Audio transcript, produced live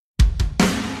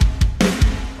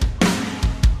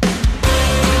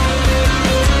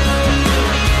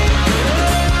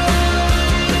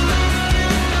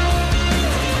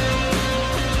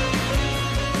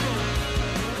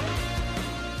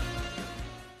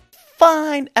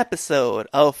fine episode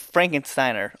of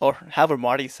Frankensteiner, or however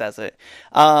Marty says it.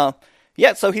 Yeah,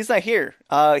 so he's not here.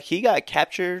 He got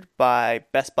captured by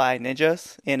Best Buy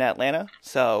ninjas in Atlanta,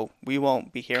 so we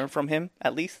won't be hearing from him,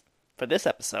 at least for this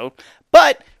episode.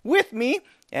 But with me,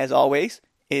 as always,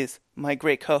 is my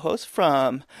great co-host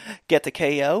from Get the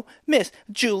KO, Miss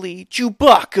Julie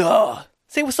Chewbacca.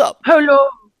 Say what's up. Hello,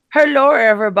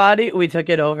 everybody. We took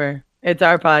it over. It's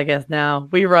our podcast now.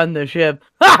 We run the ship.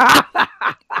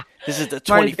 This is the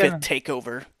 25th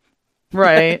takeover.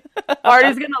 Right.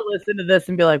 Marty's going to listen to this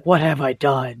and be like, what have I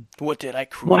done? What did I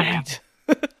create?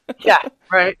 Yeah,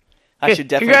 right. I should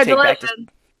definitely take back this.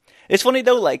 It's funny,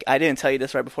 though, like, I didn't tell you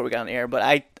this right before we got on the air, but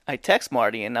I text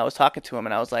Marty, and I was talking to him,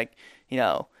 and I was like, you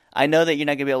know, I know that you're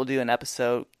not going to be able to do an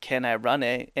episode. Can I run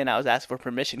it? And I was asking for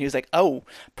permission. He was like, oh,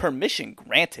 permission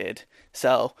granted.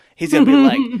 So he's going to be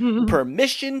like,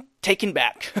 permission taken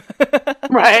back.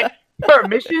 Right.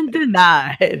 Permission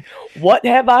denied. What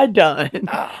have I done?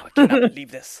 Oh, I cannot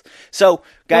believe this. So,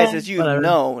 guys, as you've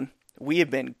known, we have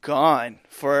been gone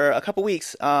for a couple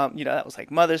weeks. That was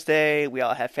like Mother's Day. We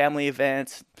all had family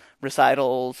events,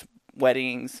 recitals,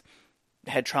 weddings,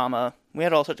 head trauma. We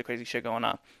had all sorts of crazy shit going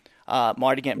on.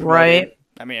 Marty getting promoted. Right.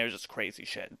 I mean, it was just crazy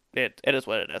shit. It is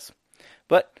what it is.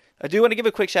 But I do want to give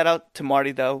a quick shout out to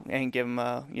Marty, though, and give him,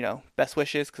 best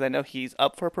wishes, because I know he's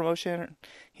up for a promotion.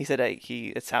 He said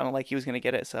it sounded like he was going to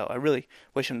get it, so I really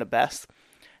wish him the best.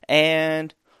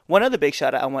 And one other big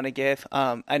shout out I want to give,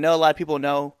 I know a lot of people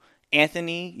know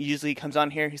Anthony usually comes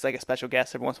on here. He's like a special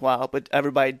guest every once in a while, but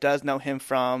everybody does know him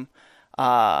from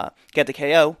Get the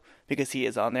KO, because he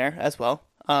is on there as well.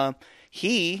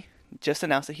 He just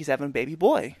announced that he's having a baby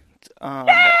boy.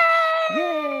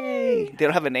 Yay! They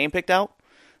don't have a name picked out,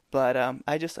 but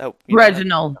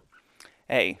Reginald.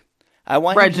 Hey, I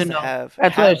want Reginald. Him to have.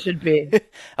 That's what it should be.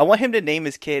 I want him to name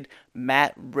his kid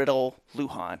Matt Riddle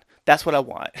Lujan. That's what I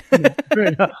want. I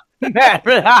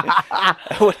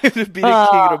want him to be the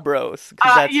king of the bros.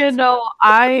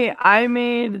 I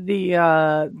made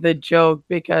the joke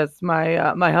because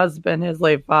my husband, his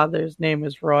late father's name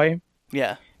is Roy.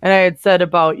 Yeah. And I had said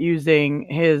about using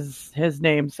his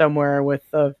name somewhere with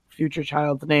a future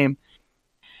child's name.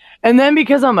 And then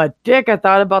because I'm a dick, I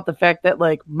thought about the fact that,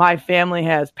 like, my family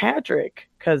has Patrick,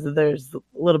 because there's a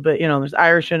little bit, there's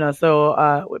Irish in us.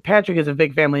 So Patrick is a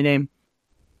big family name.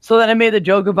 So then I made the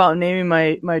joke about naming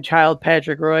my child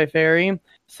Patrick Roy Ferry,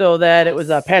 so that it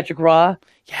was Patrick Raw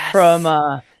from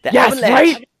yes,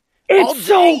 right? It's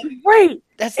so great.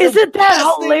 Isn't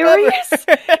that hilarious?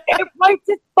 It writes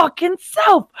its fucking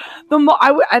self.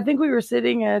 I think we were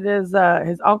sitting at his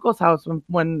uncle's house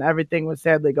when everything was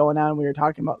sadly going on. We were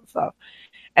talking about the stuff,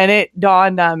 and it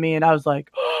dawned on me, and I was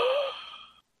like,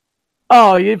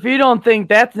 "Oh, if you don't think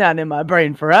that's not in my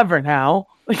brain forever now,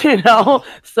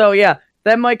 So yeah,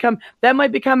 that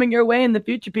might be coming your way in the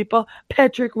future, people.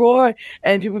 Patrick Roy,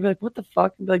 and people will be like, "What the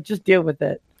fuck?" Like, just deal with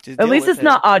it. At least it's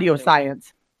not audio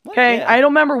science. Okay, yeah. I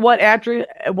don't remember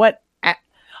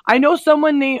I know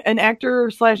someone named an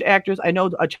actor/actress. I know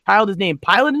a child is named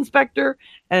Pilot Inspector,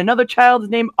 and another child is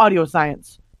named Audio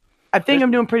Science. I think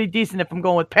I'm doing pretty decent if I'm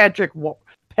going with Patrick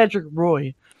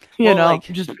Roy.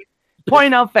 Just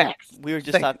pointing out facts. We were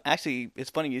just talking. Actually, it's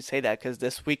funny you say that, because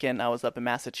this weekend I was up in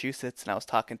Massachusetts and I was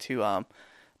talking to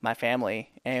my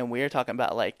family, and we were talking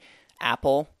about, like,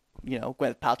 Apple,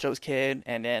 Gwyneth Paltrow's kid,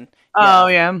 and then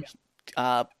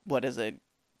what is it?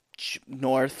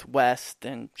 Northwest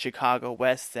and Chicago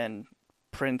West and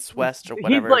Prince West or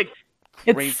whatever. He's like,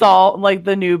 crazy. It's Psalm, like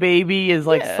the new baby is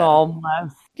like Psalm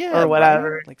West or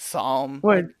whatever. Right? Like Psalm.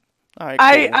 What? All right,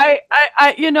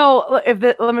 cool.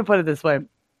 Let me put it this way: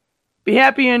 be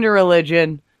happy in your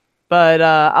religion, but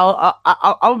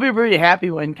I'll be pretty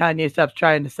happy when Kanye stops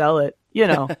trying to sell it.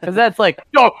 Because that's like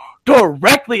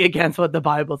directly against what the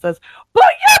Bible says. But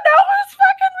it's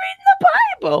fucking reading the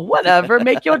Bible. Whatever,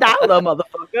 make your dollar,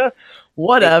 motherfucker.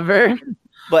 Whatever.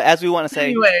 But as we want to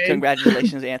say,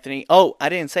 congratulations, Anthony. Oh, I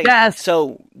didn't say. Yes.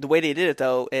 So the way they did it,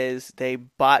 though, is they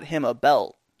bought him a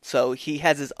belt. So he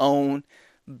has his own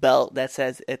belt that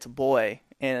says it's a boy,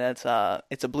 and it's a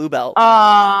blue belt.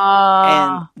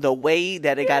 And the way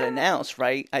that it got announced,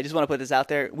 right? I just want to put this out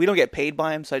there. We don't get paid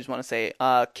by him, so I just want to say,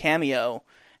 Cameo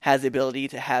has the ability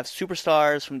to have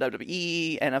superstars from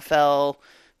WWE, NFL,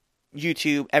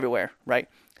 YouTube, everywhere, right?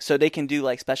 So they can do,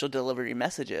 like, special delivery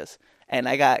messages. And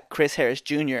I got Chris Harris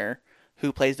Jr.,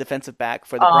 who plays defensive back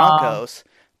for the Broncos,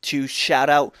 to shout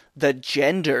out the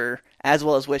gender as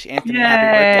well as wish Anthony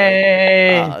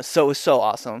happy birthday. So it was so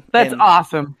awesome. That's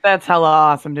awesome. That's hella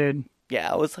awesome, dude.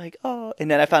 Yeah, I was like, oh.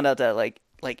 And then I found out that, like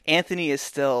Anthony is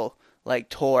still, like,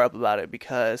 tore up about it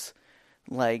because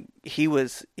like he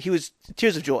was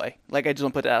tears of joy. Like I just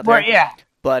want to put that out there. Right, yeah.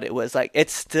 But it was like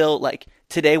it's still like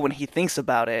today when he thinks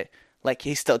about it, like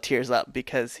he still tears up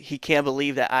because he can't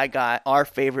believe that I got our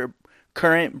favorite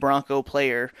current Bronco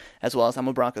player, as well as I'm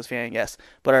a Broncos fan, yes,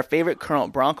 but our favorite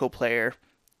current Bronco player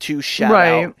to shout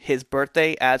out his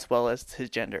birthday as well as his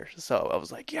gender. So I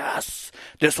was like, yes,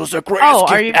 this was the greatest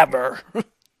gift ever.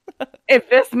 If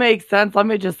this makes sense, let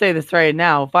me just say this right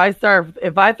now. If I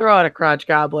throw out a crotch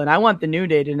goblin, I want the New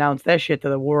Day to announce that shit to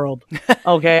the world.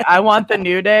 Okay, I want the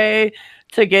New Day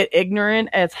to get ignorant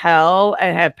as hell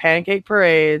and have pancake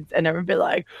parades and everyone be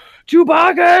like,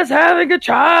 Chewbacca is having a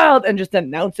child, and just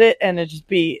announce it and it just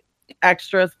be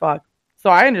extra as fuck. So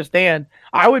I understand.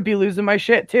 I would be losing my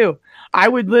shit too. I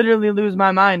would literally lose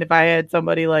my mind if I had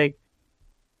somebody like,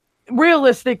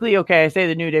 realistically, okay, I say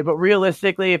the New Day, but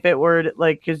realistically, if it were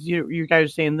like, because you guys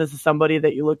are saying this is somebody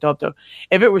that you looked up to,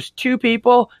 if it was two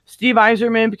people, Steve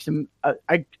Yzerman, because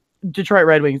Detroit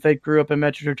Red Wings, I grew up in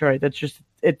Metro Detroit. That's just,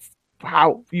 it's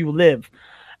how you live.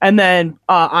 And then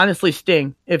honestly,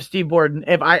 Sting. If Steve Borden,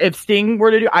 if Sting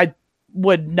were to do, I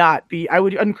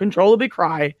would uncontrollably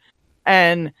cry,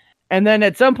 and then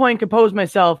at some point compose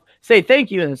myself, say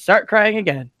thank you, and start crying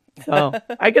again. So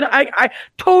I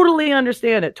totally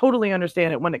understand it. Totally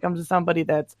understand it when it comes to somebody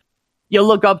that's you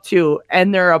look up to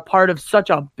and they're a part of such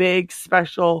a big,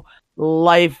 special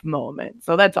life moment.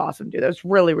 So that's awesome, dude. That's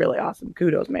really, really awesome.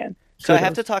 Kudos, man. So I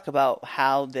have to talk about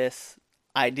how this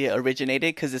idea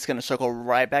originated because it's going to circle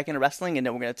right back into wrestling and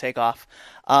then we're going to take off.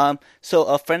 So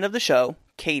a friend of the show,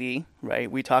 Katie, right?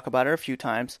 We talk about her a few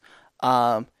times.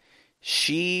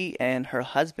 She and her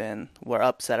husband were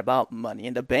upset about Money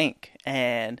in the Bank,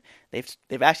 and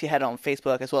they've actually had it on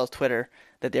Facebook as well as Twitter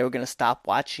that they were going to stop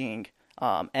watching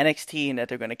NXT and that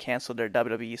they're going to cancel their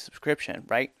WWE subscription,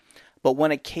 right? But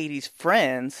one of Katie's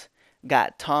friends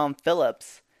got Tom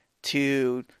Phillips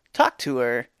to talk to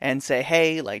her and say,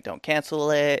 hey, like, don't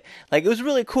cancel it. Like, it was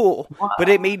really cool, wow. But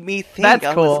it made me think,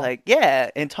 That's cool. was like,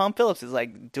 yeah, and Tom Phillips is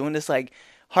like doing this like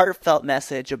heartfelt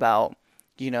message about,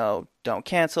 you know, don't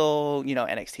cancel, you know,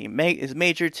 NXT is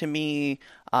major to me.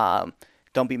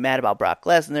 Don't be mad about Brock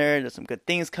Lesnar. There's some good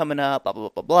things coming up, blah, blah,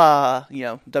 blah, blah, you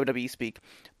know, WWE speak.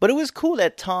 But it was cool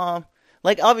that Tom,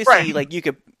 like, obviously, right. Like, you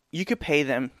could pay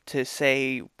them to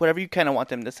say whatever you kind of want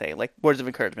them to say, like words of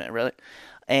encouragement, really.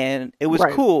 And it was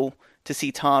cool to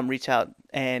see Tom reach out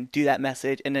and do that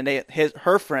message. And then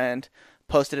her friend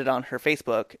posted it on her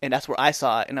Facebook, and that's where I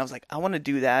saw it. And I was like, I want to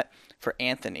do that for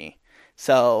Anthony.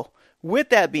 So with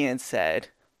that being said,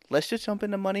 let's just jump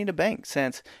into Money in the Bank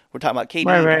since we're talking about Katie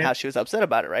and how she was upset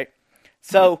about it, right?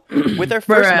 So with our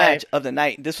first match of the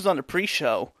night, this was on the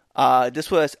pre-show.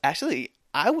 This was actually,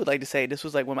 I would like to say this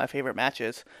was like one of my favorite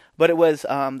matches, but it was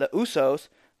the Usos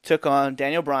took on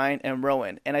Daniel Bryan and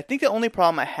Rowan. And I think the only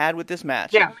problem I had with this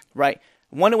match, right?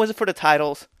 One, it wasn't for the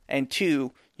titles, and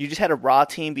two, you just had a Raw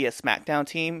team be a SmackDown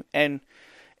team, and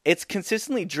it's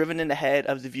consistently driven in the head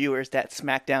of the viewers that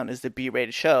SmackDown is the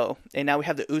B-rated show. And now we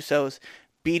have the Usos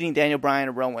beating Daniel Bryan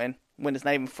and Rowan when it's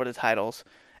not even for the titles.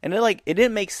 And it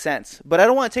didn't make sense. But I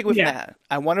don't want to take away from that.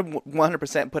 I want to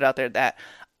 100% put out there that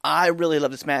I really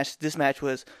love this match. This match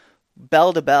was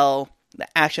bell to bell, the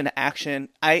action to action.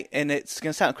 And it's going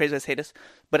to sound crazy when I say this,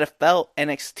 but it felt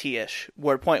NXT-ish.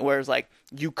 Where a point where it was like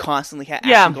you constantly had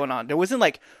action going on. There wasn't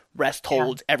like rest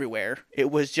holds everywhere.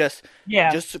 It was just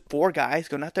four guys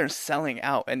going out there and selling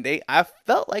out, and I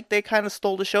felt like they kind of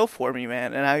stole the show for me,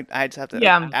 man. And I just have to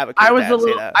advocate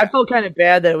that. I felt kind of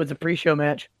bad that it was a pre-show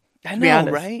match. I know,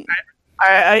 right?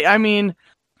 I mean,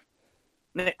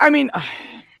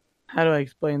 how do I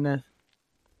explain this?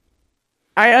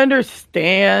 I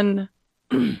understand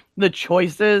the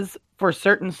choices for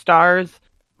certain stars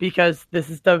because this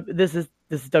is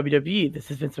WWE.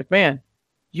 This is Vince McMahon.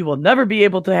 You will never be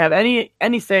able to have any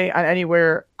say on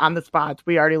anywhere on the spots.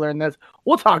 We already learned this.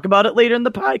 We'll talk about it later in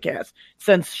the podcast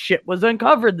since shit was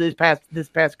uncovered this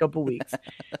past couple weeks.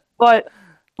 But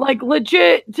like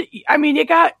legit, I mean,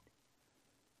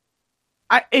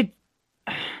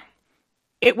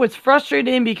 it was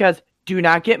frustrating because do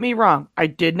not get me wrong, I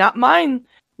did not mind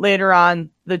later on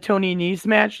the Tony Nese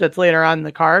match that's later on in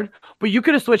the card, but you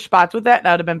could have switched spots with that and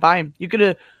that would have been fine. You could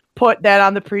have put that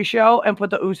on the pre-show and put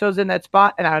the Usos in that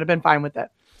spot, and I would have been fine with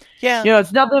that. Yeah. You know,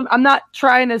 it's nothing. I'm not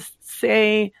trying to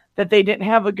say that they didn't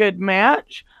have a good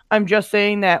match. I'm just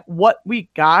saying that what we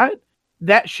got,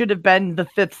 that should have been the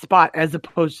fifth spot as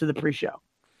opposed to the pre-show.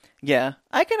 Yeah,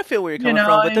 I kind of feel where you're coming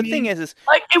from, but the thing is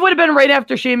like it would have been right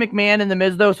after Shane McMahon and The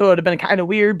Miz, though, so it would have been kind of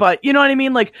weird. But you know what I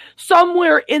mean? Like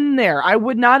somewhere in there, I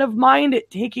would not have minded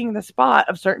taking the spot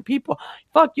of certain people.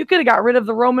 Fuck, you could have got rid of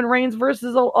the Roman Reigns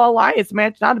versus Elias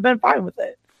match. I'd have been fine with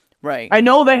it. Right. I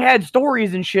know they had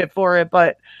stories and shit for it,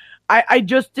 but I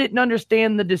just didn't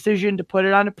understand the decision to put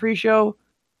it on a pre-show.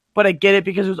 But I get it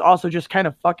because it was also just kind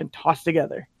of fucking tossed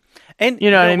together. And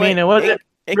you know what I mean? It wasn't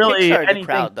really kickstarted anything. The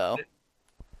crowd, though.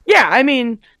 Yeah, I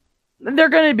mean, they're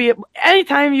going to be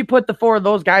anytime you put the four of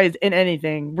those guys in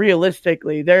anything.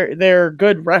 Realistically, they're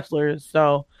good wrestlers,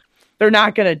 so they're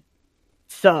not going to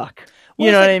suck.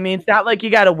 You know what I mean? It's not like you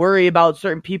got to worry about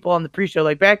certain people on the pre-show.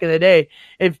 Like back in the day,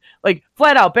 if like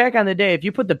flat out back on the day, if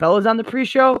you put the Bellas on the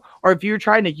pre-show, or if you're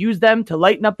trying to use them to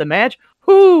lighten up the match,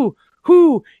 who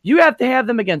you have to have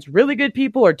them against really good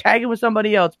people or tagging with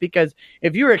somebody else, because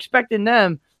if you're expecting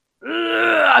them,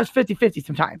 it's 50-50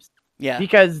 sometimes. Yeah.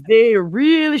 Because they're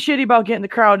really shitty about getting the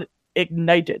crowd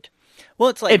ignited. Well,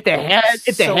 it's like if they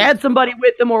had somebody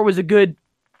with them, or was a good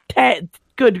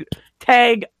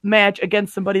tag match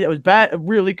against somebody that was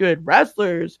really good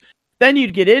wrestlers, then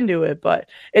you'd get into it. But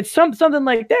it's something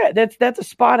like that. That's a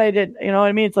spot I didn't. You know what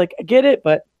I mean? It's like I get it,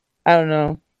 but I don't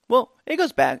know. Well, it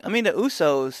goes back. I mean, the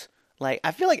Usos. Like,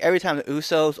 I feel like every time the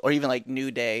Usos or even like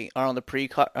New Day are on the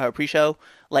pre-show,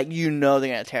 like, you know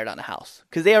they're gonna tear down the house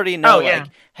because they already know, like,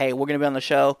 hey, we're gonna be on the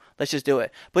show, let's just do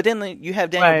it. But then you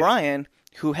have Daniel Bryan,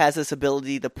 who has this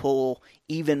ability to pull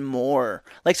even more.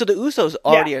 Like, so the Usos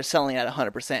already are selling at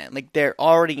 100%. Like, they're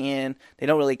already in. They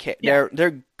don't really care. Yeah.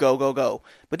 They're go.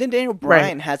 But then Daniel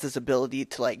Bryan has this ability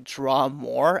to like draw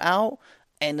more out.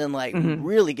 And then, like,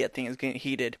 really get things getting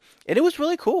heated. And it was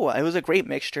really cool. It was a great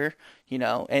mixture, you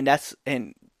know. And I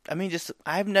mean,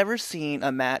 I've never seen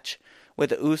a match with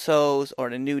the Usos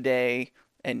or the New Day,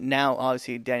 and now,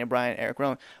 obviously, Daniel Bryan, Eric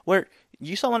Rowan, where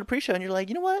you saw them on the pre-show and you're like,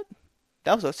 you know what?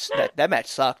 That match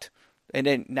sucked. And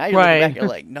then now you're looking back and you're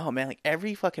like, no, man, like,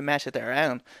 every fucking match that they're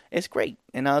on is great.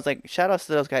 And I was like, shout outs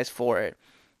to those guys for it,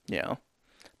 you know.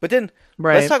 But then,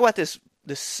 let's talk about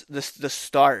the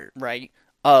start, right?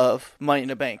 Of Money in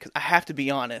the Bank, because I have to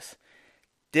be honest,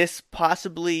 this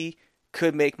possibly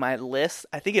could make my list.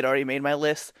 I think it already made my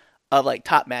list of like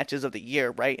top matches of the year,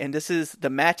 right? And this is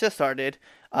the match that started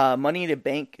Money in the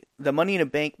Bank, the Money in the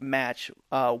Bank match,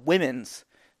 women's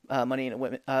Money in the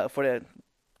Women for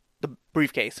the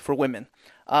briefcase for women.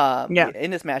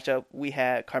 In this matchup, we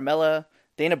had Carmella,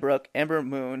 Dana Brooke, Ember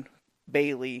Moon,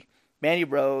 Bayley, Mandy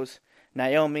Rose,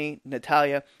 Naomi,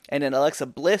 Natalya, and then Alexa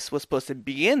Bliss was supposed to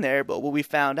be in there, but what we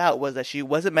found out was that she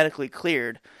wasn't medically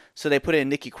cleared, so they put in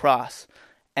Nikki Cross.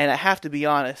 And I have to be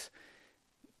honest,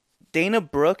 Dana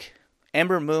Brooke,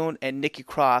 Ember Moon, and Nikki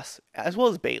Cross, as well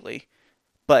as Bayley,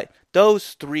 but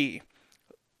those three,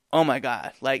 oh my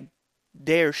god, like,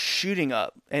 they're shooting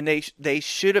up, and they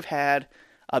should have had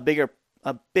a bigger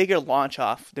launch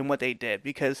off than what they did,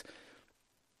 because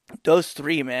those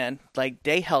three, man, like,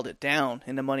 they held it down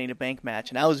in the Money in the Bank match,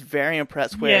 and I was very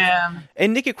impressed with. Yeah,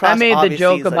 and Nikki Cross. I made the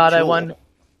joke about it.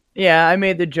 I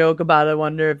made the joke about it. I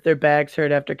wonder if their backs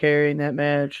hurt after carrying that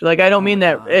match. Like, I don't mean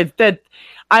that. It's that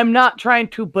I'm not trying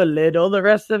to belittle the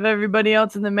rest of everybody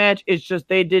else in the match. It's just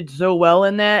they did so well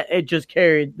in that it just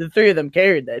carried. The three of them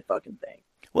carried that fucking thing.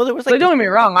 Well, there was like, don't get me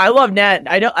wrong. I love Nat.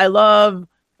 I love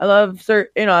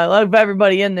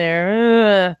everybody in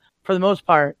there for the most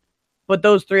part. But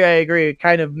those three, I agree,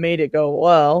 kind of made it go,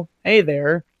 well, hey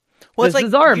there. Well, it's like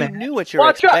you knew what you were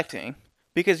expecting.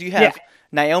 Because you have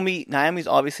Naomi. Naomi's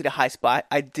obviously the high spot.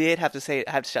 I have to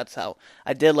shout this out.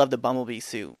 I did love the Bumblebee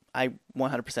suit. I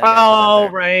 100%. Oh,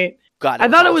 right. God, I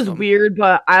thought it was weird,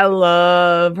 but I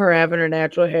love her having her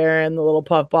natural hair and the little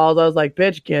puff balls. I was like,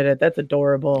 bitch, get it. That's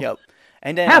adorable. Yep.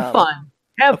 And then have fun.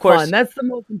 Have fun. That's the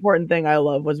most important thing I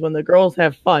love, was when the girls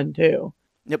have fun, too.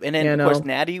 Yep, and then, of course,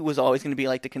 Natty was always going to be,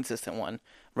 like, the consistent one,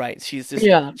 right? She's just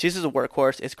a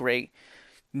workhorse. It's great.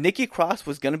 Nikki Cross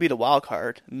was going to be the wild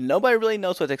card. Nobody really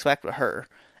knows what to expect with her.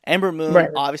 Ember Moon,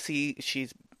 obviously,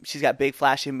 she's got big,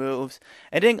 flashy moves.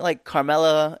 And then, like,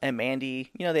 Carmella and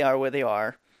Mandy, you know, they are where they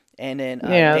are. And then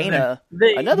Dana,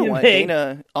 another one.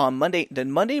 Dana, on Monday, the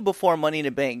Monday before Money in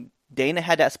the Bank, Dana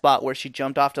had that spot where she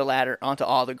jumped off the ladder onto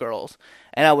all the girls.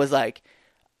 And I was like,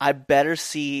 I better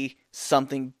see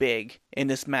something big in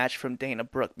this match from Dana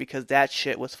Brooke, because that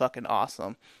shit was fucking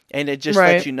awesome. And it just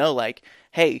lets you know, like,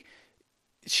 hey,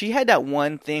 she had that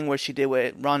one thing where she did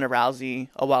with Ronda Rousey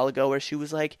a while ago where she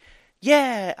was like,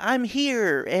 yeah, I'm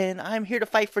here, and I'm here to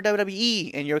fight for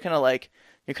WWE. And you're kind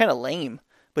of lame.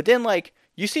 But then, like,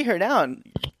 you see her now, and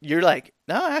you're like,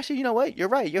 no, actually, you know what? You're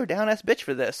right. You're a down-ass bitch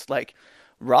for this. Like,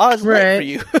 Raw is lit for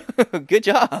you. Good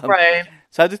job. Right.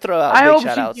 So I had to throw out big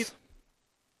shout-outs.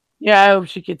 Yeah, I hope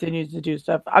she continues to do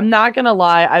stuff. I'm not going to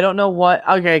lie. I don't know what...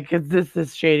 Okay, because this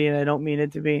is shady, and I don't mean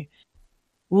it to be.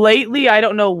 lately, I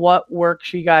don't know what work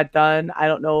she got done. I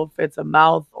don't know if it's a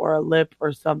mouth or a lip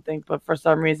or something, but for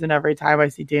some reason, every time I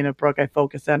see Dana Brooke, I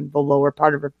focus on the lower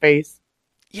part of her face.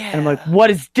 Yeah. And I'm like,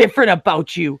 what is different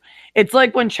about you? It's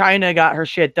like when China got her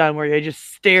shit done where they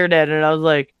just stared at it and I was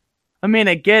like, I mean,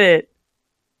 I get it,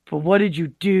 but what did you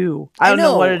do? I don't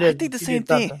know what it is. I think the same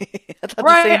thing.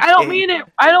 Right? I don't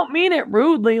mean it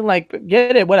rudely. Like,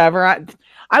 get it, whatever.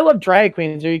 I love drag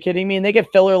queens. Are you kidding me? And they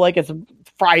get filler like it's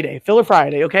filler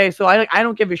Friday. Okay, so I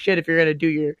don't give a shit if you're gonna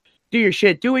do your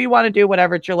shit. Do what you want to do.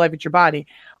 Whatever. It's your life. It's your body.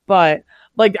 But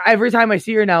like every time I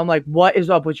see her now, I'm like, what is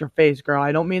up with your face, girl?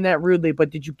 I don't mean that rudely, but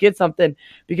did you get something?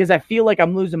 Because I feel like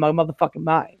I'm losing my motherfucking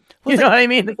mind. You know what I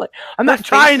mean? It's like I'm not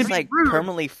trying to be like rude.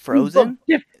 Permanently frozen.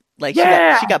 Like she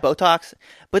got Botox,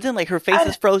 but then like her face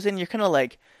is frozen. You're kind of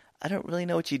like, I don't really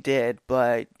know what you did,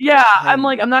 but I'm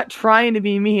like, I'm not trying to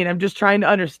be mean. I'm just trying to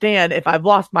understand if I've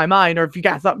lost my mind or if you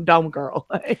got something dumb, girl.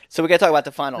 So we got to talk about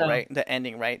the final, right? The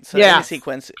ending, right? So in the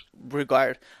sequence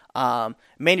regard,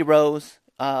 Mandy Rose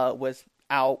was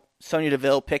out. Sonya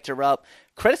Deville picked her up.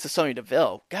 Credits to Sonya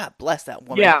Deville. God bless that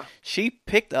woman. Yeah. She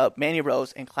picked up Mandy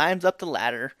Rose and climbs up the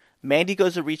ladder. Mandy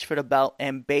goes to reach for the belt,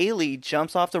 and Bayley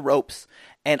jumps off the ropes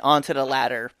and onto the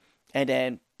ladder, and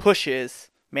then pushes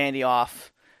Mandy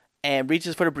off and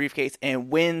reaches for the briefcase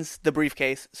and wins the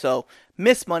briefcase. So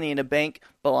Miss Money in the Bank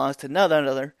belongs to none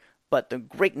other but the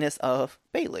greatness of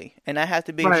Bayley. And I have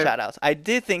to big shout outs. I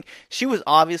did think she was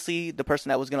obviously the person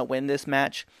that was going to win this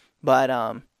match, but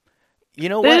you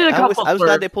know what? I was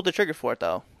glad they pulled the trigger for it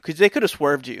though, because they could have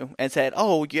swerved you and said,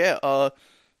 "Oh yeah, all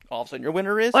of a sudden your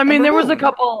winner is." I mean, there was a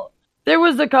couple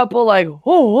like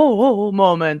whoa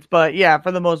moments, but yeah,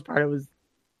 for the most part, it was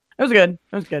good.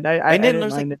 It was good. I didn't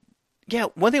mind it. Yeah,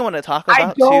 one thing I want to talk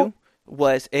about too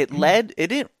was it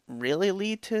didn't really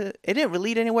lead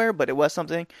anywhere, but it was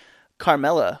something.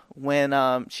 Carmella,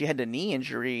 when she had the knee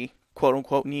injury, quote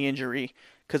unquote knee injury,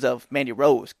 because of Mandy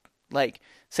Rose, like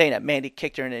saying that Mandy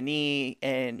kicked her in the knee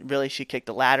and really she kicked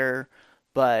the ladder,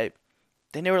 but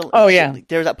then there was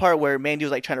that part where Mandy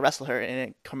was like trying to wrestle her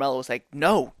and Carmella was like,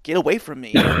 "No, get away from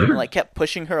me," and like kept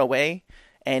pushing her away.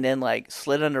 And then, like,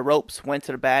 slid under ropes, went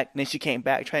to the back, and then she came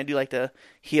back trying to do, like, the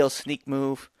heel sneak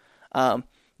move. But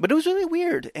it was really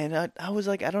weird, and I was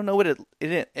like, I don't know what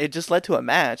it just led to a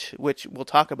match, which we'll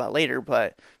talk about later,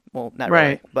 but, well, not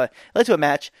really, but it led to a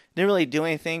match. Didn't really do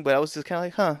anything, but I was just kind of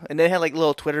like, huh. And they had, like, a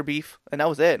little Twitter beef, and that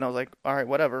was it. And I was like, all right,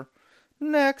 whatever.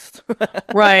 Next.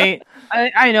 Right.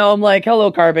 I know. I'm like,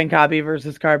 hello, Carbon Copy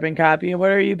versus Carbon Copy. What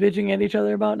are you bitching at each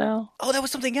other about now? Oh, that was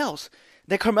something else.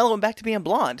 That Carmella went back to being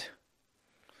blonde.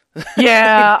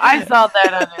 Yeah, I saw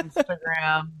that on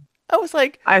Instagram. I was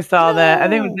like, I saw that. I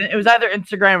think it was either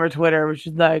Instagram or Twitter, which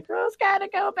is like, girls gotta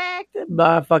go back to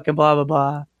blah blah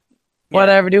blah. Yeah.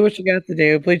 Whatever, do what you got to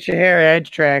do. Bleach your hair,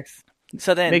 edge tracks.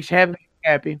 So then makes you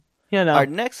happy. You know. Our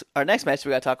next match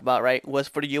we gotta talk about, right, was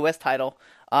for the US title.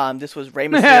 This was Rey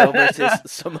Mysterio versus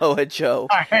Samoa Joe.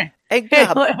 Right. And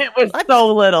God, it was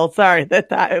so little. Sorry that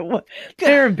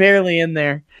they were barely in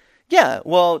there. Yeah,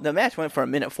 well, the match went for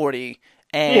 1:40.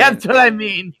 And yeah, that's what I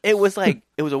mean. It was like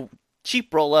it was a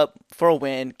cheap roll up for a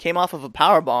win. Came off of a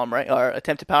power bomb, right, or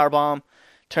attempted power bomb,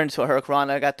 turned into a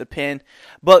hurricanrana, got the pin.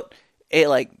 But it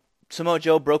like Samoa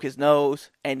Joe broke his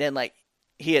nose, and then like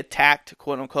he attacked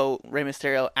quote unquote Rey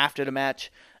Mysterio after the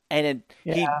match, and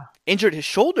then he injured his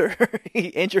shoulder. He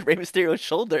injured Rey Mysterio's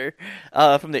shoulder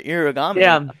from the Irigami.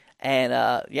 Yeah, and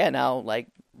now like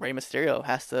Rey Mysterio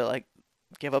has to like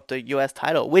give up the U.S.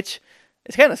 title, which.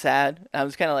 It's kind of sad. I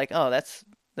was kind of like, oh, that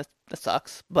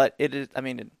sucks. But it is. I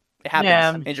mean, it happens.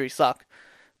 Yeah. Injuries suck.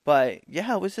 But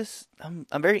yeah, it was just. I'm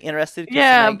very interested.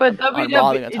 Yeah, but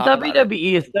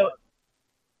WWE is so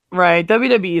right.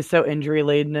 WWE is so injury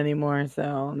laden anymore. So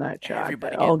I'm not shocked.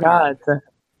 Oh God,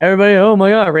 everybody! Oh my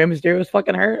God, Rey Mysterio was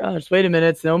fucking hurt. Oh, just wait a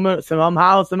minute.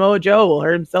 Somehow Samoa Joe will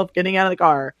hurt himself getting out of the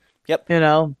car. Yep. You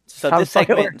know. So this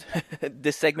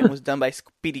segment was done by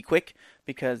Speedy Quick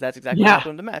because that's exactly what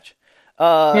happened in the match.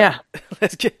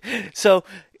 Let's get so.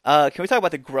 Can we talk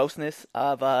about the grossness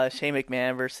of Shane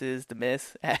McMahon versus The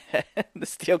Miz at the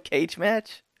steel cage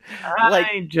match?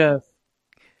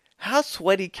 How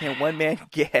sweaty can one man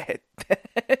get?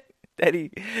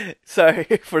 Sorry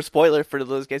for spoiler for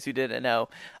those guys who didn't know.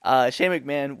 Shane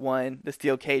McMahon won the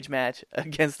steel cage match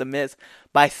against The Miz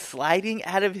by sliding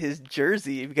out of his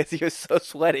jersey because he was so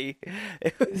sweaty.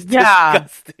 It was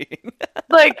disgusting.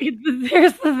 Like,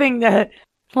 here's the thing that.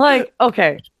 Like,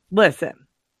 okay, listen.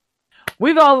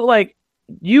 We've all, like,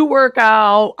 you work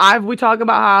out. We talk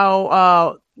about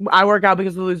how I work out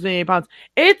because of losing 8 pounds.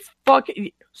 It's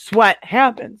fucking, sweat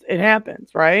happens. It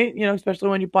happens, right? You know, especially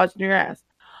when you bust in your ass.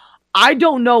 I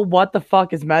don't know what the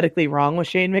fuck is medically wrong with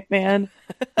Shane McMahon,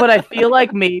 but I feel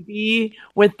like maybe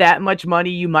with that much money,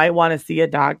 you might want to see a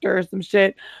doctor or some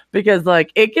shit because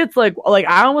like it gets like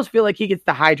I almost feel like he gets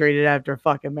dehydrated after a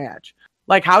fucking match.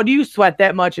 Like, how do you sweat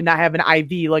that much and not have an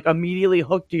IV like immediately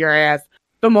hooked to your ass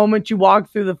the moment you walk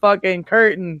through the fucking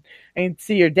curtain and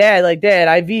see your dad? Like, Dad,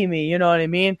 IV me, you know what I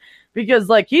mean? Because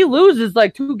like he loses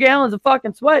like 2 gallons of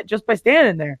fucking sweat just by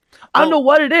standing there. I don't know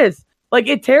what it is. Like,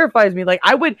 it terrifies me. Like,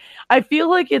 I feel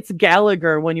like it's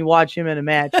Gallagher when you watch him in a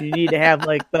match. You need to have,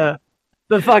 like, the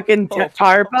fucking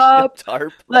tarp up.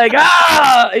 Tarp. Like,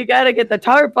 you got to get the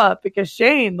tarp up because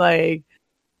Shane, like,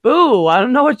 boo, I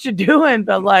don't know what you're doing,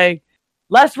 but, like,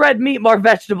 less red meat, more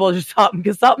vegetables or something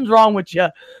because something's wrong with you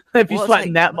if you're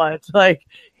sweating that much. Like,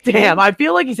 damn, I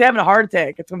feel like he's having a heart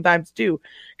attack sometimes, too,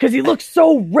 because he looks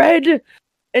so red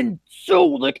and so,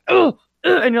 like, ugh.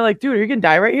 And you're like, dude, are you gonna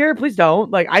die right here? Please don't.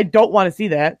 Like, I don't want to see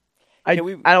that. I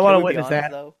don't want to witness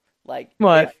that. Though? Like,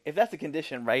 what? If that's a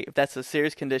condition, right? If that's a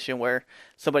serious condition where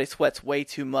somebody sweats way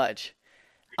too much,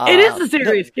 it is a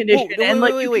serious condition.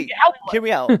 Wait. Hear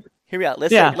me out.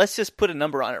 Let's just put a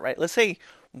number on it, right? Let's say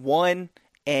 1,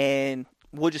 and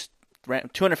we'll just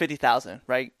 250,000,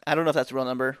 right? I don't know if that's a real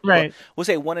number. Right. We'll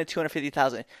say 1 in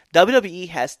 250,000. WWE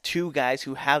has 2 guys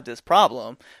who have this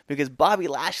problem because Bobby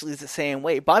Lashley is the same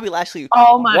way. Bobby Lashley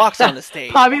walks on the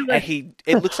stage and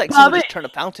it looks like someone just turned a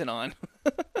fountain on.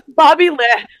 Bobby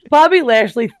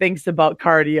Lashley thinks about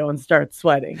cardio and starts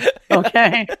sweating.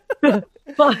 Okay.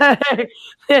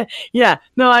 Yeah.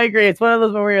 No, I agree. It's one of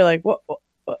those where you're like, what?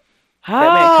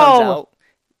 How?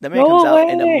 That man comes out,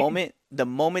 and the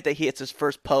moment that he hits his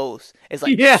first pose, it's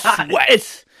like sweat, and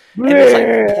it's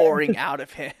like pouring out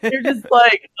of him. You're just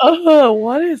like, oh,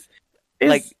 what is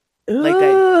like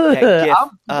that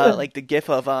gif, like the gif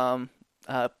of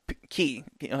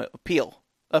Peel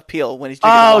when he's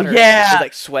drinking water. He's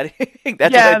like sweating.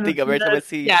 That's what I think of every time I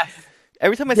see. Yes.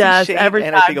 Every time I see Shane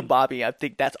and I think of Bobby, I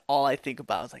think that's all I think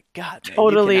about. I was like, God, man,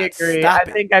 totally agree.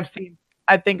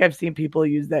 I think I've seen people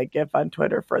use that GIF on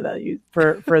Twitter for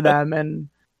them, and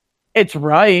it's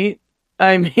right.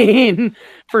 I mean,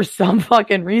 for some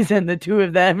fucking reason, the 2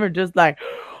 of them are just like,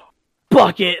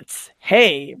 buckets.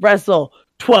 Hey, wrestle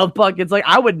 12 buckets. Like,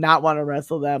 I would not want to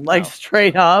wrestle them. Like,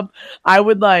 straight up. I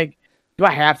would like, do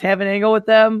I have to have an angle with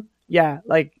them? Yeah.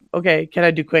 Like, okay, can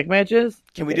I do quick matches?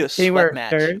 Can we do a sweat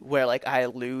match where like I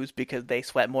lose because they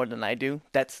sweat more than I do?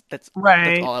 That's right.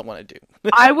 That's all I want to do.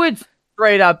 I would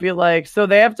straight up be like, so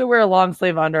they have to wear long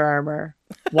sleeve Under Armour.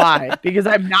 Why? Because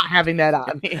I'm not having that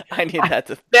on me. I need that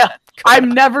to. I'm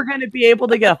never going to be able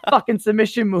to get a fucking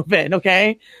submission move in.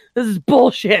 Okay, this is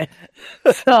bullshit.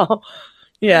 So,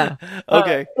 yeah.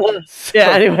 Okay.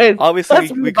 Anyways,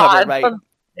 obviously we covered right.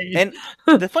 And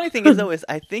the funny thing is, though, is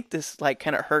I think this like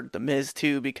kind of hurt The Miz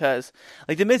too because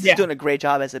like The Miz is doing a great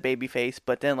job as a babyface,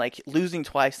 but then like losing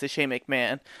twice to Shane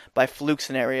McMahon by fluke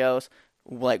scenarios.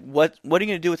 Like what are you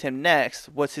gonna do with him next?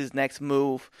 What's his next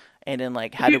move? And then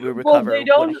like how do we recover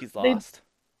what he's lost?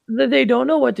 They don't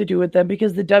know what to do with them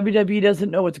because the WWE doesn't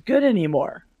know what's good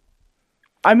anymore.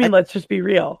 I mean, let's just be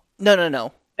real.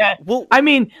 No. We'll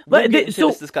this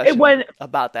discussion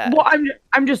about that. Well,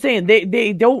 I'm just saying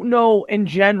they don't know in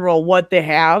general what they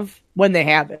have when they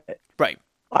have it. Right.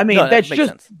 I mean, that's just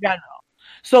sense. General.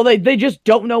 So they just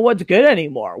don't know what's good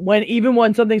anymore. Even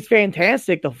when something's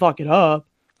fantastic, they'll fuck it up.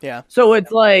 Yeah. So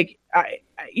it's like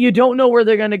you don't know where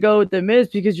they're gonna go with The Miz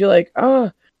because you're like,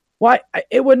 oh, why?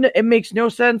 It makes no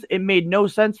sense. It made no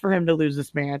sense for him to lose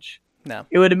this match. No.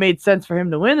 It would have made sense for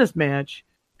him to win this match.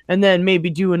 And then maybe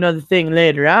do another thing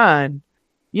later on,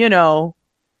 you know,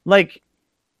 like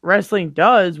wrestling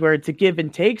does, where it's a give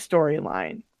and take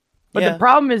storyline. But the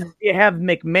problem is you have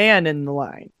McMahon in the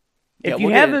line. If you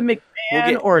have a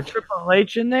McMahon or a Triple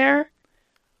H in there,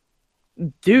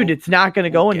 dude, it's not going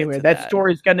to go anywhere. That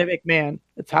story's going to McMahon.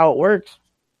 That's how it works.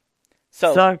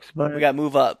 So sucks, but we got to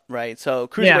move up, right? So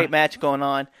cruiserweight match going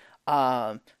on.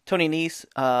 Tony Nese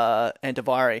and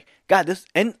Daivari. God, this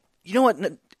and you know what?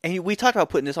 And we talked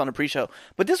about putting this on a pre-show,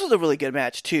 but this was a really good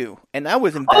match too. And I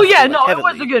was invested. It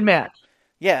was a good match.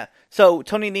 Yeah. So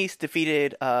Tony Nese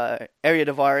defeated Ariya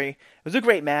Daivari. It was a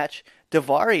great match.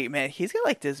 Daivari, man, he's got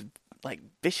like this like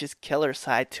vicious killer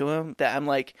side to him that I'm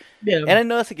like, and I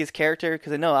know that's like his character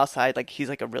because I know outside like he's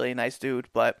like a really nice dude,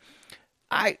 but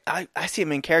I see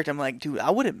him in character. I'm like, dude, I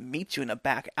wouldn't meet you in a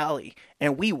back alley,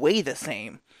 and we weigh the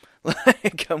same.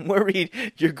 Like, I'm worried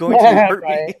you're going to hurt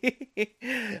me.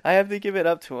 I have to give it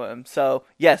up to him. So,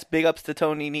 yes, big ups to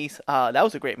Tony Nese. That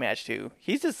was a great match, too.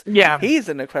 He's just, he's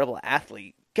an incredible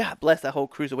athlete. God bless that whole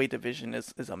cruiserweight division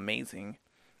is amazing.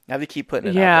 I have to keep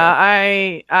putting it Yeah,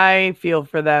 out I feel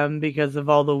for them because of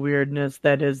all the weirdness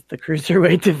that is the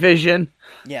cruiserweight division.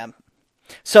 there. Yeah.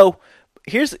 So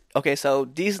so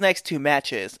these next two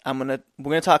matches we're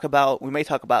gonna talk about, we may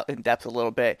talk about in depth a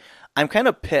little bit. I'm kind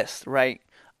of pissed, right?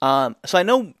 So I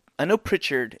know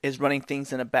Pritchard is running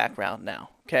things in the background now,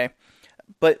 okay?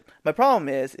 But my problem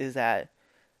is that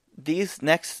these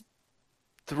next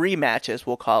three matches,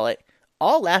 we'll call it,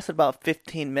 all lasted about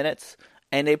 15 minutes,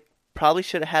 and they probably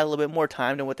should have had a little bit more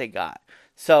time than what they got.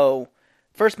 So,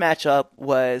 first matchup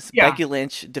was Becky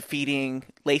Lynch defeating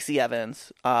Lacey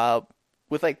Evans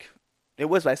with it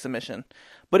was by submission.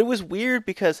 But it was weird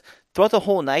because throughout the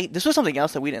whole night, this was something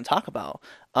else that we didn't talk about.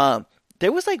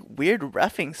 There was weird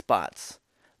reffing spots.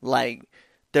 Like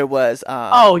there was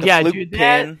fluke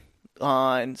pin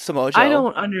on Samoa Joe. I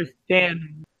don't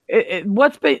understand.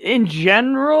 What's been in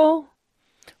general?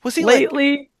 Was he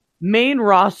lately main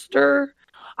roster?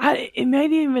 It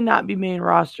might even not be main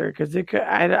roster because it could.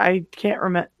 I can't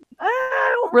remember.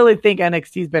 I don't really think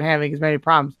NXT's been having as many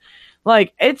problems.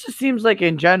 It just seems like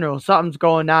in general something's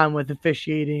going on with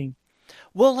officiating.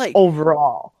 Well,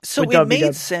 overall, so it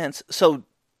made sense. So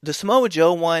the Samoa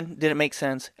Joe one didn't make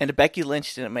sense, and the Becky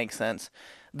Lynch didn't make sense.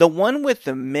 The one with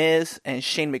the Miz and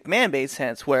Shane McMahon made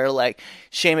sense, where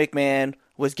Shane McMahon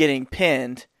was getting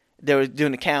pinned. They were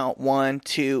doing the count 1,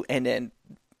 2, and then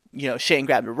Shane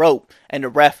grabbed the rope, and the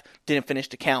ref didn't finish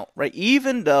the count. Right,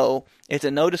 even though it's a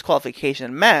no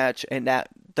disqualification match, and that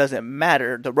doesn't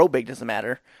matter. The rope break doesn't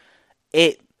matter.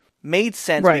 It made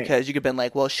sense because you could have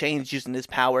been well, Shane's using his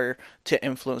power to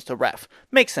influence the ref.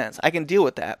 Makes sense. I can deal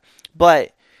with that.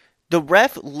 But the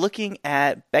ref looking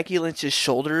at Becky Lynch's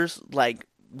shoulders,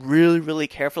 really, really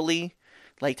carefully,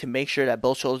 to make sure that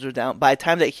both shoulders are down. By the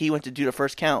time that he went to do the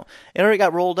first count, it already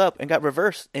got rolled up and got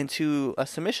reversed into a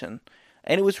submission.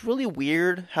 And it was really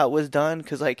weird how it was done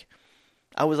because,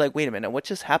 I was wait a minute, what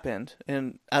just happened?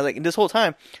 And I was and this whole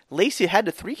time, Lacey had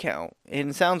the 3 count. And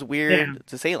it sounds weird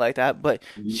to say it like that, but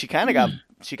she kind of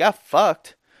got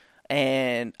fucked.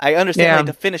 And I understand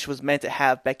the finish was meant to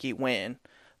have Becky win.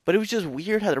 But it was just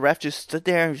weird how the ref just stood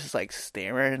there and was just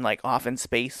staring off in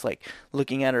space,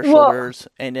 looking at her shoulders,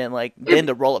 and then then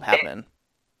the roll up happened.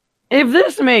 If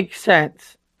this makes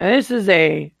sense, and this is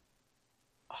a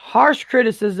harsh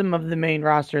criticism of the main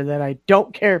roster that I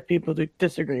don't care if people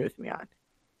disagree with me on.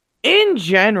 In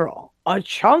general, a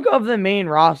chunk of the main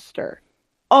roster,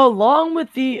 along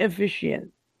with the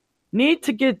officiant, need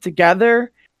to get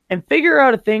together and figure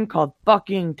out a thing called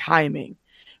fucking timing.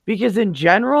 Because in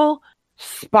general,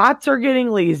 spots are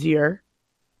getting lazier.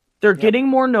 They're getting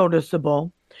more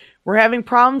noticeable. We're having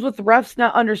problems with refs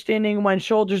not understanding when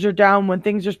shoulders are down, when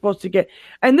things are supposed to get.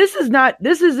 And this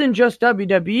isn't just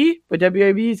WWE, but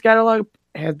WWE's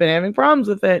has been having problems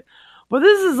with it. But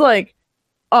this is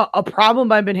a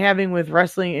problem I've been having with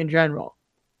wrestling in general.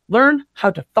 Learn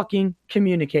how to fucking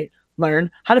communicate. Learn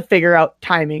how to figure out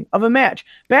timing of a match.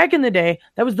 Back in the day,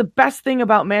 that was the best thing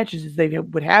about matches is they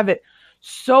would have it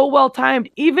so well timed.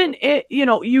 Even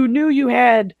you knew you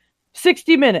had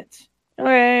 60 minutes.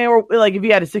 Okay, or if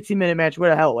you had a 60-minute match, what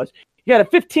the hell it was. You got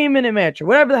a 15-minute match or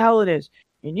whatever the hell it is.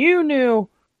 And you knew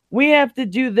we have to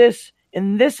do this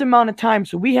in this amount of time,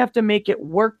 so we have to make it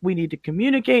work. We need to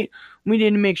communicate. We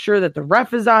need to make sure that the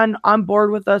ref is on board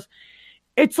with us.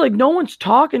 It's no one's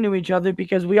talking to each other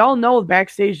because we all know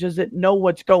backstage doesn't know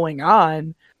what's going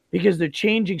on because they're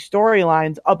changing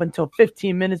storylines up until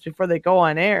 15 minutes before they go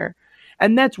on air.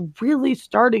 And that's really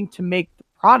starting to make the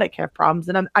product have problems.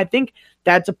 And I think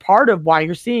that's a part of why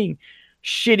you're seeing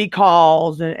shitty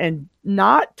calls and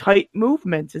not tight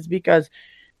movements is because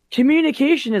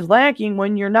communication is lacking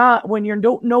when you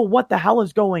don't know what the hell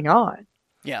is going on.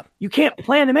 Yeah. You can't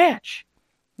plan a match.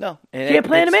 No. You can't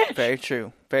plan a match. Very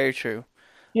true. Very true.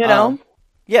 You know?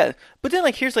 Yeah. But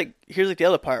then here's the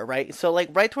other part, right? So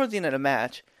right towards the end of the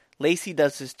match, Lacey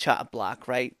does this chop block,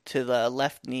 right, to the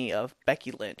left knee of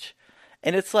Becky Lynch.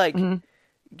 And it's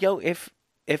yo,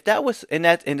 if that was, and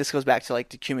this goes back to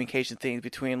the communication things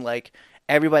between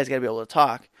everybody's got to be able to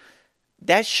talk.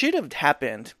 That should have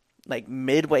happened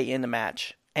midway in the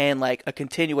match and a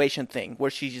continuation thing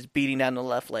where she's just beating down the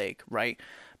left leg, right?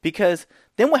 Because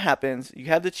then what happens? You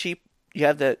have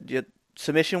the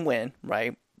submission win,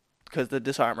 right? Because the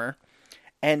disarmer,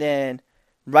 and then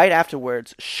right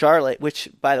afterwards, Charlotte, which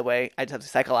by the way, I just have to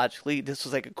psychologically, this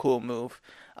was a cool move.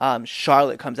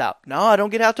 Charlotte comes out. No, don't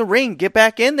get out the ring. Get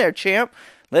back in there, champ.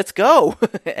 Let's go.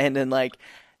 And then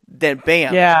then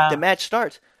bam, the match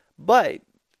starts. But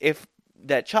if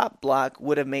that chop block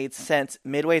would have made sense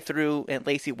midway through and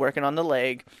Lacey working on the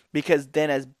leg, because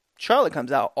then as Charlotte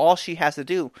comes out, all she has to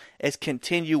do is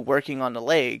continue working on the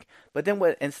leg. But then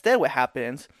what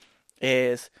happens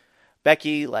is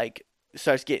Becky like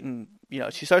starts getting,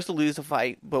 she starts to lose the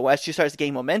fight, but as she starts to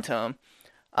gain momentum,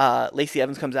 Lacey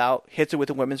Evans comes out, hits her with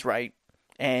the women's right,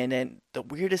 and then the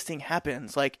weirdest thing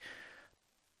happens. Like,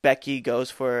 Becky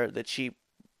goes for the cheap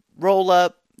roll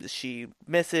up, she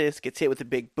misses, gets hit with a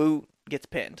big boot, gets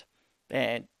pinned,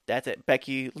 and that's it.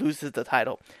 Becky loses the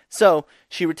title. So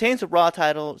she retains the Raw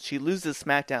title, she loses the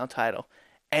SmackDown title,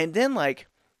 and then like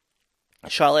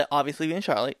Charlotte, obviously being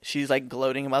Charlotte, she's like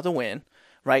gloating about the win,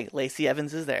 right? Lacey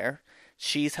Evans is there.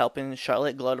 She's helping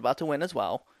Charlotte gloat about the win as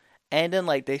well. And then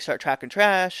like they start tracking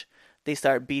trash. They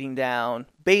start beating down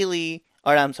Bayley,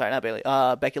 or I'm sorry, not Bayley,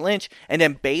 Becky Lynch. And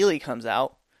then Bayley comes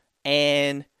out,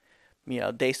 and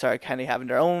they start kind of having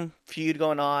their own feud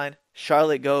going on.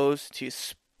 Charlotte goes to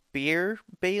spear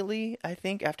Bayley, I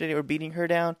think, after they were beating her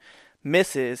down.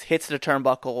 Misses, hits the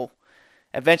turnbuckle,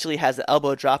 eventually has the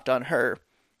elbow dropped on her.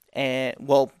 And,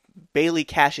 well, Bayley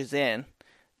cashes in,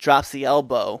 drops the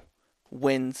elbow,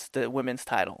 wins the women's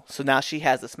title. So now she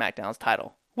has the SmackDown's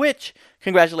title. Which,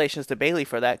 congratulations to Bayley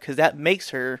for that, because that makes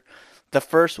her the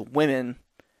first women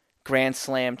Grand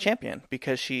Slam champion,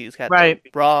 because she's got the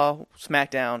Raw,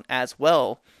 SmackDown, as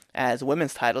well as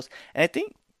women's titles. And I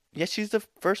think, she's the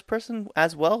first person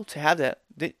as well to have the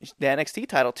NXT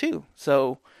title too.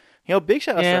 So, big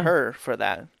shout out to her for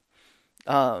that.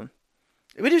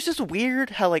 It was just weird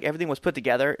how like everything was put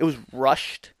together. It was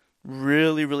rushed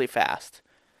really, really fast.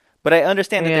 But I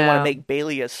understand that they want to make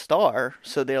Bayley a star,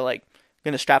 so they're like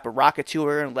going to strap a rocket to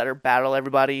her and let her battle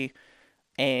everybody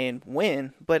and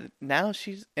win. But now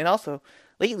and also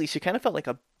lately she kind of felt like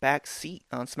a back seat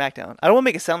on SmackDown. I don't want to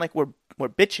make it sound like we're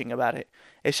bitching about it.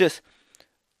 It's just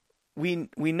we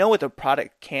know what the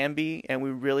product can be, and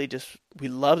we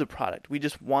love the product. We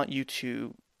just want you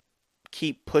to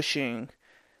keep pushing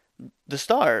the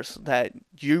stars that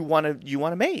you want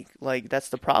to make. Like, that's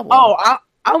the problem. Oh,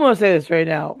 I'm gonna say this right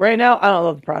now. Right now, I don't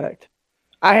love the product.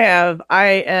 I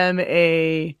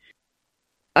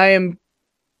am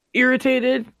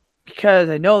irritated because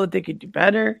I know that they could do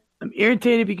better. I'm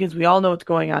irritated because we all know what's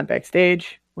going on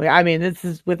backstage. I mean, this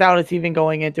is without us even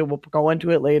going into it. We'll go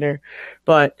into it later.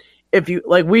 But if you,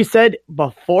 like we said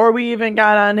before we even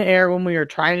got on air when we were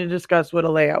trying to discuss what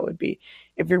a layout would be,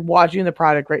 if you're watching the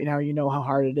product right now, you know how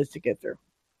hard it is to get through.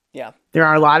 Yeah. There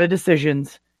are a lot of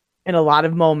decisions and a lot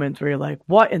of moments where you're like,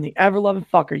 what in the ever-loving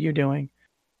fuck are you doing?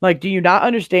 Like, do you not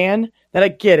understand that I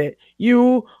get it?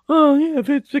 Vince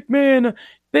McMahon,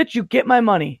 bitch, you get my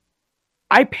money.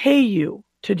 I pay you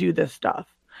to do this stuff.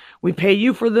 We pay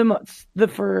you for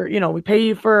we pay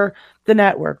you for the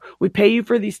network. We pay you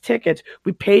for these tickets.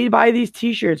 We pay to buy these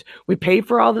t-shirts. We pay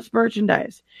for all this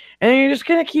merchandise. And you're just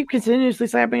going to keep continuously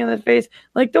slapping in the face.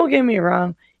 Like, don't get me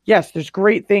wrong. Yes, there's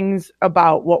great things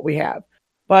about what we have.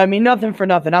 But I mean, nothing for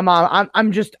nothing. I'm not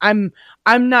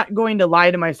going to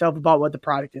lie to myself about what the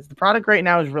product is. The product right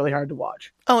now is really hard to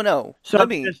watch. Oh no. So the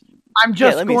product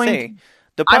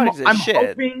is shit.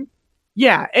 Hoping,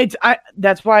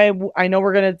 that's why I know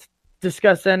we're going to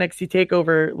discuss NXT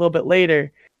TakeOver a little bit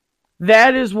later.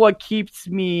 That is what keeps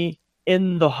me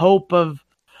in the hope of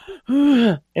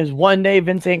is one day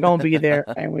Vince ain't going to be there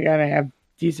and we got to have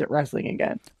decent wrestling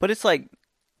again. But it's like,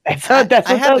 I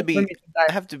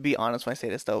have to be honest when I say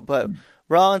this though, but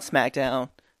Raw and SmackDown,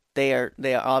 they are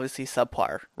obviously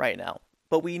subpar right now.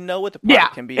 But we know what the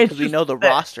product can be because we know the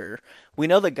roster. We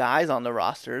know the guys on the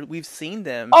roster. We've seen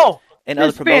them in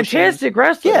other promotions. Fantastic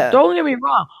wrestling. Yeah. Don't get me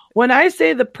wrong. When I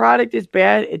say the product is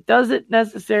bad, it doesn't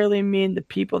necessarily mean the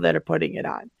people that are putting it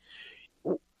on.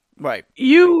 Right.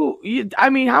 I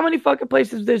mean, how many fucking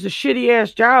places there's a shitty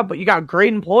ass job, but you got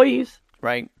great employees?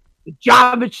 Right. The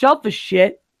job itself is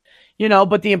shit.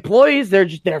 But the employees,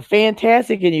 they're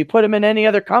fantastic, and you put them in any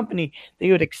other company,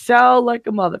 they would excel like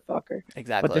a motherfucker.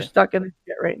 Exactly. But they're stuck in the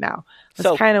shit right now.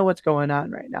 That's kind of what's going on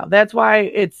right now. That's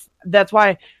why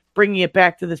bringing it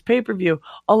back to this pay-per-view,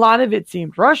 a lot of it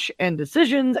seemed rush and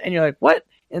decisions, and you're like, what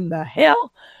in the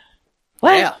hell?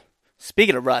 What? Yeah.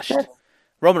 Speaking of rushed,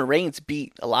 Roman Reigns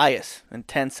beat Elias in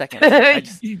 10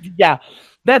 seconds. Yeah,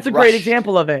 that's a great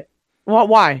example of it.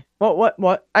 Why?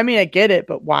 What? I mean, I get it,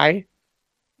 but why?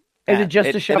 Is it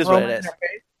just to shove Roman in their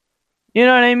face? You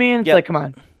know what I mean? It's like, come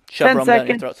on. Shove 10 Roman seconds. Down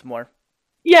your throat some more.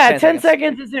 Yeah, 10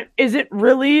 seconds isn't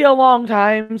really a long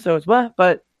time, so it's what?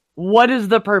 But what is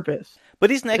the purpose? But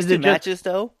these next two matches,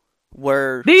 though,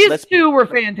 were... These two were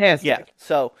fantastic. Yeah,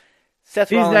 so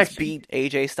Seth Rollins beat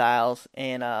AJ Styles,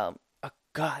 and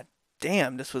god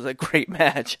damn, this was a great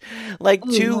match. Like,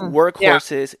 two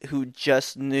workhorses who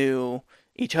just knew...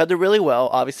 each other really well.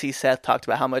 Obviously, Seth talked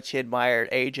about how much he admired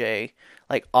AJ,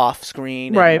 like off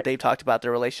screen, and Right. they talked about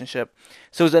their relationship.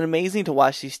 So it was amazing to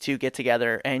watch these two get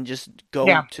together and just go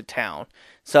Yeah. to town.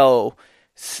 So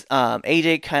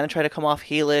AJ kind of tried to come off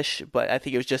heelish, but I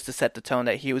think it was just to set the tone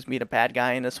that he was being a bad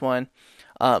guy in this one.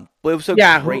 But it was a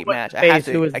Yeah. Who great was match. the face?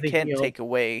 Who was I the can't heel? take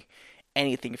away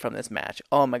anything from this match.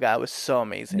 Oh my god, it was so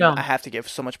amazing. I No. have to give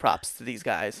so much props to these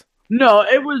guys. No,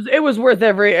 it was worth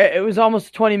every. It was almost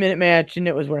a 20-minute match, and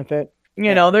it was worth it. You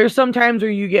Yeah. know, there's some times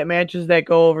where you get matches that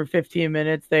go over 15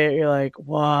 minutes that you're like,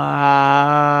 what?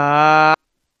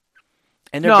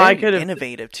 And they're No, I very could have.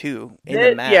 innovative too in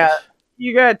the match. Yeah,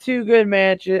 you got two good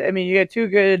matches. I mean, you got two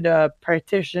good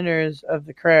practitioners of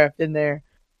the craft in there.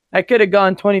 I could have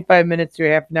gone 25 minutes to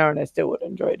half an hour, and I still would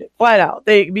have enjoyed it flat out.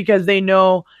 Because they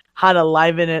know how to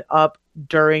liven it up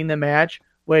during the match,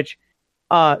 which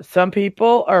some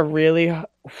people are really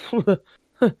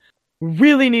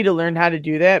really need to learn how to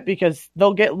do that, because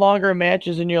they'll get longer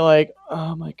matches, and you're like,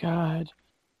 oh my god,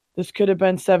 this could have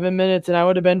been 7 minutes, and I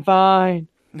would have been fine.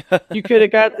 You could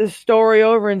have got this story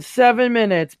over in 7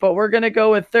 minutes, but we're gonna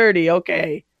go with 30.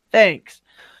 Okay, thanks.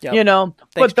 Yep. You know,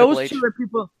 Thanks, but those Triple H. two are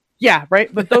people. Yeah,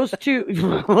 right. But those two,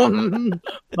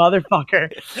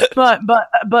 motherfucker.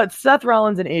 But Seth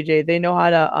Rollins and AJ, they know how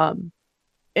to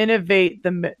innovate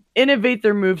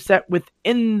their moveset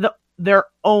within their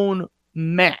own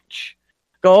match.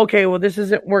 Go, okay, well, this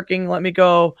isn't working. Let me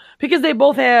go, because they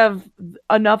both have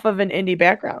enough of an indie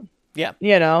background. Yeah,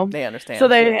 you know, they understand. So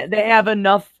they have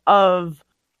enough of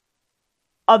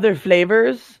other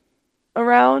flavors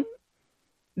around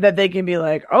that they can be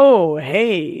like, oh,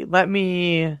 hey, let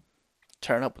me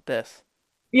turn up with this.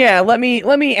 Yeah, let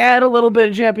me add a little bit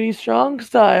of Japanese strong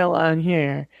style on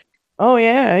here. Oh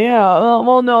yeah.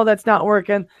 Well, no, that's not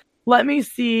working. Let me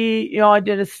see. You know, I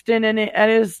did a stint in it. I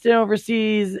did a stint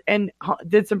overseas and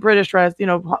did some British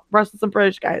wrestled some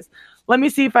British guys. Let me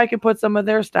see if I can put some of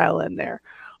their style in there.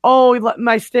 Oh,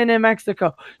 my stint in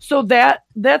Mexico. So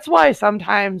that's why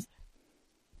sometimes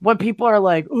when people are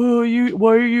like, "Oh,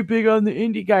 why are you big on the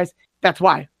indie guys?" That's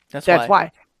why. That's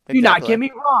why. Exactly. Do not get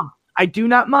me wrong. I do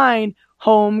not mind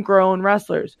homegrown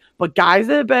wrestlers, but guys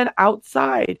that have been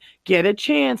outside get a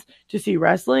chance to see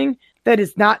wrestling that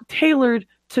is not tailored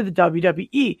to the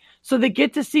WWE. So they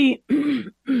get to see,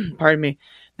 pardon me,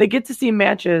 they get to see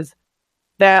matches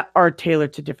that are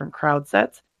tailored to different crowd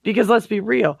sets. Because let's be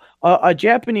real, a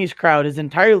Japanese crowd is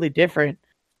entirely different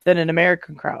than an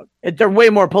American crowd. They're way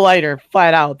more politer,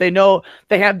 flat out. They know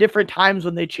they have different times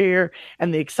when they cheer,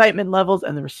 and the excitement levels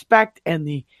and the respect and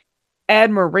the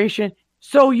admiration.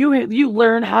 So you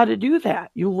learn how to do that.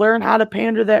 You learn how to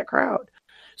pander that crowd.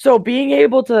 So being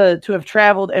able to have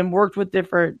traveled and worked with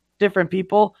different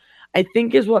people, I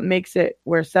think, is what makes it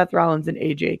where Seth Rollins and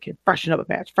AJ can freshen up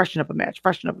a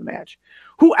match.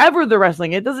 Whoever they're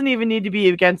wrestling, it doesn't even need to be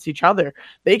against each other.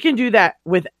 They can do that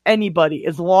with anybody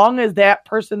as long as that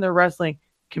person they're wrestling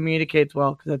communicates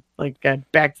well. Because, again,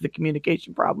 back to the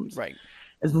communication problems. Right.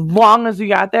 As long as you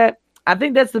got that, I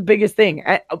think that's the biggest thing.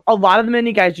 A lot of the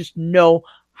many guys just know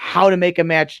how to make a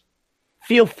match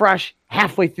feel fresh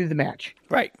halfway through the match.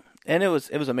 Right. And it was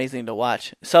amazing to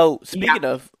watch. So speaking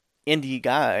of indie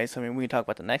guys, I mean, we can talk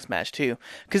about the next match too,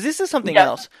 because this is something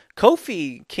else.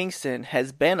 Kofi Kingston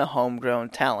has been a homegrown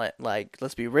talent. Like,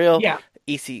 let's be real. Yeah.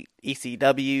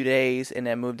 ECW days, and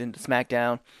then moved into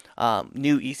SmackDown.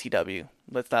 New ECW.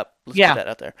 Let's put that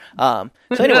out there.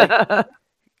 So anyway,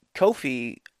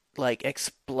 Kofi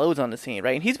explodes on the scene,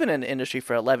 right? And he's been in the industry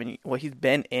for he's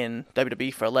been in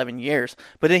WWE for 11 years,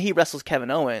 but then he wrestles Kevin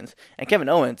Owens, and Kevin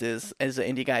Owens is an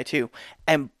indie guy too.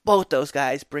 And both those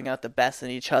guys bring out the best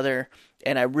in each other,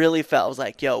 and I really felt, I was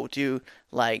like, yo, dude,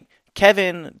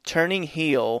 Kevin turning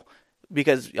heel,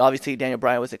 because obviously Daniel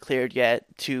Bryan wasn't cleared yet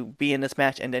to be in this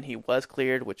match, and then he was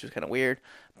cleared, which was kind of weird,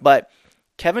 but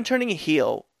Kevin turning a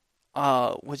heel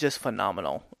was just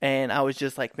phenomenal. And I was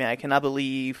just like, man, I cannot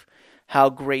believe how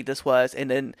great this was. And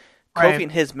then Kofi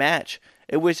in his match,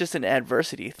 it was just an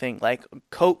adversity thing.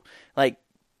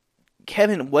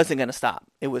 Kevin wasn't going to stop.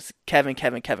 It was Kevin.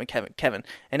 And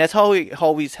that's how he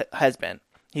always has been.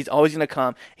 He's always going to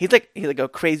come. He's like a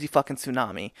crazy fucking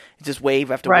tsunami. It's just wave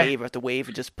after wave after wave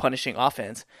and just punishing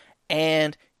offense.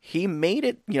 And he made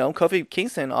it, Kofi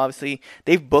Kingston, obviously,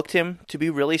 they've booked him to be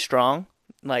really strong,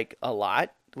 a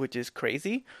lot, which is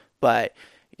crazy. But,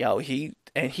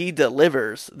 he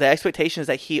delivers. The expectations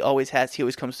that he always has, he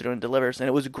always comes through and delivers. And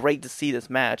it was great to see this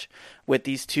match with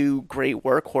these two great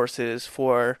workhorses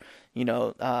for,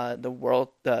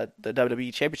 the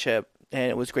WWE Championship. And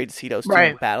it was great to see those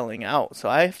two battling out. So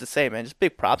I have to say, man, just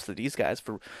big props to these guys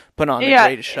for putting on the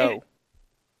greatest show.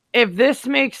 If this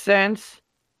makes sense,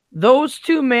 those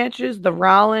two matches, the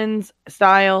Rollins,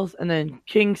 Styles, and then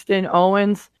Kingston,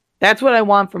 Owens, that's what I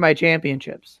want for my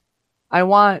championships. I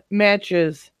want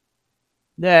matches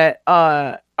that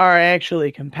are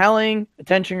actually compelling,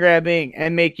 attention grabbing,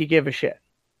 and make you give a shit.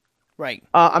 Right.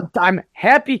 I'm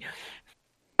happy.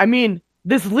 I mean,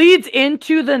 this leads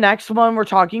into the next one we're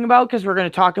talking about because we're going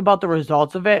to talk about the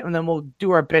results of it, and then we'll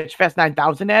do our Bitch Fest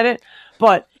 9000 at it.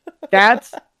 But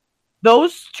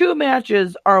those two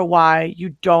matches are why you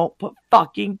don't put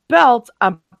fucking belts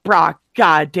on Brock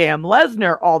goddamn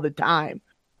Lesnar all the time.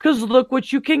 Because look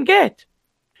what you can get.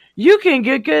 You can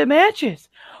get good matches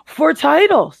for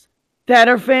titles that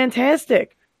are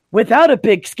fantastic without a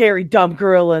big, scary, dumb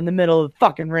gorilla in the middle of the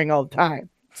fucking ring all the time.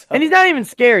 And he's not even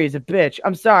scary. He's a bitch.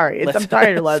 I'm sorry. I'm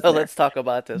tired of Lesnar. So let's talk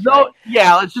about this. Right?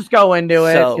 Yeah, let's just go into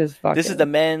it. So this is the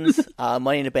men's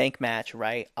Money in the Bank match,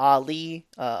 right? Ali,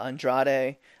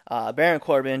 Andrade, Baron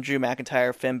Corbin, Drew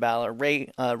McIntyre, Finn Balor,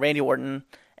 Randy Orton,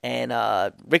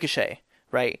 and Ricochet,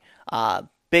 right?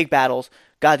 Big battles.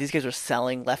 God, these guys are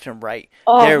selling left and right.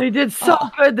 They did so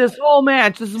good this whole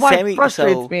match. This is why it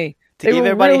frustrates me. To give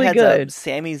everybody a heads up,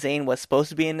 Sami Zayn was supposed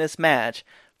to be in this match,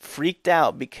 freaked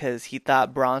out because he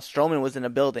thought Braun Strowman was in a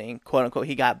building, quote unquote,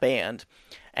 he got banned.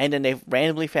 And then they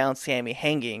randomly found Sami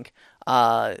hanging.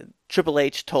 Triple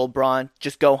H told Braun,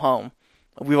 just go home.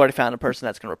 We've already found a person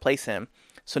that's going to replace him.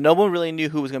 So no one really knew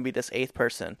who was going to be this eighth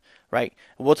person, right?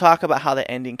 We'll talk about how the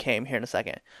ending came here in a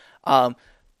second.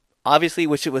 Obviously,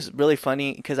 which it was really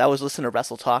funny because I was listening to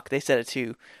Wrestle Talk. They said it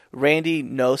too. Randy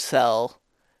no-sell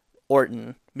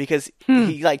Orton because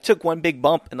he like took one big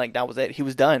bump and like that was it. He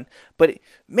was done. But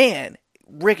man,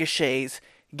 Ricochet's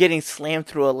getting slammed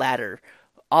through a ladder.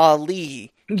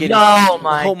 Ali getting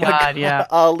God, yeah.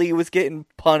 Ali was getting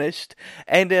punished.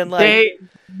 And then like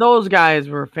those guys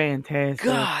were fantastic.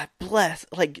 God bless.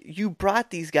 Like you brought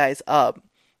these guys up.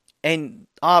 And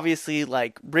obviously,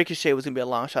 like Ricochet was gonna be a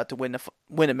long shot to win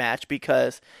a match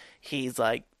because he's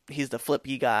the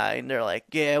flippy guy, and they're like,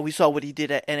 yeah, we saw what he did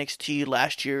at NXT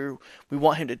last year. We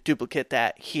want him to duplicate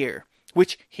that here,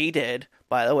 which he did,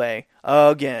 by the way,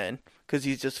 again, because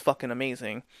he's just fucking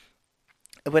amazing.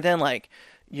 But then, like,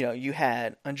 you know, you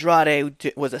had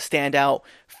Andrade was a standout.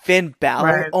 Finn Balor,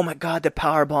 right. Oh my God, the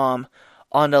powerbomb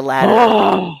on the ladder.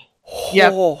 Oh.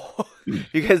 Yep. Oh,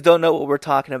 you guys don't know what we're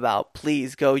talking about.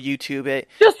 Please go YouTube it.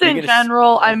 Just in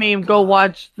general, I mean, go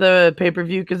watch the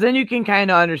pay-per-view because then you can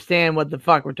kind of understand what the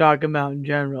fuck we're talking about in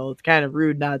general. It's kind of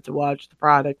rude not to watch the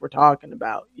product we're talking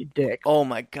about, you dick. Oh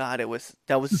my God,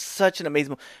 that was such an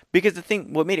amazing because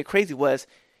what made it crazy was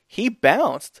he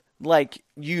bounced like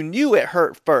you knew it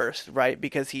hurt first, right?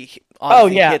 Because he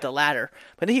obviously hit the ladder,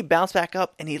 but then he bounced back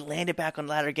up and he landed back on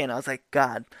the ladder again. I was like,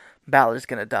 God, Balor's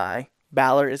gonna die.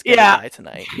 Balor is going to die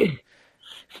tonight.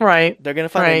 Right. They're going to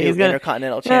find a new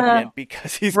Intercontinental champion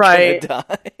because he's going to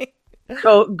die.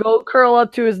 Go curl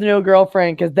up to his new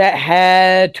girlfriend because that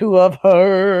had to have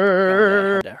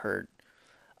hurt. That hurt.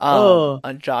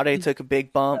 Andrade took a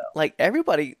big bump. Like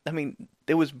everybody, I mean,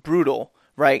 it was brutal,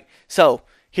 right? So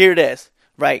here it is,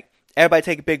 right? Everybody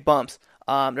take big bumps.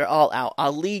 They're all out.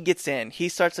 Ali gets in. He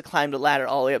starts to climb the ladder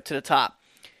all the way up to the top.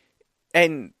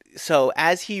 And so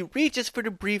as he reaches for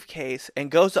the briefcase and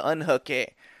goes to unhook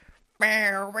it,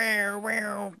 fucking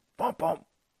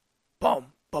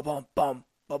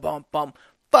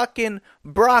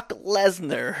Brock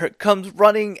Lesnar comes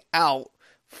running out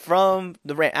from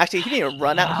the ramp. Actually, he didn't even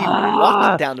run out. He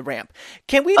walked down the ramp.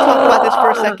 Can we talk about this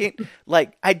for a second?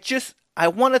 Like, I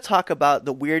want to talk about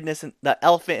the weirdness and the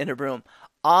elephant in the room.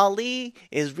 Ali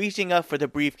is reaching up for the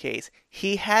briefcase.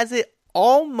 He has it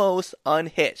almost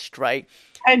unhitched, right?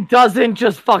 And doesn't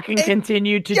just fucking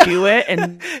continue to do it,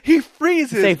 and he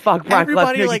freezes. Say fuck Brock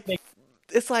Everybody Lesnar.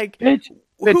 It's like, bitch,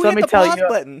 let me tell you.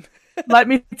 Button? Let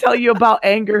me tell you about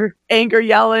anger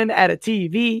yelling at a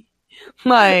TV.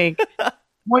 Like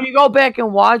when you go back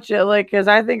and watch it, like because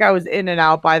I think I was in and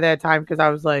out by that time because I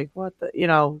was like, what the,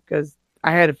 because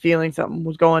I had a feeling something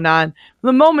was going on.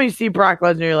 The moment you see Brock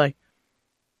Lesnar, you're like,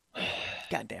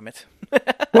 God damn it,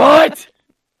 what?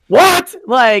 What?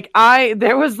 Like,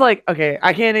 there was like, okay,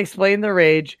 I can't explain the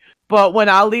rage, but when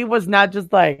Ali was not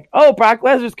just like, oh, Brock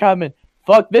Lesnar's coming,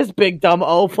 fuck this big dumb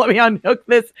oaf, let me unhook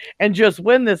this and just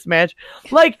win this match.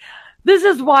 Like, this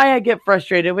is why I get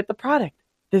frustrated with the product.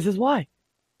 This is why.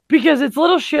 Because it's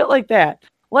little shit like that.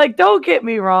 Like, don't get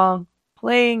me wrong,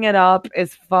 playing it up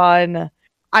is fun.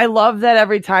 I love that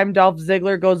every time Dolph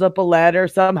Ziggler goes up a ladder,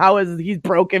 somehow he's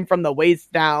broken from the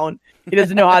waist down. He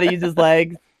doesn't know how to use his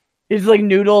legs. He's like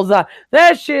noodles.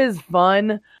 That shit is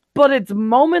fun, but it's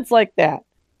moments like that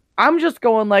I'm just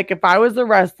going like, if I was a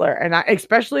wrestler, and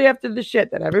especially after the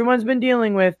shit that everyone's been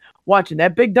dealing with, watching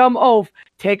that big dumb oaf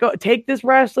take this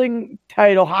wrestling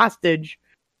title hostage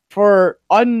for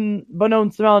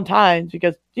unbeknownst amount of times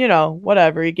because,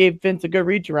 whatever, he gave Vince a good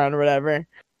reach around or whatever.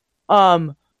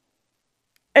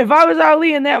 If I was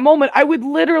Ali in that moment, I would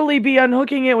literally be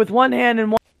unhooking it with one hand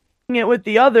and it with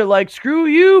the other, like, screw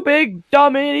you, big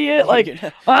dumb idiot. Like,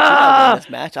 this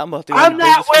match. I'm not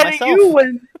letting you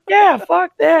win. Yeah,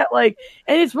 fuck that. Like,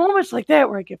 and it's moments like that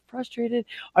where I get frustrated.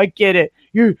 I get it.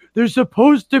 They're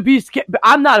supposed to be scared. But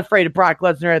I'm not afraid of Brock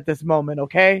Lesnar at this moment,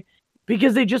 okay?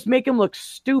 Because they just make him look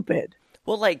stupid.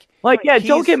 Well, yeah,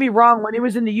 don't get me wrong. When he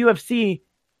was in the UFC,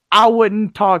 I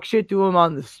wouldn't talk shit to him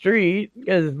on the street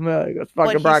because it's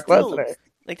fucking Brock Lesnar.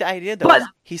 Like, the idea, though, is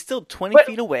he's still 20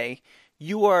 feet away.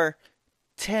 You are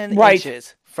 10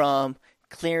 inches from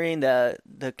clearing the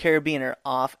carabiner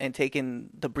off and taking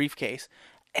the briefcase.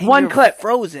 And one clip.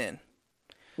 Frozen.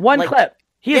 One clip.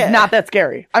 He is not that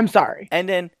scary. I'm sorry. And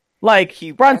then... Braun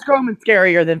Strowman's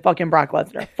scarier than fucking Brock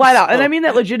Lesnar. Flat out. And I mean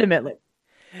that legitimately.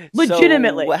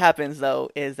 Legitimately. So what happens, though,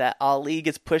 is that Ali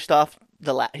gets pushed off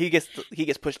the ladder. He gets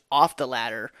pushed off the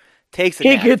ladder, takes a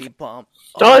nasty bump.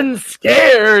 Stunned,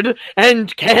 scared,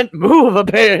 and can't move,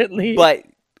 apparently. But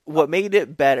what made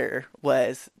it better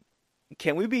was,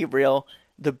 can we be real?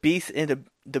 The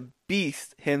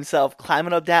Beast himself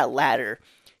climbing up that ladder.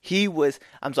 He was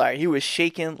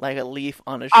shaking like a leaf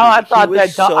on a tree. I thought he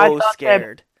was so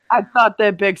scared. I thought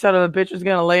that big son of a bitch was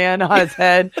gonna land on his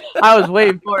head. I was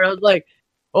waiting for it. I was like,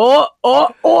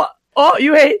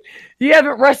 you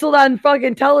haven't wrestled on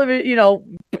fucking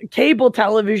television, cable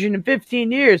television in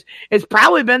 15 years. It's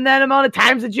probably been that amount of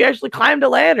times that you actually climbed a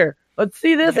ladder. Let's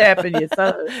see this happen, you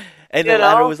son. And the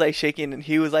ladder was like shaking, and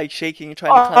he was like shaking,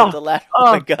 trying to climb the ladder.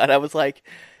 Oh my god! I was like,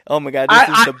 oh my god,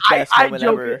 this is the best moment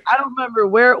ever. I don't remember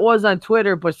where it was on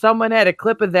Twitter, but someone had a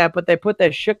clip of that, but they put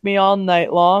that shook me all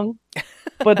night long.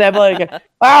 But they're like, the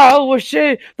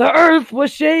earth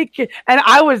was shaking. And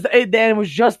it was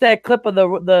just that clip of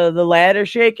the ladder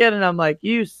shaking. And I'm like,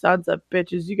 you sons of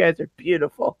bitches, you guys are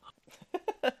beautiful.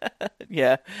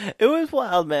 Yeah, it was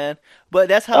wild, man. But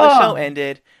that's how the show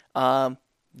ended. The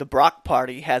Brock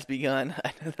party has begun.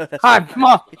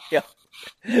 Yeah.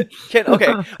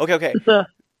 Okay.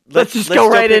 Let's just go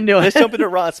right into it. Let's jump into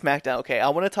Raw and SmackDown. Okay, I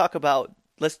want to talk about.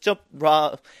 Let's jump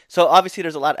Raw. So obviously,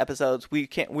 there's a lot of episodes. We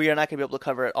are not going to be able to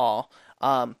cover it all.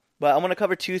 But I want to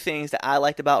cover two things that I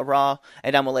liked about Raw,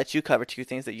 and I'm going to let you cover two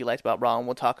things that you liked about Raw, and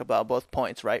we'll talk about both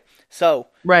points, right? So,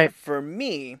 for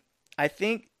me, I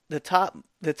think the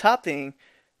top thing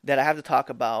that I have to talk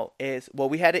about is, well,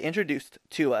 we had it introduced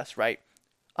to us, right?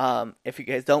 If you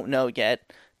guys don't know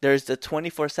yet, there's the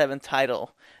 24/7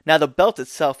 title. Now, the belt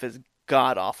itself is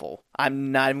god awful.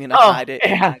 I'm not even going to hide it.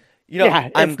 Yeah.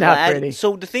 I'm glad.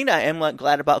 So the thing that I am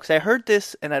glad about, because I heard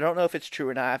this, and I don't know if it's true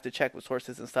or not. I have to check with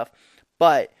sources and stuff.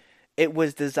 But it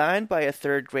was designed by a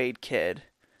 3rd grade kid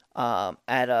at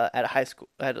a high school,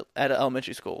 at an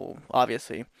elementary school,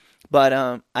 obviously. But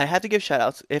I have to give shout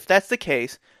outs. If that's the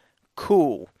case,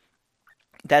 cool.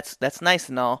 That's nice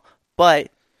and all. But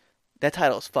that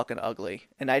title is fucking ugly,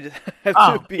 and I just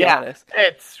have to be honest.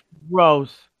 It's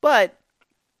gross. But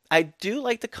I do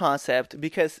like the concept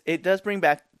because it does bring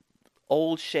back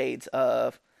old shades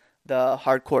of the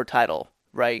hardcore title,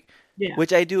 right? Yeah.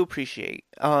 Which I do appreciate.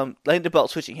 Like the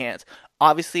belt switching hands.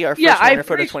 Obviously, our first winner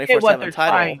for the 24/7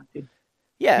 title.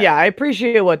 Yeah, I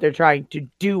appreciate what they're trying to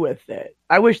do with it.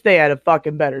 I wish they had a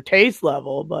fucking better taste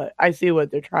level, but I see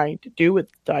what they're trying to do with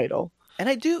the title. And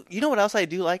I do, you know what else I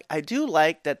do like? I do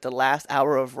like that the last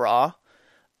hour of Raw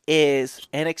is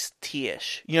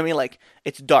NXT-ish. You know what I mean? Like,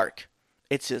 it's dark.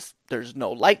 It's just, there's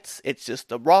no lights. It's just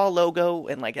the Raw logo,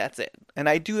 and like, that's it. And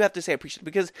I do have to say I appreciate it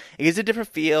because it is a different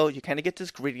feel. You kind of get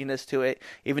this grittiness to it,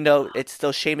 even though it's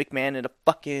still Shane McMahon in a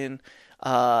fucking,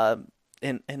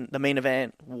 in the main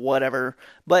event, whatever.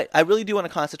 But I really do want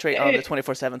to concentrate on the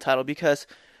 24/7 title because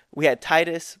we had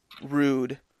Titus,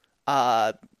 Rude,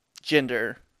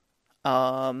 Jinder,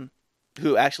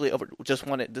 who actually just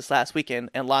won it this last weekend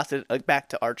and lost it back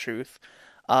to R-Truth.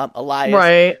 Elias.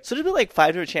 Right. So there's been like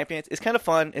 5 different champions. It's kind of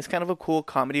fun. It's kind of a cool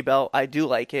comedy belt. I do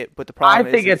like it, but the problem I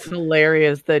think it's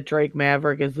hilarious that Drake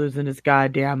Maverick is losing his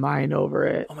goddamn mind over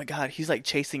it. Oh my god, he's like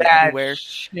chasing everywhere.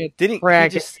 Didn't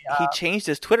he changed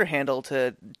his Twitter handle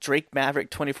to Drake Maverick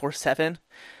 24/7?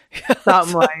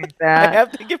 Something like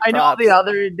that. I know the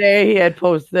other day he had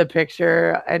posted a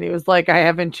picture and he was like, I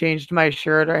haven't changed my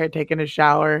shirt or I had taken a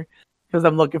shower because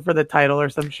I'm looking for the title or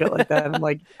some shit like that. I'm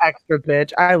like, extra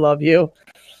bitch. I love you.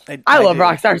 I love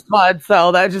Rockstar Spud,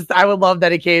 so I would love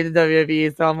that he came to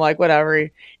WWE. So I'm like, whatever.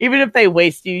 Even if they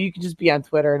waste you, you can just be on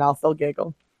Twitter and I'll still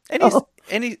giggle.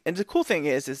 And the cool thing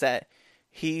is that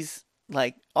he's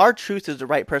like R-Truth is the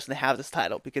right person to have this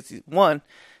title because his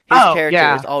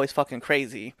character is always fucking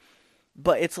crazy,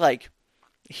 but it's like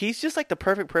he's just like the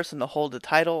perfect person to hold the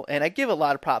title, and I give a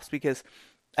lot of props because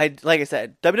like I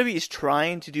said, WWE is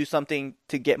trying to do something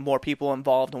to get more people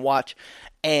involved and watch,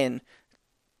 and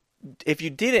if you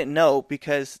didn't know,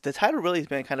 because the title really has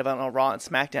been kind of on Raw and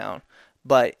SmackDown,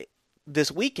 but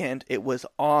this weekend it was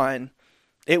on.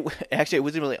 It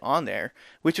wasn't really on there,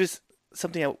 which was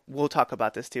something we'll talk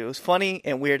about this too. It was funny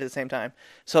and weird at the same time.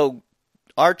 So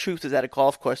R-Truth is at a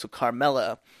golf course with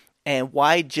Carmella, and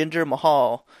why Jinder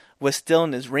Mahal was still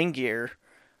in his ring gear,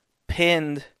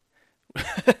 pinned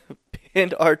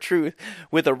pinned R-Truth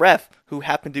with a ref who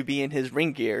happened to be in his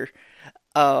ring gear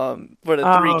for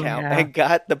the 3 count and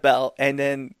got the belt, and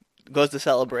then goes to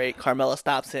celebrate. Carmella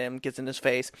stops him, gets in his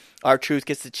face. R-Truth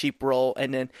gets the cheap roll,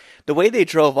 and then the way they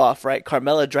drove off, right?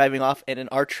 Carmella driving off, and then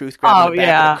R-Truth grabbing the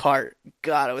back of the cart.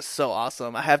 God, it was so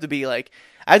awesome. I have to be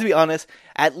honest.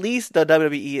 At least the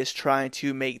WWE is trying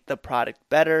to make the product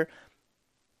better.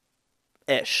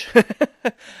 Ish.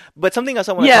 But something else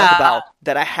I want to talk about,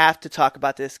 that I have to talk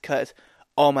about this because,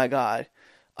 oh my God.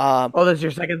 That's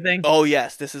your second thing? Oh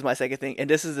yes, this is my second thing. And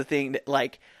this is the thing that,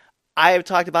 like, I have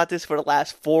talked about this for the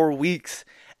last 4 weeks.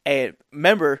 And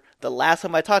remember, the last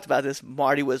time I talked about this,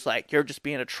 Marty was like, you're just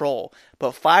being a troll.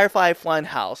 But Firefly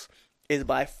Funhouse is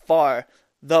by far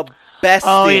the best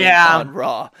thing on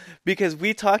Raw. Because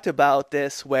we talked about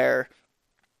this where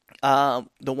the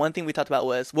one thing we talked about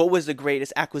was, what was the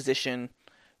greatest acquisition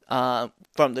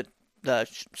from the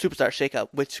Superstar Shakeup,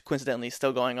 which coincidentally is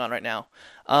still going on right now.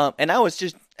 And at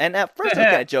first I was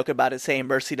kind of joking about it, saying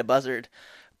Mercy the Buzzard.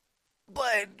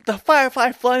 But the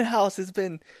Firefly Funhouse has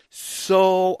been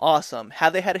so awesome.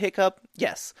 Have they had a hiccup?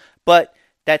 Yes. But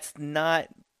that's not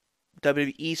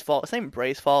WWE's fault. It's not even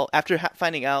Bray's fault. After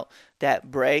finding out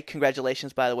that Bray,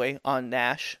 congratulations, by the way, on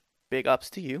Nash. Big ups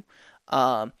to you.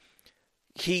 The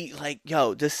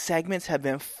segments have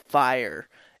been fire.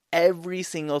 Every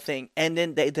single thing. And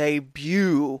then the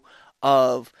debut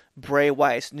of Bray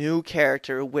Wyatt's new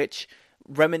character, which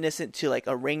reminiscent to like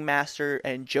a Ringmaster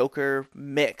and Joker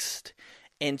mixed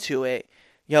into it.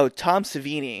 Tom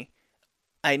Savini,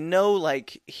 I know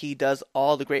like he does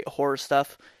all the great horror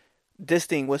stuff. This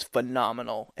thing was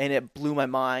phenomenal and it blew my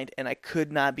mind, and I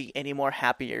could not be any more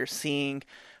happier seeing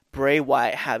Bray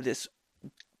Wyatt have this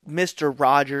Mr.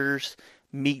 Rogers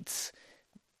meets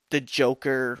the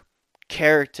Joker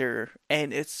character,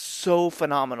 and it's so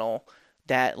phenomenal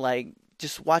that like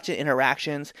just watching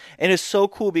interactions, and it's so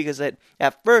cool because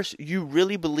at first you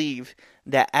really believe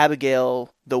that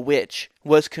Abigail the Witch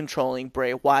was controlling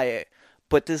Bray Wyatt,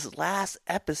 but this last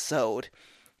episode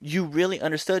you really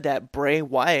understood that Bray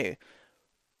Wyatt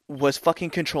was fucking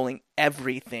controlling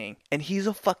everything, and he's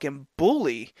a fucking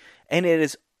bully, and it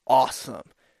is awesome.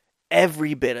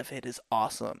 Every bit of it is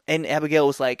awesome. And Abigail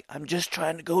was like, I'm just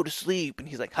trying to go to sleep. And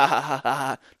he's like, ha ha ha ha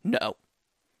ha. No.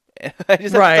 I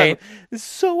just it's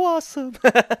so awesome.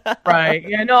 Right.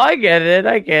 Yeah, no, I get it.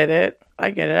 I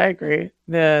agree.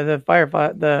 The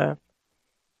Firefly,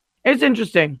 it's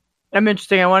interesting. I'm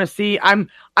interesting. I want to see. I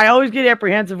always get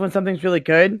apprehensive when something's really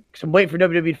good because I'm waiting for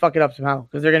WWE to fuck it up somehow,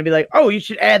 because they're going to be like, oh, you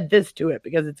should add this to it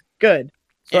because it's good.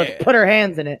 So let's put our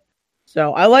hands in it.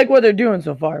 So I like what they're doing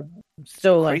so far.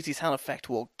 Still crazy sound effect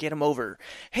will get him over.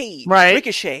 Hey,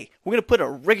 Ricochet, we're gonna put a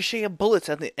ricochet of bullets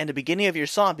at the beginning of your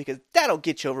song because that'll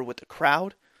get you over with the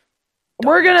crowd.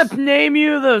 We're gonna name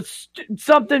you the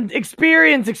something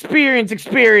experience.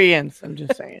 I'm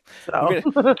just saying.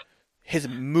 So his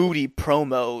moody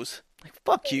promos, like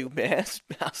fuck you, man,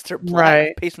 Master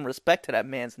Black. Pay some respect to that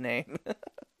man's name.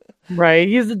 Right,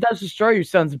 he's the Dutch Destroyer, you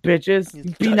sons of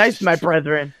bitches. Be nice to my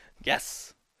brethren. Yes.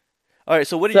 All right,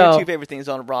 so what are your 2 favorite things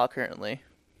on Raw currently?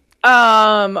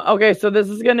 Okay, so this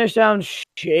is gonna sound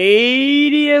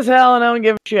shady as hell, and I don't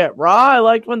give a shit. Raw, I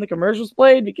liked when the commercials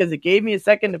played because it gave me a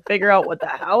second to figure out what the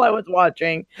hell I was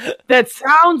watching. That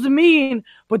sounds mean,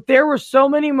 but there were so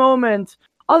many moments,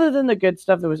 other than the good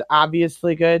stuff that was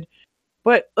obviously good,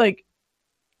 but like,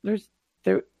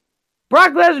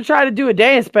 Brock Lesnar tried to do a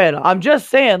dance battle. I'm just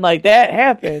saying, like, that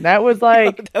happened. That was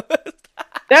like...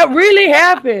 That really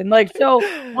happened. Like, so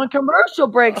when commercial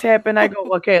breaks happen, I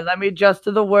go, okay, let me adjust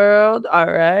to the world. All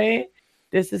right.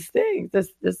 This is things.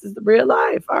 This is the real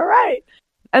life. All right.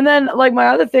 And then, like, my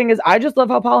other thing is I just love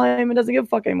how Paul Heyman doesn't give a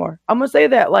fuck anymore. I'm going to say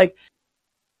that. Like,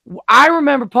 I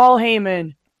remember Paul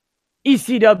Heyman,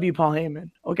 ECW Paul Heyman,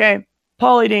 okay?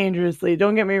 Paulie Dangerously.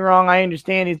 Don't get me wrong. I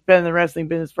understand he's been in the wrestling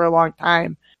business for a long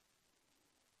time.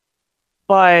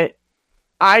 But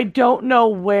I don't know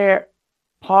where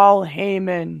Paul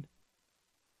Heyman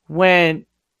went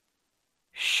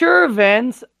sure,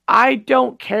 Vince, I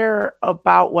don't care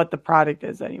about what the product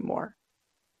is anymore.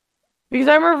 Because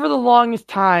I remember for the longest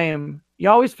time, you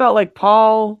always felt like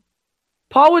Paul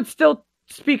would still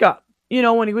speak up. You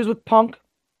know, when he was with Punk,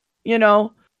 you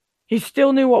know, he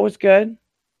still knew what was good.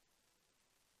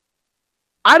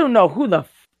 I don't know who the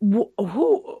what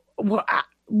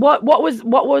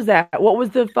was that? What was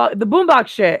the boombox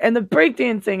shit and the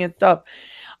breakdancing and stuff?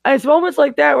 And it's moments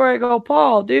like that where I go,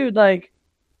 Paul, dude, like,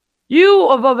 you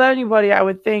above anybody, I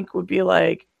would think would be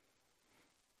like,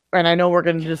 and I know we're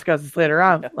going to discuss this later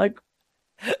on, like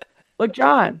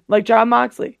John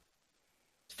Moxley,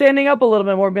 standing up a little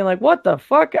bit more, being like, what the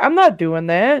fuck? I'm not doing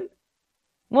that.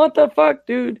 What the fuck,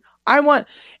 dude?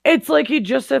 It's like he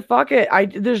just said, fuck it.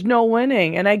 There's no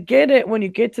winning. And I get it when you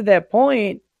get to that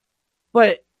point,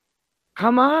 but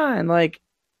come on. Like,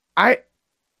 I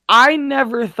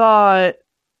never thought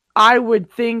I would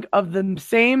think of the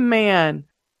same man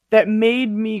that made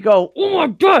me go, oh my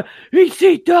God, he's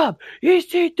taped up,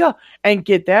 and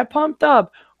get that pumped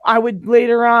up. I would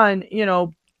later on, you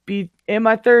know, be in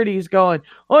my 30s going,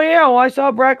 oh yeah, well, I saw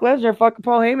Brock Lesnar fucking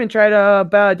Paul Heyman try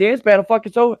to dance battle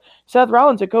fucking Seth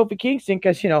Rollins and Kofi Kingston,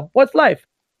 because, you know, what's life?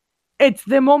 It's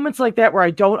the moments like that where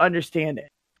I don't understand it.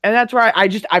 And that's where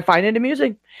I find it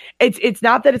amusing. It's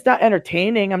not that it's not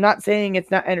entertaining. I'm not saying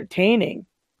it's not entertaining.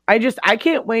 I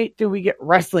can't wait till we get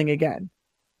wrestling again.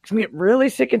 Because we get really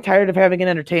sick and tired of having an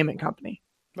entertainment company.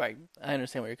 Right. I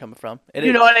understand where you're coming from.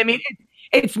 You know what I mean?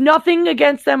 It's nothing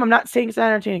against them. I'm not saying it's not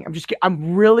entertaining.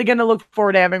 I'm really going to look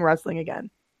forward to having wrestling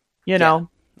again. You know?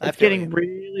 It's getting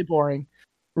really boring.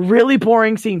 Really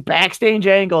boring seeing backstage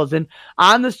angles and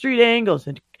on the street angles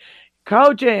and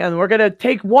coaching. And we're going to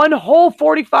take one whole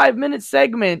 45-minute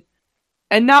segment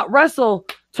and not wrestle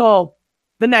till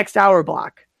the next hour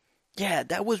block. Yeah,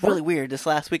 that was really weird this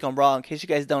last week on Raw, in case you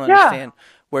guys don't understand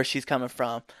where she's coming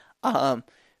from.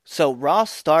 So Raw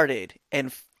started,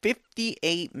 and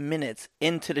 58 minutes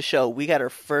into the show, we got our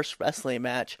first wrestling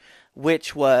match,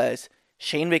 which was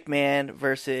Shane McMahon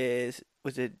versus,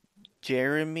 was it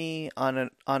Jeremy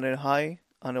Onahai?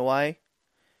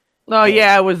 Oh,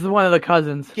 yeah, it was one of the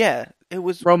cousins. Yeah, it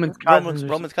was Roman's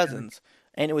cousins.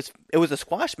 And it was a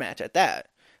squash match at that.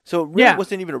 So it really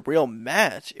wasn't even a real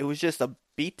match. It was just a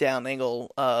beatdown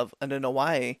angle of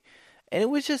Onahai. And it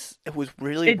was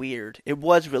really weird. It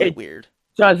was really weird.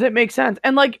 Does it make sense?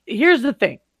 And like, here's the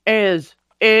thing: is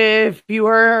if you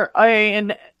are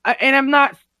and I'm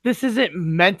not. This isn't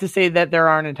meant to say that there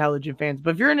aren't intelligent fans,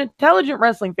 but if you're an intelligent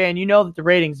wrestling fan, you know that the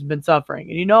ratings have been suffering,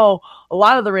 and you know a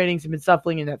lot of the ratings have been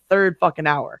suffering in that third fucking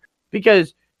hour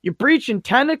because you're preaching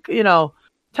 10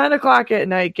 o'clock at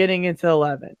night, getting into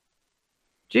 11.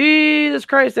 Jesus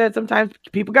Christ, that sometimes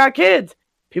people got kids,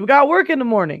 people got work in the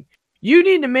morning. You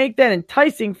need to make that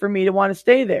enticing for me to want to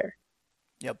stay there.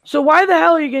 Yep. So why the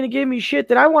hell are you going to give me shit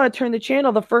that I want to turn the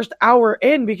channel the first hour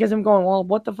in because I'm going, well,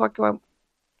 what the fuck do I...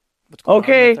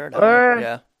 Okay.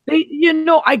 Yeah.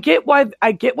 I get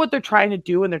what they're trying to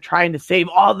do, and they're trying to save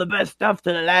all the best stuff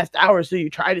to the last hour so you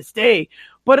try to stay,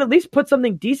 but at least put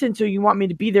something decent so you want me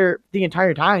to be there the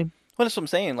entire time. Well, that's what I'm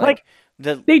saying.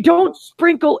 They don't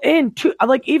sprinkle in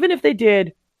even if they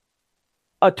did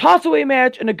a toss away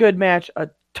match and a good match, a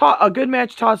good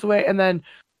match, toss away, and then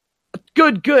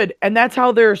good, and that's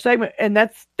how their segment, and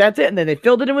that's it. And then they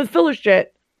filled it in with filler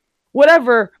shit.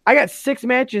 Whatever. I got 6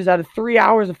 matches out of 3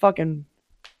 hours of fucking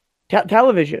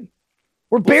television.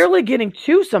 We're barely getting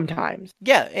 2 sometimes.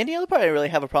 Yeah, and the other part I really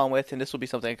have a problem with, and this will be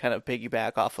something I kind of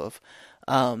piggyback off of,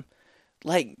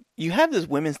 you have this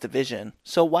women's division,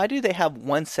 so why do they have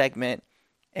one segment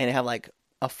and have like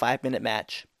a 5-minute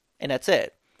match, and that's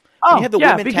it? And you have the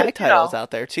women tag titles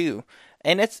out there too.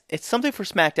 And it's something for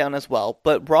SmackDown as well,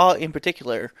 but Raw in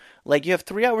particular, like you have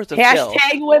 3 hours of fill.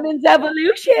 Hashtag Women's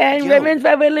Evolution, Women's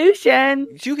Revolution.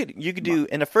 You could do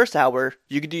in the first hour,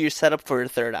 you could do your setup for the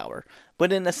third hour,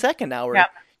 but in the second hour,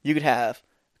 you could have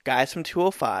guys from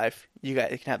 205. You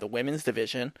can have the women's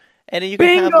division, and then you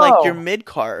can have like your mid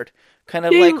card, kind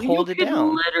of hold it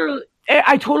down.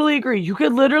 I totally agree. You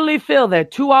could literally fill that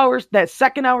 2 hours, that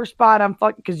second hour spot on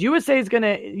fucking, because USA is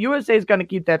gonna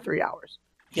keep that 3 hours.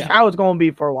 Yeah. How it's going to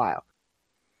be for a while.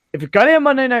 If you're going to have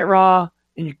Monday Night Raw,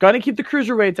 and you're going to keep the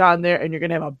cruiserweights on there, and you're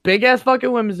going to have a big-ass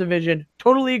fucking women's division,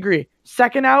 totally agree.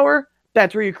 Second hour,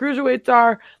 that's where your cruiserweights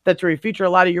are. That's where you feature a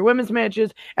lot of your women's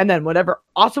matches. And then whatever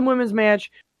awesome women's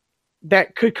match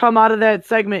that could come out of that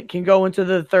segment can go into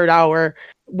the third hour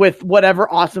with whatever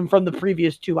awesome from the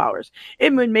previous 2 hours.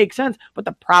 It would make sense. But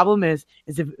the problem is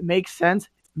if it makes sense,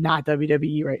 it's not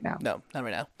WWE right now. No, not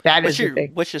right now. What's the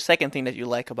thing. What's your second thing that you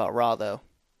like about Raw, though?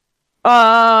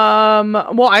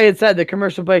 Well, I had said the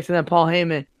commercial breaks and then Paul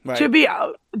Heyman. Right. To be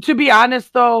to be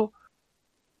honest, though,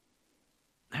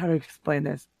 how to explain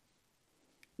this?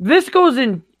 This goes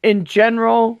in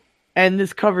general, and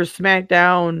this covers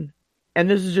SmackDown, and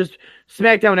this is just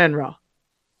SmackDown and Raw.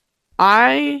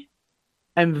 I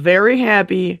am very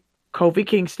happy Kofi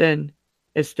Kingston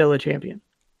is still a champion.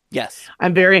 Yes.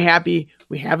 I'm very happy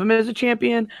we have him as a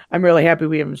champion. I'm really happy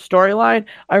we have him storyline.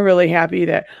 I'm really happy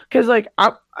that, because like,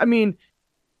 I mean,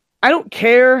 I don't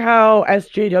care how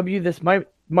SJW this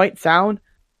might sound.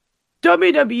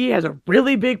 WWE has a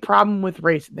really big problem with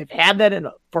race. They've had that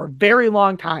for a very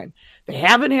long time. They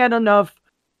haven't had enough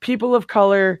people of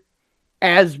color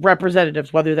as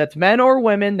representatives, whether that's men or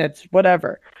women, that's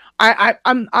whatever.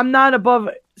 I'm not above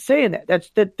saying that.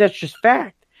 That's just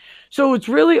fact. So it's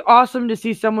really awesome to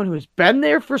see someone who's been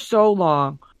there for so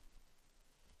long,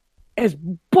 has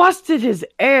busted his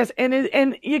ass,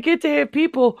 and you get to have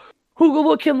people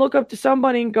who can look up to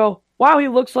somebody and go, wow, he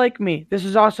looks like me. This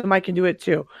is awesome. I can do it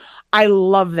too. I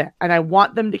love that, and I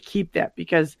want them to keep that,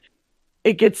 because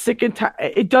it gets sick and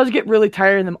it does get really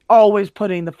tiring them always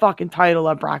putting the fucking title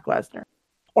on Brock Lesnar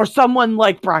or someone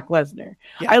like Brock Lesnar.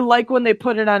 Yeah. I like when they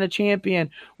put it on a champion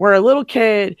where a little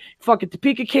kid, fucking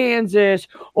Topeka, Kansas,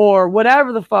 or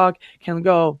whatever the fuck, can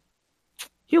go,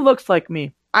 he looks like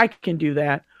me. I can do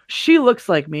that. She looks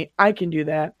like me. I can do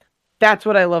that. That's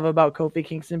what I love about Kofi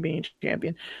Kingston being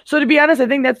champion. So to be honest, I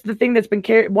think that's the thing that's been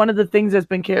one of the things that's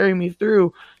been carrying me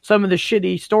through some of the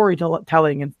shitty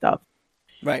storytelling and stuff.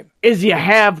 Right. Is you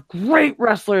have great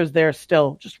wrestlers there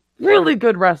still, just really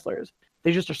good wrestlers.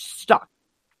 They just are stuck.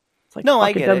 It's like, no,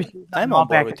 I get it. I'm on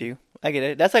board with you. I get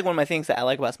it. That's like one of my things that I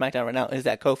like about SmackDown right now is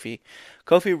that Kofi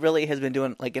really has been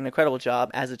doing like an incredible job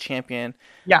as a champion.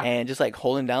 Yeah. And just like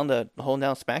holding down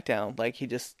SmackDown. Like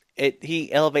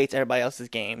he elevates everybody else's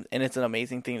game, and it's an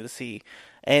amazing thing to see.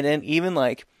 And then even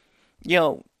like, you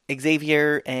know,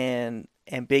 Xavier and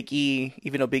Big E,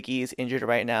 even though Big E is injured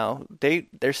right now,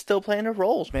 they're still playing their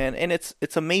roles, man. And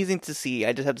it's amazing to see.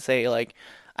 I just have to say, like,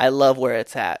 I love where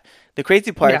it's at. The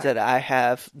crazy part is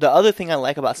that the other thing I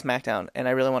like about SmackDown, and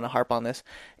I really want to harp on this,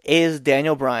 is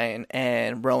Daniel Bryan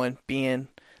and Rowan being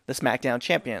the SmackDown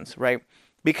champions, right?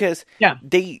 Because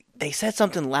they said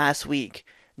something last week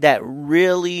that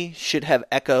really should have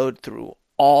echoed through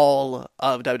all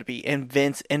of WWE, and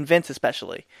Vince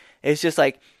especially. It's just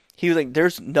like, he was like,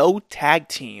 there's no tag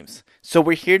teams, so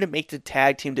we're here to make the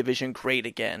tag team division great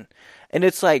again. And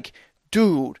it's like,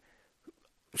 dude,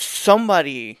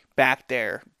 somebody back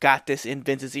there got this in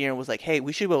Vince's ear and was like, hey,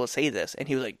 we should be able to say this. And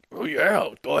he was like, oh yeah,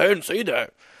 go ahead and say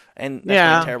that. And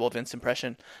that's a terrible Vince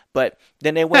impression. But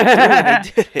then they went through and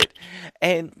they did it.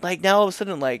 And like now all of a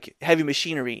sudden, like, Heavy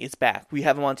Machinery is back. We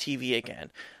have them on TV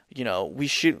again. You know, we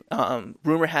should,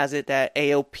 rumor has it that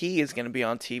AOP is going to be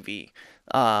on TV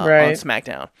on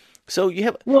SmackDown. So you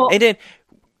have, and then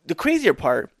the crazier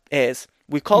part is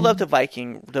we called up the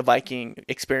Viking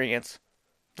experience,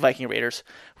 the Viking Raiders.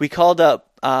 We called up,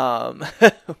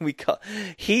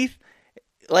 Heath.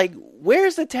 Like,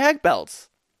 where's the tag belts?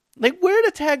 Like, where are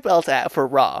the tag belts at for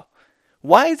Raw?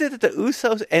 Why is it that the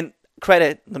Usos, and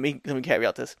credit, let me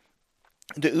caveat this.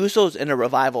 The Usos in a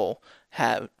Revival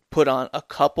have put on a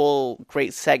couple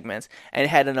great segments and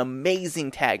had an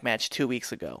amazing tag match 2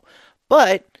 weeks ago.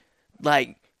 But,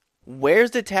 like,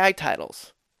 where's the tag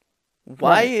titles?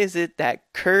 Why is it that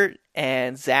Kurt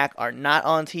and Zach are not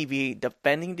on TV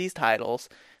defending these titles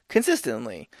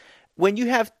consistently? When you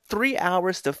have 3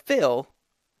 hours to fill,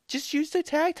 just use the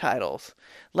tag titles.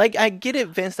 Like, I get it,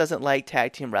 Vince doesn't like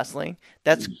tag team wrestling.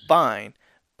 That's fine.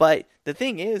 But the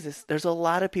thing is there's a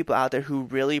lot of people out there who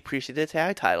really appreciate the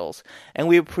tag titles. And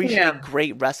we appreciate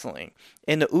great wrestling.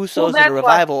 And the Usos and the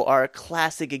Revival are a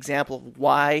classic example of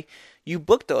why you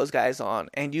book those guys on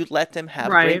and you let them have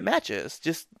great matches.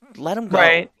 Just let them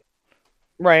go.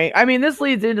 Right. I mean, this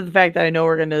leads into the fact that I know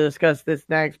we're going to discuss this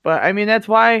next. But, I mean, that's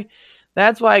why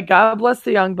God bless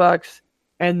the Young Bucks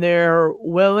and their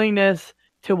willingness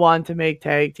to want to make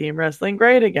tag team wrestling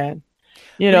great again.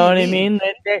 You know what I mean?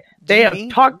 They have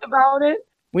talked about it.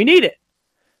 We need it.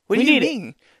 What do you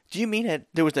mean? Do you mean that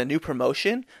there was a new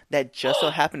promotion that just so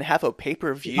happened to have a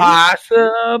pay-per-view? Possibly.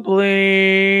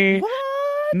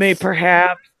 What?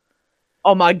 Perhaps.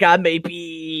 Oh my God,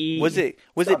 maybe. Was it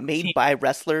made by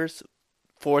wrestlers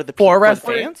for the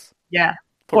fans? Yeah.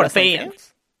 For the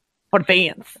fans. For the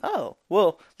fans. Oh,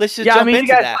 well, let's just jump into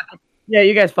that.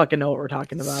 You guys fucking know what we're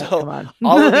talking about. So, come on.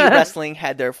 All Elite Wrestling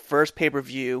had their first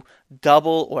pay-per-view,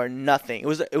 Double or Nothing. It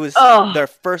was their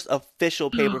first official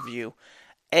pay-per-view.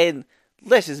 And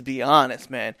let's just be honest,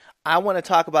 man. I want to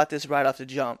talk about this right off the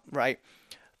jump, right?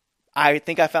 I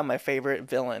think I found my favorite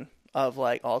villain of,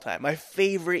 like, all time. My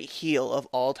favorite heel of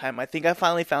all time. I think I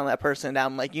finally found that person that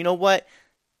I'm like, you know what?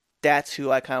 that's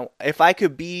who I kind of, if I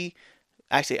could be,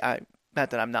 actually, not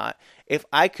that I'm not, if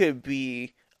I could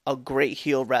be a great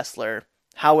heel wrestler,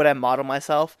 how would I model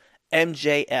myself?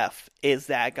 MJF is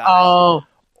that guy. Oh,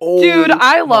 dude,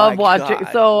 I love watching.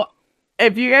 God. So,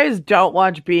 if you guys don't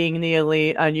watch Being the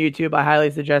Elite on YouTube, I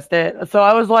highly suggest it. So,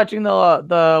 I was watching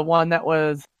the one that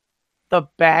was the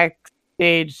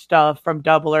backstage stuff from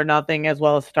Double or Nothing, as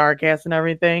well as Starcast and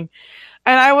everything.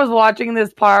 And I was watching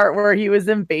this part where he was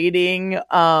invading, it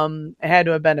had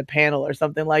to have been a panel or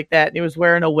something like that, and he was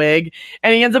wearing a wig,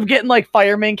 and he ends up getting, like,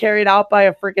 fireman carried out by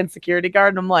a freaking security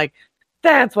guard, and I'm like,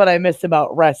 that's what I miss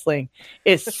about wrestling,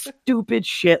 is stupid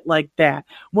shit like that.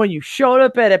 When you showed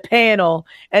up at a panel,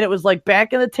 and it was, like,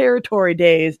 back in the territory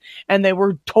days, and they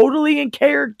were totally in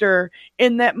character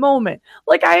in that moment.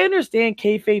 Like, I understand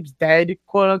kayfabe's dead,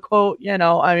 quote-unquote, you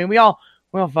know, I mean, we all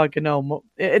fucking know.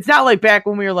 It's not like back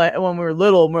when we were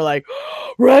little and we're like,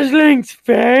 wrestling's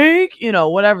fake, you know,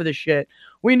 whatever the shit.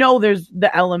 We know there's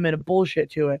the element of bullshit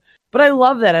to it. But I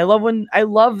love that. I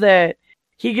love that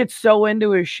he gets so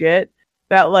into his shit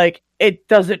that, like, it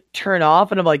doesn't turn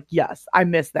off. And I'm like, yes, I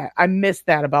miss that. I miss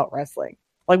that about wrestling.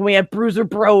 Like when we had Bruiser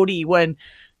Brody, when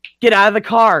get out of the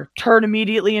car, turn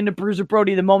immediately into Bruiser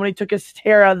Brody the moment he took his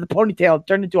hair out of the ponytail,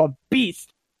 turned into a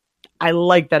beast. I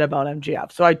like that about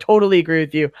MJF. So I totally agree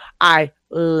with you. I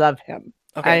love him.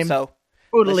 Okay, so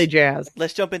totally jazzed.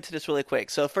 Let's jump into this really quick.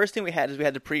 So first thing we had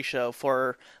the pre-show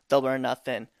for Double or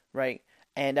Nothing, right?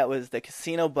 And that was the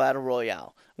Casino Battle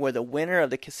Royale, where the winner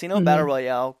of the Casino Battle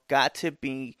Royale got to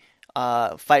be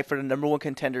fight for the number one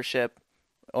contendership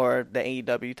or the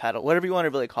AEW title, whatever you want to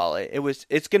really call it.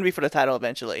 It's going to be for the title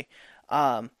eventually.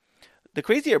 The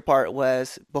crazier part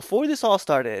was before this all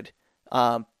started,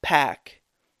 Pac,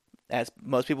 as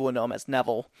most people would know him as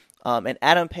Neville, and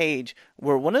Adam Page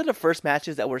were one of the first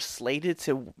matches that were slated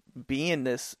to be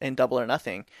in Double or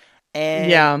Nothing.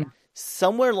 And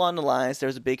somewhere along the lines, there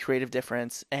was a big creative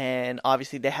difference, and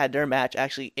obviously they had their match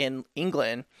actually in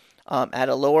England at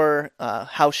a lower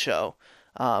house show.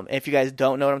 If you guys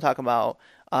don't know what I'm talking about,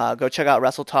 go check out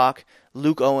Wrestle Talk.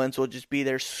 Luke Owens will just be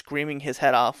there screaming his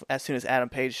head off as soon as Adam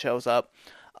Page shows up.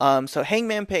 So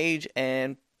Hangman Page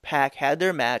and Pac had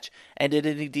their match, ended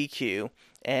in a DQ,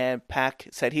 and Pac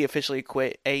said he officially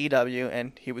quit AEW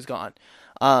and he was gone.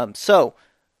 So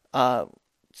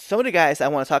some of the guys I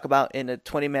want to talk about in the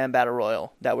 20-man battle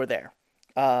royal that were there.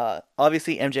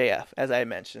 Obviously MJF, as I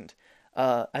mentioned.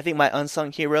 I think my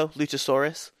unsung hero,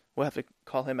 Luchasaurus, we'll have to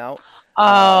call him out.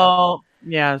 Oh,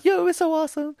 yes. Yo, it's so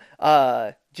awesome.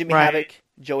 Jimmy Havoc,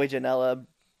 Joey Janela,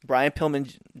 Brian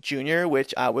Pillman Jr.,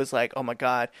 which I was like, oh my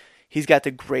God, he's got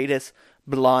the greatest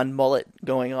blonde mullet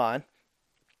going on.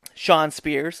 Sean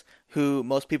Spears, who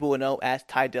most people would know as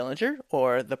Ty Dillinger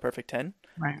or the Perfect 10.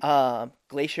 Right.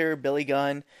 Glacier, Billy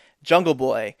Gunn, Jungle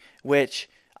Boy, which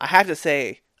I have to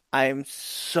say, I'm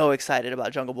so excited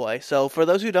about Jungle Boy. So for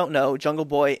those who don't know, Jungle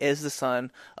Boy is the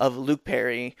son of Luke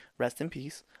Perry. Rest in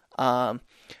peace.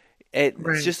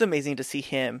 It's just amazing to see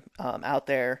him out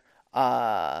there.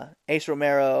 Ace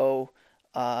Romero,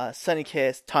 Sonny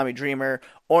Kiss, Tommy Dreamer,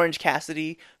 Orange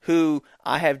Cassidy, who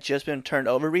I have just been turned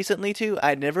over recently to.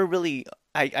 I never really,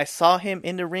 I saw him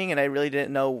in the ring and I really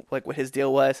didn't know like what his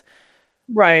deal was.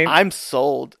 Right. I'm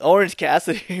sold. Orange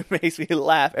Cassidy makes me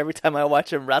laugh every time I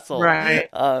watch him wrestle. Right.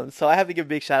 So I have to give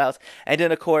big shout outs. And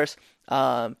then of course,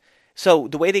 so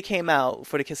the way they came out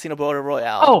for the Casino Battle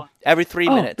Royale, every 3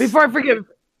 minutes. Before I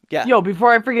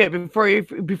forget,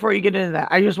 before you get into that,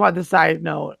 I just want the side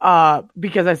note,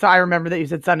 because I remember that you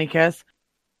said Sonny Kiss.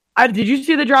 Did you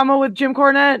see the drama with Jim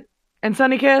Cornette and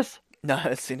Sonny Kiss? No, I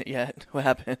haven't seen it yet. What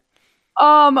happened?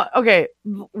 Okay.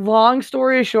 Long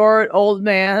story short, old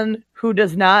man who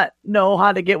does not know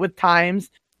how to get with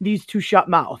times needs to shut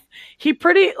mouth. He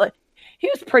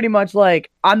was pretty much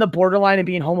like on the borderline of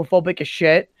being homophobic as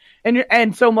shit.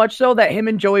 And so much so that him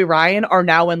and Joey Ryan are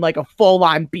now in like a full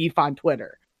on beef on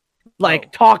Twitter.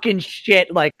 Like talking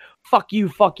shit, like fuck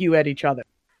you at each other.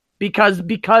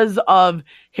 Because of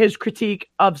his critique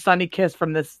of Sonny Kiss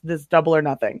from this Double or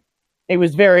Nothing. He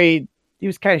was kind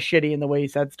of shitty in the way he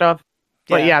said stuff.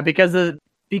 But yeah, because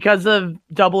of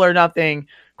Double or Nothing,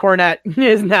 Cornette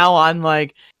is now on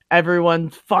like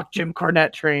everyone's fuck Jim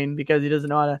Cornette train because he doesn't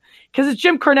know how to. Because it's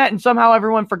Jim Cornette, and somehow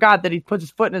everyone forgot that he puts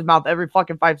his foot in his mouth every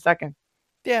fucking 5 seconds.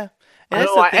 Yeah, and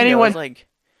that's the thing, anyone like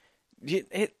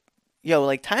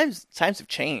like times have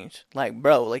changed. Like,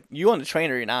 bro, like you on the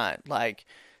train or you're not. Like,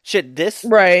 shit, this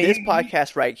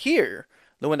podcast right here,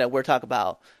 the one that we're talking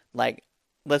about. Like,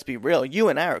 let's be real, you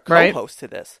and I are co-hosts to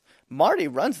this. Marty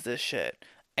runs this shit,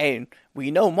 and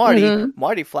we know Marty. Mm-hmm.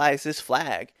 Marty flies this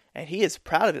flag, and he is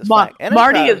proud of his flag. And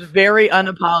Marty is very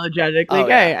unapologetically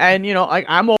gay, and like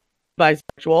I'm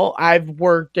bisexual. I've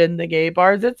worked in the gay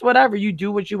bars. It's whatever. You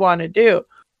do what you want to do.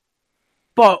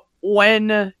 But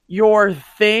when your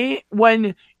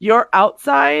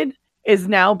outside is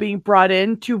now being brought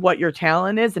into what your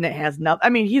talent is, and it has nothing. I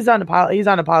mean, he's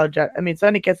unapologetic. I mean,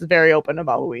 Sonny Kiss is very open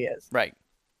about who he is. Right.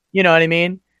 You know what I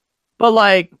mean? But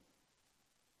like,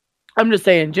 I'm just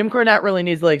saying, Jim Cornette really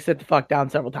needs to like sit the fuck down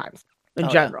several times in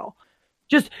general.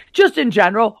 Yeah. Just in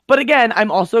general. But again,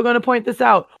 I'm also going to point this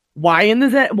out. Why in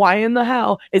the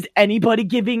hell is anybody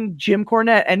giving Jim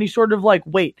Cornette any sort of like,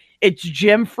 wait, it's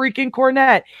Jim freaking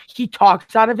Cornette. He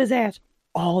talks out of his ass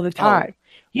all the time.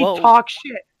 He talks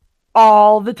shit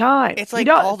all the time. It's like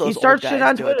all those old guys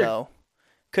on do Twitter. It though.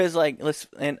 Because like,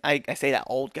 I say that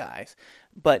old guys,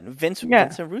 but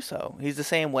Vincent Russo, he's the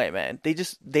same way, man.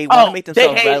 They want to make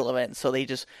themselves relevant, so they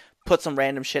just put some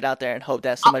random shit out there and hope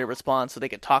that somebody responds so they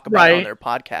could talk about it on their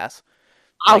podcast.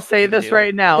 I'll say this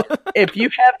right now. If you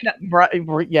have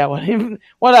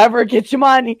whatever, get your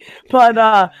money. But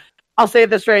I'll say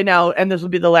this right now, and this will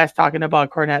be the last talking about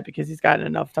Cornette because he's gotten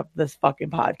enough of this fucking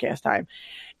podcast time.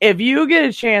 If you get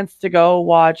a chance to go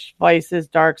watch Vice's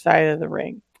Dark Side of the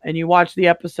Ring, and you watch the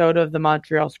episode of the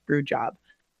Montreal Screwjob,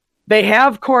 they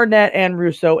have Cornette and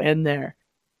Russo in there.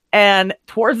 And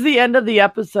towards the end of the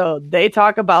episode, they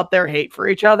talk about their hate for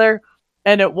each other.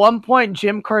 And at one point,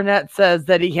 Jim Cornette says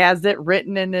that he has it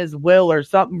written in his will or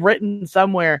something written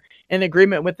somewhere in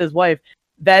agreement with his wife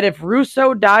that if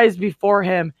Russo dies before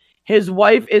him, his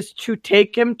wife is to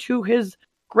take him to his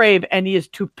grave and he is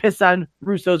to piss on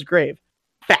Russo's grave.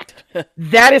 Fact.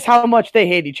 That is how much they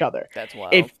hate each other. That's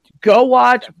wild. Go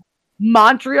watch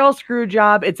Montreal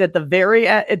Screwjob. It's at the very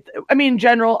end. In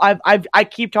general, I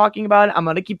keep talking about it. I'm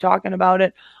going to keep talking about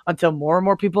it until more and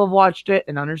more people have watched it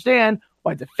and understand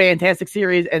why it's a fantastic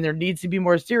series, and there needs to be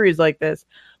more series like this.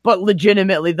 But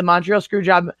legitimately, the Montreal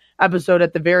Screwjob episode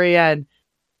at the very end,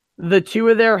 the two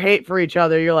of their hate for each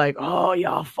other, you're like, oh,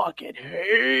 y'all fucking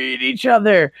hate each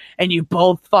other. And you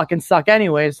both fucking suck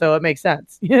anyway, so it makes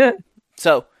sense. Yeah.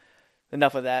 So,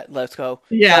 enough of that. Let's go.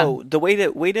 Yeah. So, the way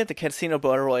that the Casino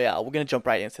Battle Royale, we're going to jump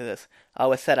right into this,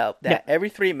 was set up that every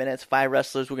 3 minutes, 5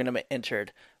 wrestlers were going to be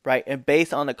entered, right? And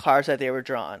based on the cards that they were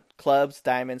drawn, clubs,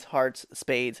 diamonds, hearts,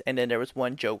 spades, and then there was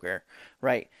one joker,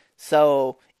 right?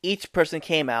 So, each person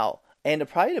came out, and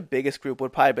probably the biggest group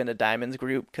would probably have been the Diamonds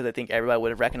group, because I think everybody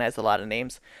would have recognized a lot of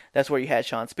names. That's where you had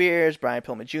Sean Spears, Brian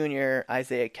Pillman Jr.,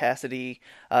 Isaiah Cassidy,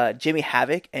 Jimmy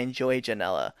Havoc, and Joey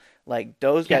Janela. Like,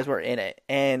 those guys were in it.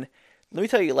 And let me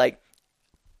tell you, like,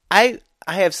 I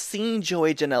have seen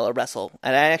Joey Janela wrestle,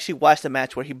 and I actually watched a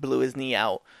match where he blew his knee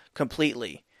out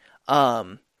completely.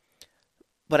 But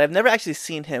I've never actually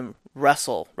seen him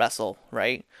wrestle,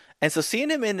 right? And so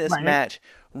seeing him in this match,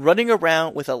 running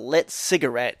around with a lit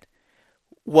cigarette,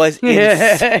 was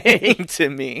insane to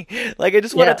me. Like, I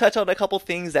just want to touch on a couple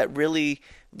things that really,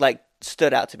 like,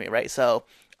 stood out to me, right? So,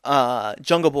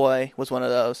 Jungle Boy was one of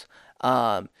those.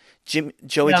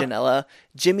 Joey Janela,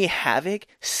 Jimmy Havoc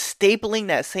stapling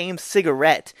that same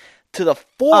cigarette to the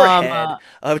forehead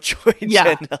of Joey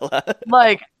Janela.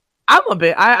 Like,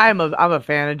 I'm a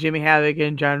fan of Jimmy Havoc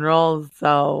in general,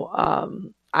 so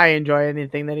I enjoy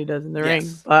anything that he does in the ring.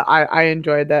 But I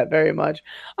enjoyed that very much.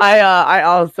 I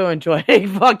also enjoy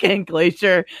fucking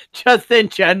Glacier just in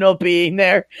general being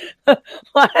there.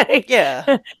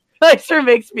 Glacier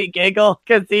makes me giggle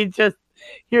because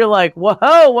you're like,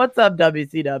 whoa, what's up,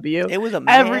 WCW? It was a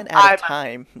man at a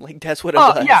time. Like, that's what it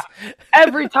was. Yeah.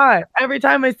 Every time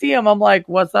I see him, I'm like,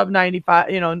 what's up,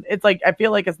 95? You know, it's like, I feel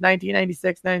like it's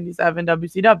 1996, 97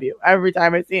 WCW every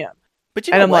time I see him. But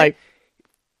you know, I'm like,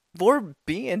 for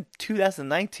being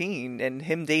 2019 and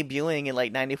him debuting in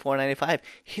like 94, 95,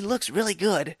 he looks really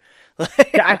good.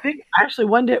 I think actually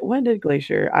when did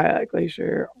Glacier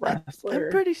wrestler?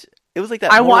 I'm pretty sure it was like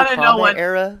that. I want to know what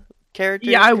era.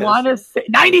 Characters? Yeah, I want to say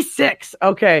 96.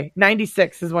 Okay,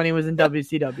 96 is when he was in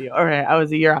WCW. All right, I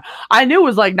was a year out. I knew it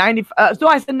was like 90. So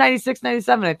I said 96,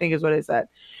 97, I think is what I said.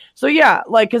 So yeah,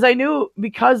 like, because I knew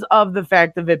because of the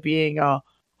fact of it being a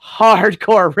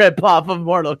hardcore ripoff of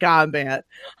Mortal Kombat,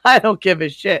 I don't give a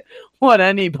shit what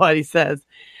anybody says.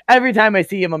 Every time I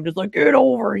see him, I'm just like, get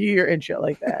over here and shit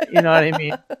like that. You know what I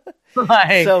mean?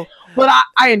 Like, but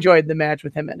I enjoyed the match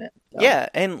with him in it. So. Yeah,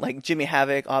 and like Jimmy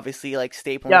Havoc, obviously, like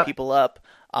stapling people up,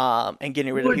 and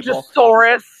getting rid of people.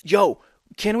 Luchasaurus. Yo,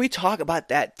 can we talk about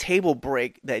that table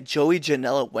break that Joey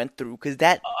Janela went through? Because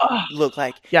that looked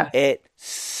like it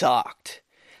sucked.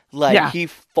 Like he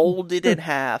folded in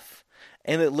half,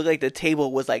 and it looked like the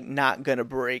table was like not gonna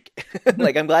break.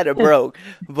 Like, I'm glad it broke,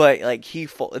 but like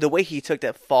the way he took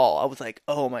that fall, I was like,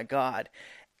 oh my god.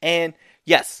 And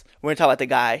yes, we're gonna talk about the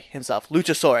guy himself,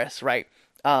 Luchasaurus, right?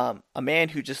 a man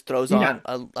who just throws on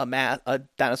a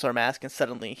dinosaur mask and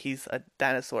suddenly he's a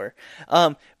dinosaur.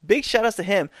 Big shout outs to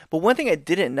him. But one thing I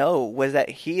didn't know was that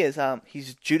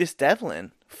he's Judas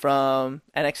Devlin from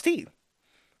NXT.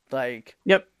 Like,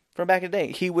 yep, from back in the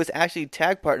day, he was actually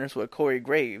tag partners with Corey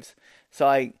Graves. So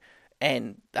I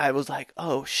was like,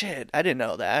 oh shit, I didn't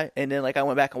know that. And then like I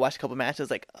went back and watched a couple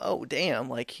matches, like, oh damn,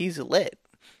 like he's lit.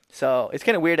 So it's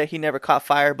kind of weird that he never caught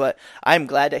fire, but I'm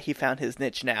glad that he found his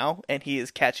niche now and he is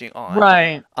catching on.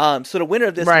 Right. So the winner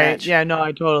of this match, yeah, no,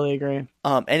 I totally agree.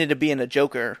 Ended up being a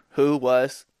Joker who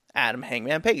was Adam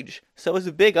Hangman Page. So it was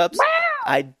a big ups. Wow!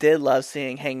 I did love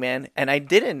seeing Hangman, and I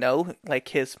didn't know like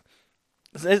his.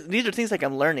 These are things like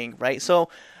I'm learning, right? So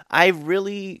I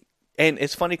really. And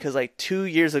it's funny because like 2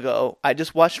 years ago, I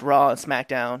just watched Raw and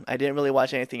SmackDown. I didn't really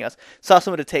watch anything else. Saw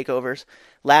some of the takeovers.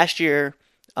 Last year,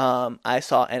 I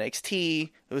saw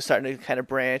NXT. It was starting to kind of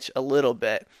branch a little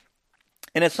bit.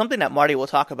 And it's something that Marty will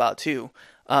talk about too.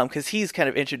 Because he's kind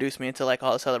of introduced me into like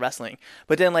all this other wrestling.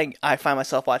 But then like I find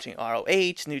myself watching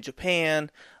ROH, New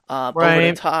Japan, Over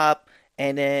the Top.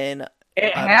 And then...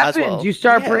 It happens. Well. You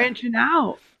start branching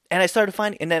out. And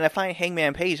then I find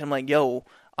Hangman Page. I'm like, yo...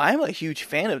 I'm a huge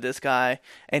fan of this guy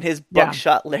and his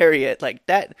buckshot lariat. Like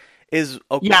that is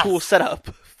a cool setup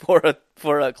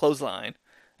for a clothesline.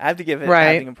 I have to give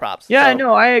him props. Yeah,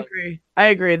 no, I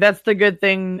agree. That's the good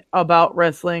thing about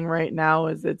wrestling right now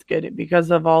is it's good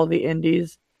because of all the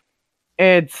indies.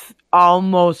 It's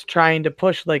almost trying to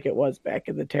push like it was back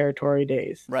in the territory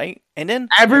days. Right. And then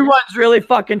everyone's really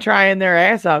fucking trying their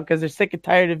ass out because they're sick and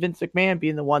tired of Vince McMahon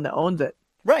being the one that owns it.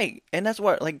 Right, and that's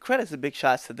what, like, credits and big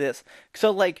shots to this. So,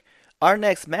 like, our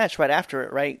next match right after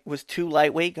it, right, was two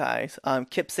lightweight guys,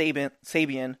 Kip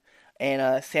Sabian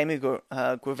and Sammy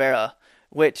Guevara,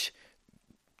 which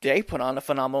they put on a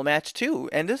phenomenal match,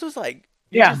 too. And this was, like,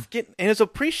 and it's a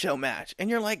pre-show match. And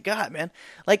you're like, God, man,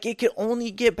 like, it could only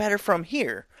get better from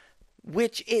here,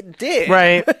 which it did.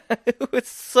 Right. It was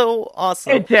so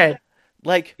awesome. It did.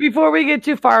 Like, before we get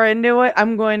too far into it,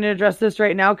 I'm going to address this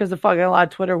right now because a lot of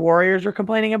Twitter warriors were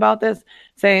complaining about this,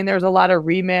 saying there's a lot of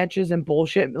rematches and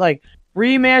bullshit, like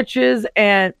rematches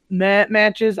and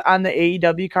matches on the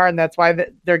AEW card, and that's why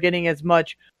they're getting as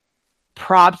much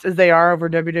props as they are over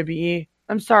WWE.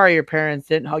 I'm sorry your parents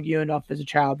didn't hug you enough as a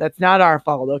child. That's not our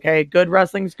fault, okay? Good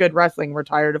wrestling's good wrestling. We're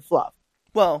tired of fluff.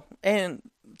 Well, and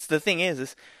the thing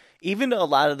is even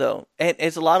though and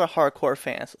it's a lot of hardcore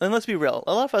fans, and let's be real,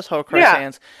 a lot of us hardcore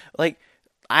fans, like,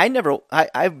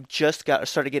 I've just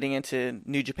started getting into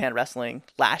New Japan Wrestling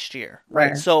last year,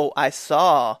 right? So I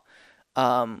saw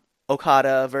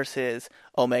Okada versus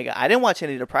Omega. I didn't watch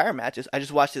any of the prior matches. I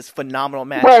just watched this phenomenal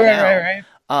match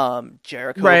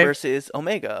Jericho versus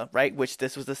Omega, right? Which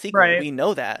this was the sequel. Right. We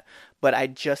know that, but I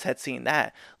just had seen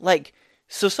that. Like,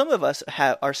 so some of us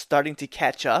are starting to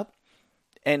catch up.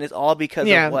 And it's all because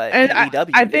of what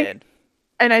AEW did.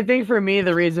 And I think for me,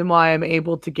 the reason why I'm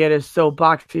able to get as so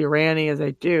boxy ranty as I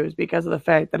do is because of the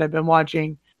fact that I've been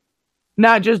watching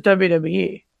not just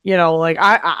WWE. You know, like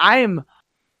I am,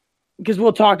 because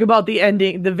we'll talk about the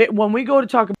ending. When we go to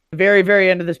talk about the very, very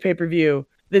end of this pay-per-view,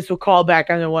 this will call back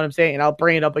on what I'm saying. I'll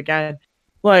bring it up again.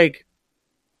 Like,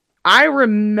 I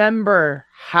remember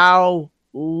how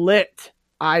lit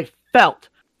I felt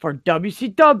for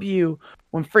WCW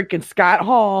when freaking Scott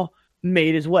Hall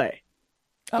made his way.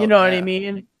 You know what I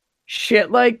mean? Shit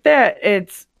like that.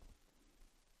 It's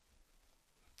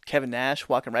Kevin Nash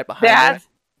walking right behind him.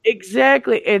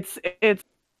 Exactly. It's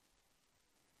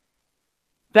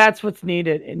that's what's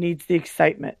needed. It needs the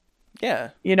excitement.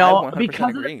 Yeah. You know,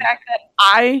 because of the fact that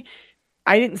I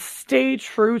didn't stay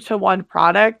true to one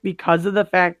product because of the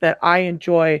fact that I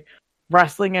enjoy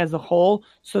wrestling as a whole.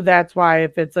 So that's why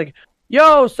if it's like,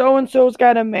 yo, so-and-so's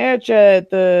got a match at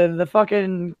the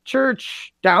fucking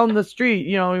church down the street.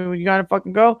 You know, you gotta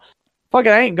fucking go. Fuck it,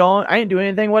 I ain't going. I ain't doing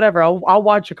anything, whatever. I'll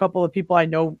watch a couple of people I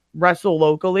know wrestle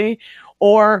locally.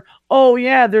 Or, oh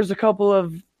yeah, there's a couple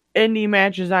of indie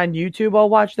matches on YouTube. I'll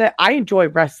watch that. I enjoy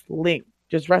wrestling.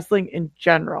 Just wrestling in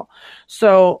general.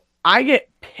 So I get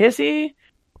pissy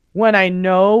when I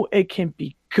know it can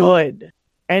be good.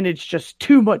 And it's just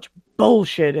too much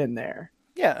bullshit in there.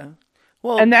 Yeah.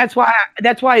 Well, and that's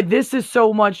why this is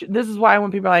so much. This is why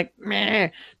when people are like, meh,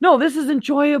 no, this is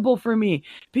enjoyable for me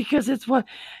because it's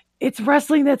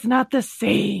wrestling that's not the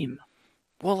same.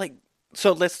 Well, like,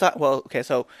 so let's talk. Well, okay,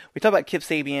 so we talked about Kip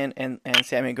Sabian and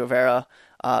Sammy Guevara.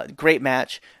 Great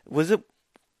match.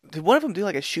 Did one of them do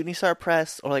like a shooting star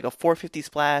press or like a 450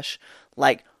 splash,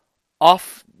 like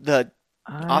off the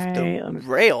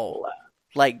rail,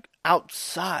 like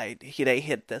outside? They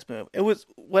hit this move. It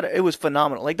was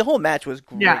phenomenal. Like the whole match was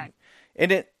great. Yeah.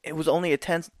 And it was only a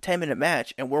 10-minute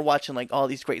match, and we're watching like all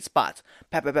these great spots.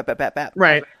 Pap, pap, pap, pap, pap, pap.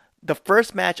 Right. The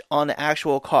first match on the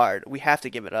actual card, we have to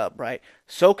give it up, right?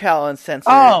 SoCal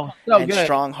Uncensored and good.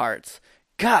 Strong Hearts.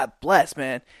 God bless,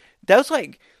 man. That was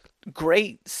like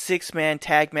great 6-man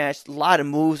tag match. A lot of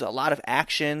moves, a lot of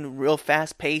action, real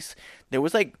fast pace. There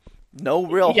was like no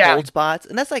real hold spots,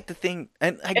 and that's like the thing.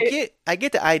 And I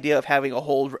get the idea of having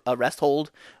a rest hold,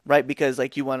 right? Because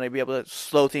like you want to be able to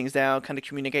slow things down, kind of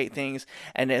communicate things,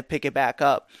 and then pick it back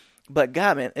up. But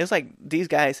God, man, it was like these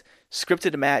guys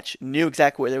scripted a match, knew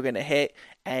exactly where they were going to hit,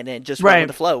 and then just went with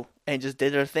the flow and just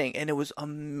did their thing. And it was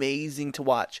amazing to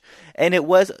watch. And it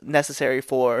was necessary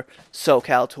for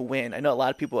SoCal to win. I know a lot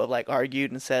of people have like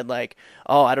argued and said like,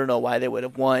 oh, I don't know why they would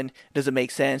have won. Doesn't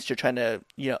make sense. You're trying to,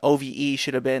 OVE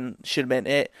should have been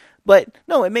it. But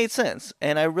no, it made sense.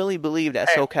 And I really believe that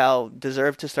SoCal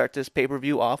deserved to start this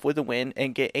pay-per-view off with a win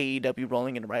and get AEW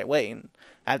rolling in the right way. And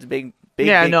I have to big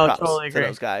props totally to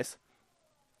those guys.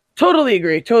 Totally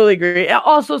agree.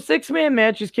 Also, 6-man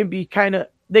matches can get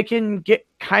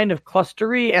kind of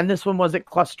clustery, and this one wasn't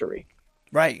clustery.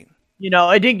 Right.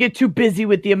 It didn't get too busy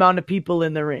with the amount of people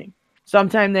in the ring.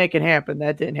 Sometimes that can happen.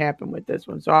 That didn't happen with this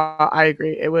one. So I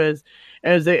agree. It was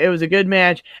a good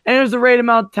match, and it was the right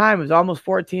amount of time. It was almost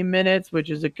 14 minutes,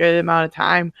 which is a good amount of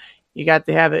time. You got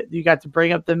to have it. You got to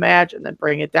bring up the match and then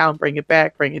bring it down, bring it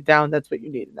back, bring it down. That's what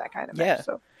you need in that kind of match.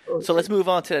 So let's move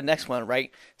on to the next one,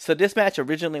 right? So this match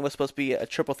originally was supposed to be a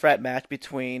triple threat match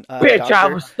between I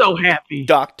was so happy.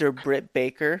 Dr. Britt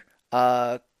Baker,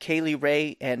 Kaylee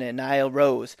Ray, and Nia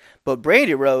Rose. But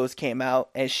Brandy Rhodes came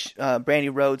out, and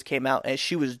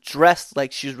she was dressed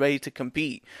like she was ready to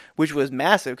compete, which was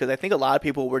massive because I think a lot of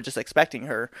people were just expecting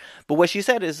her. But what she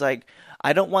said is like,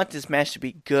 I don't want this match to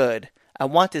be good. I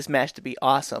want this match to be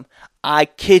awesome. I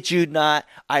kid you not.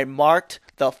 I marked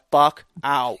the fuck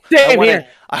out. Same here.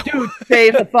 Dude,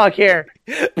 save the fuck here.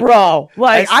 Bro,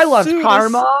 like, I love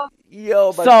Karma.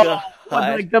 Yo, my God.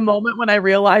 Like, the moment when I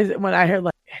realized it, when I heard,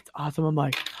 like, it's awesome, I'm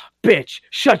like, bitch,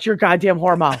 shut your goddamn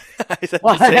whore mouth. I said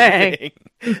the same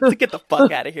thing. To get the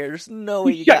fuck out of here. There's no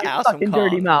way you got awesome fucking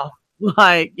dirty mouth.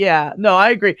 Like, yeah, no,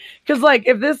 I agree. Because, like,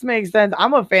 if this makes sense,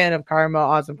 I'm a fan of Karma,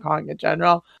 Awesome Kong in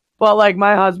general. But, like,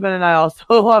 my husband and I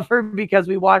also love her because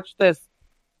we watched this.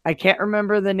 I can't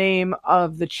remember the name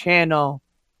of the channel.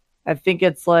 I think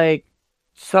it's like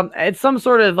some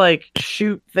sort of like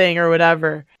shoot thing or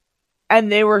whatever.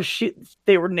 And they were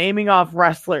naming off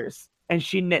wrestlers, and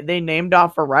they named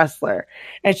off a wrestler,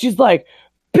 and she's like,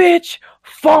 "Bitch,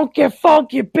 funky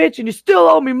bitch, and you still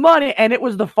owe me money." And it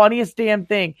was the funniest damn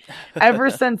thing.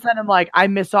 Ever since then, I'm like, I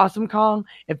miss Awesome Kong.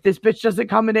 If this bitch doesn't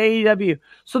come into AEW,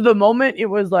 so the moment it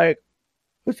was like,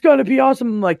 it's gonna be awesome,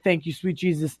 I'm like, thank you, sweet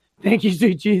Jesus. Thank you,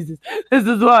 sweet Jesus. This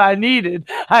is what I needed.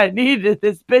 I needed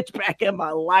this bitch back in my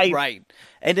life. Right.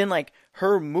 And then, like,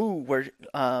 her move where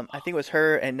I think it was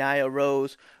her and Nia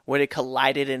Rose where they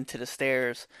collided into the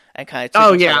stairs and kind of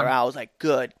took each other out. I was like,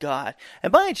 good God.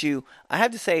 And mind you, I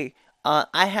have to say,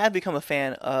 I have become a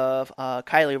fan of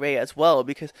Kylie Ray as well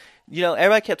because,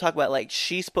 everybody kept talking about, like,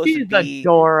 she's supposed to be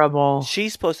adorable.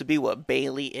 She's supposed to be what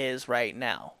Bayley is right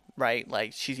now, right?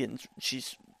 Like,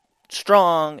 she's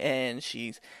strong and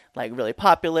she's like really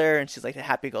popular and she's like a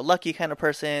happy-go-lucky kind of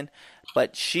person,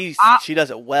 but she does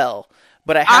it well.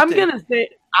 But I'm gonna say,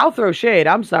 I'll throw shade.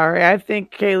 I'm sorry. I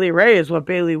think Kaylee Ray is what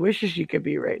Bayley wishes she could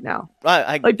be right now.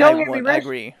 I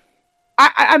agree.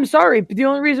 I'm sorry, but the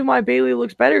only reason why Bayley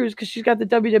looks better is because she's got the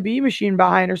WWE machine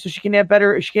behind her, so she can have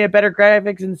better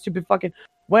graphics and stupid fucking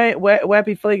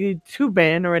wappy flaky tube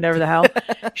band or whatever the hell.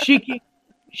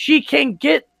 she can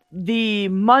get the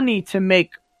money to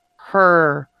make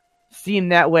her seem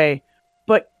that way,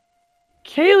 but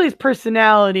Kaylee's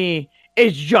personality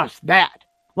is just that.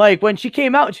 Like, when she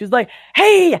came out, she was like,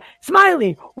 "Hey,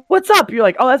 Smiley, what's up?" You're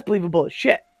like, "Oh, that's believable as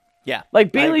shit." Yeah.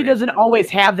 Like, Bayley doesn't always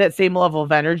have that same level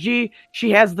of energy.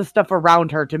 She has the stuff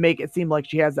around her to make it seem like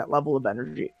she has that level of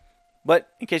energy. But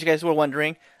in case you guys were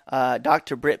wondering,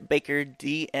 Dr. Britt Baker,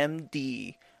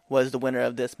 DMD, was the winner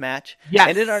of this match. Yes.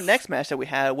 And then our next match that we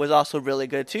had was also really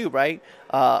good too, right?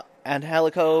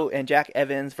 Angelico and Jack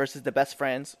Evans versus the Best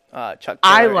Friends, Chuck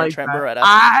Taylor and Trent Beretta.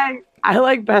 I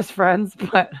like Best Friends,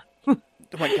 but oh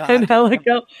my God.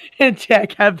 Angelico and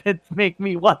Jack Evans make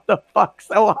me what the fuck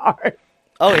so hard.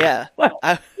 Oh yeah.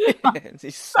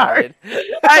 Sorry.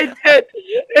 I did.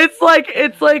 It's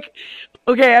like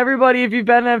okay, everybody, if you've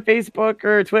been on Facebook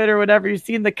or Twitter or whatever, you've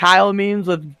seen the Kyle memes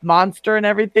with Monster and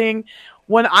everything.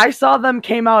 When I saw them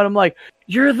came out, I'm like,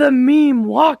 you're the meme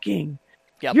walking.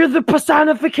 Yep. You're the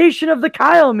personification of the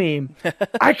Kyle meme.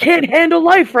 I can't handle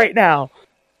life right now.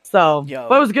 So, Yo,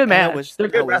 but it was a good match. They're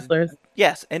good wrestlers.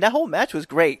 Yes, and that whole match was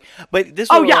great. But this is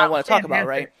what I want to talk about,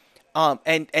 right?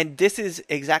 And this is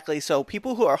exactly so.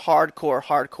 People who are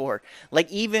hardcore, like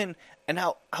even, and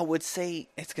I would say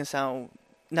it's gonna sound.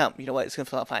 No, you know what? It's gonna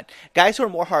sound fine. Guys who are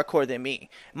more hardcore than me,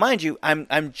 mind you,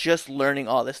 I'm just learning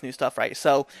all this new stuff, right?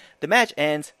 So the match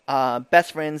ends.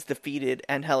 Best Friends defeated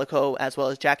Angelico as well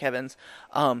as Jack Evans,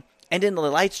 and then the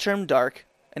lights turn dark.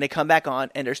 And they come back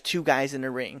on, and there's two guys in the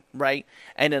ring, right?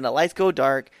 And then the lights go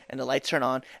dark, and the lights turn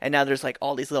on, and now there's like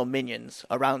all these little minions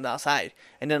around the outside.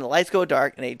 And then the lights go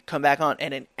dark, and they come back on,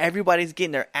 and then everybody's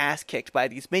getting their ass kicked by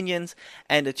these minions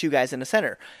and the two guys in the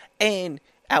center. And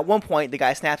at one point, the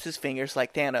guy snaps his fingers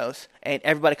like Thanos, and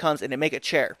everybody comes and they make a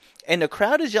chair. And the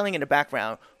crowd is yelling in the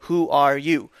background, "Who are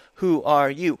you? Who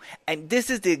are you?" And this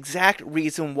is the exact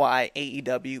reason why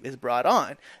AEW is brought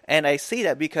on. And I say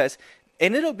that because it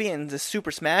ended up being the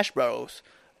Super Smash Bros.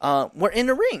 Were in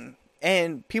the ring.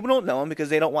 And people don't know them because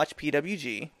they don't watch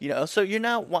PWG, you know. So you're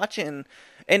not watching,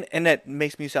 and that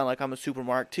makes me sound like I'm a super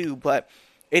mark too. But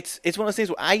it's one of those things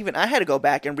where I had to go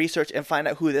back and research and find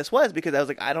out who this was because I was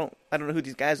like I don't know who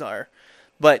these guys are,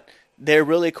 but they're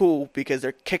really cool because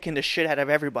they're kicking the shit out of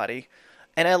everybody,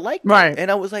 and I liked it. And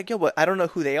I was like, yo, but I don't know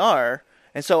who they are,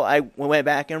 and so I went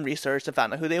back and researched and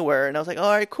found out who they were, and I was like,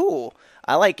 all right, cool,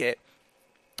 I like it.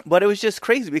 But it was just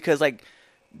crazy because, like,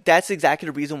 that's exactly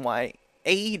the reason why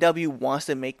AEW wants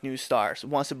to make new stars,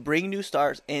 wants to bring new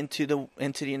stars into the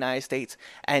United States,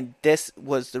 and this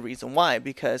was the reason why.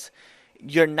 Because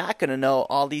you're not going to know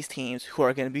all these teams who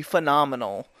are going to be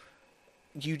phenomenal.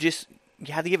 You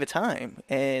have to give it time,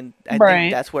 and I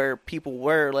think that's where people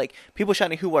were like people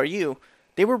shouting, "Who are you?"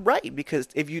 They were right because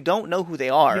if you don't know who they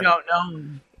are, you don't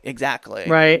know exactly.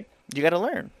 Right, you got to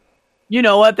learn. You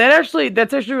know what? That's actually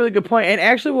a really good point, and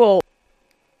actually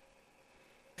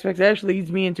that actually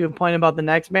leads me into a point about the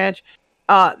next match.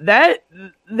 That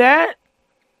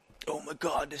oh my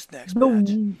god, this next match,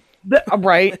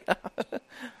 right?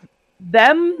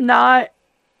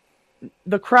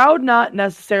 The crowd not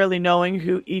necessarily knowing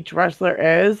who each wrestler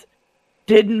is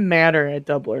didn't matter at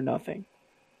Double or Nothing.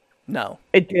 No,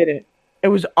 it didn't. It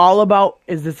was all about,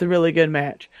 is this a really good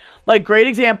match? Like, great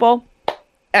example,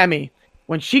 Emmy.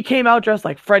 When she came out dressed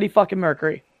like Freddie fucking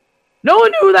Mercury, no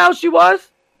one knew who the hell she was.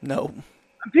 No.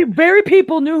 Very few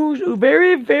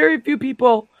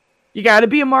people. You got to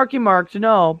be a Marky Mark to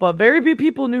know, but very few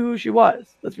people knew who she was.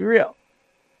 Let's be real.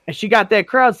 And she got that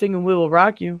crowd singing "We Will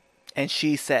Rock You," and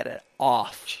she set it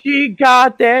off. She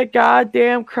got that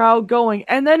goddamn crowd going,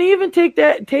 and then even take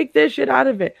this shit out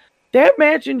of it. That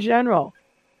match in general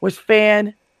was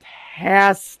fantastic.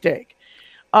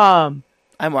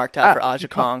 I marked out for Aja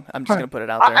Kong. I'm just going to put it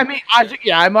out there. I mean,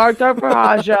 I marked out for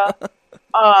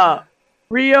Aja.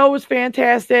 Rio was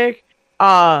fantastic.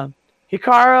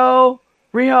 Hikaru,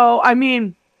 Rio, I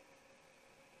mean...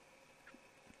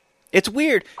 It's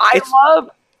weird.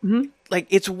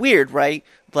 It's weird, right?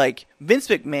 Like, Vince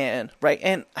McMahon, right?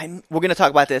 And we're going to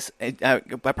talk about this. I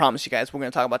promise you guys, we're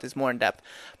going to talk about this more in depth.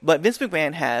 But Vince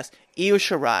McMahon has Io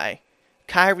Shirai,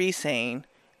 Kairi Sane,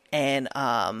 and...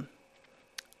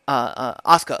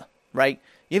 Asuka, right?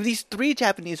 You have these three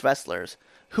Japanese wrestlers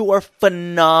who are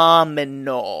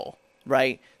phenomenal,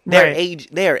 right?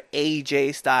 They are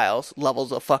AJ Styles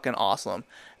levels of fucking awesome,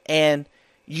 and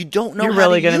you don't know. You're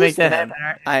really gonna make that happen.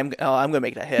 I'm gonna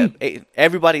make that hit.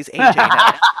 Everybody's AJ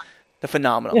now. The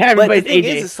phenomenal. Yeah, but the thing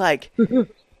is, it's like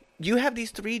you have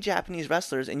these three Japanese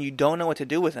wrestlers, and you don't know what to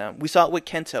do with them. We saw it with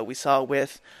Kenta. We saw it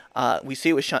with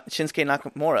Shinsuke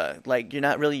Nakamura. Like, you're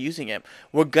not really using him.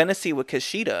 We're gonna see with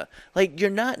Kushida. Like, you're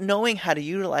not knowing how to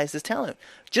utilize this talent.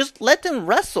 Just let them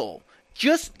wrestle.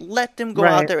 Just let them go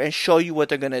out there and show you what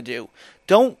they're gonna do.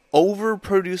 Don't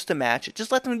overproduce the match.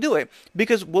 Just let them do it.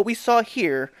 Because what we saw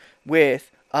here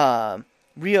with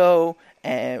Rio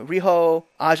and Riho,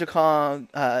 Aja Kong,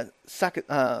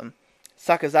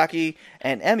 Sakazaki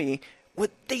and Emmy,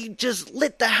 they just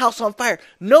lit the house on fire.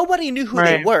 Nobody knew who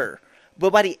they were.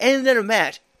 But by the end of the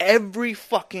match, every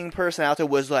fucking person out there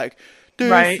was like,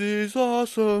 this is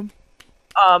awesome.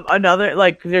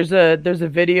 There's a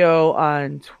video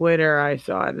on Twitter I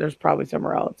saw, and there's probably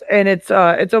somewhere else. And it's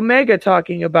Omega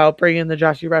talking about bringing the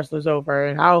Joshi wrestlers over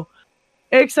and how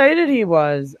excited he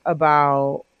was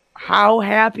about how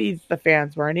happy the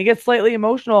fans were. And he gets slightly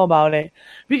emotional about it.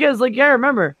 Because,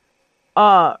 remember,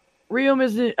 Rio,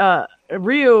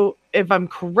 if I'm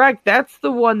correct, that's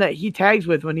the one that he tags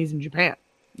with when he's in Japan.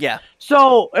 Yeah.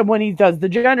 So, and when he does the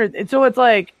gender, and so it's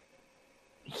like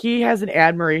he has an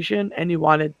admiration, and he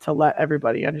wanted to let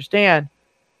everybody understand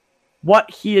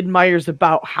what he admires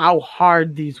about how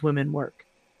hard these women work,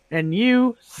 and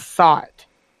you saw it.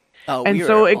 Oh, and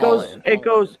so it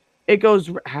goes it goes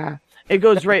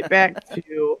right back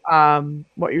to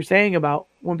what you're saying about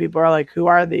when people are like, who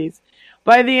are these?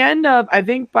 By the end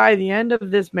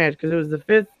of this match, because it was the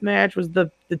fifth match, was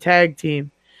the tag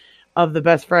team of the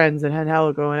best friends and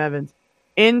Angelico and Evans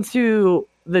into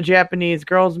the Japanese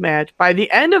girls match. By the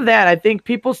end of that, I think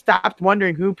people stopped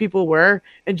wondering who people were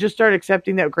and just started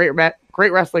accepting that great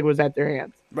wrestling was at their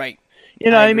hands. Right. You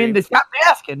know what I mean? They stopped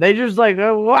asking. They just like,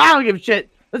 oh, well, I don't give a shit.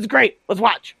 This is great. Let's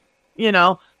watch. You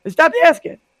know, they stopped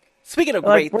asking. Speaking of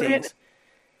great things,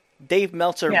 Dave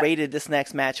Meltzer rated this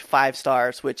next match 5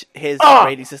 stars, which his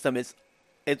rating system is,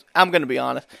 I'm going to be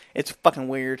honest, it's fucking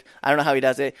weird. I don't know how he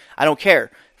does it. I don't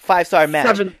care. 5-star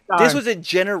match. This was a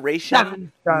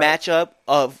generation matchup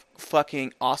of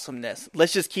fucking awesomeness.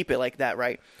 Let's just keep it like that,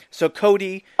 right? So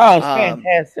Cody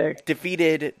fantastic.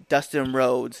 Defeated Dustin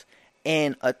Rhodes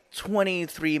in a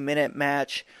 23-minute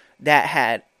match that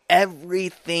had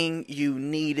everything you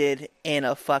needed in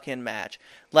a fucking match.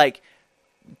 Like,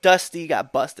 Dusty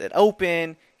got busted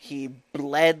open. He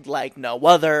bled like no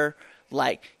other.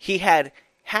 Like, he had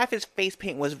half his face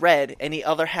paint was red and the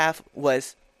other half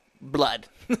was blood.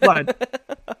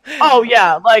 Oh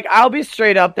yeah, like, I'll be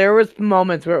straight up, there was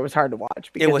moments where it was hard to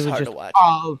watch because it was hard to watch.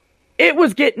 It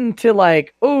was getting to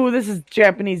like, oh, this is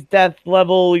Japanese death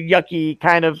level yucky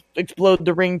kind of explode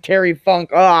the ring Terry Funk.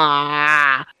 You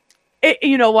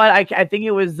know what? I think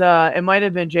it was it might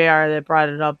have been JR that brought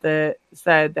it up, that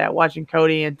said that watching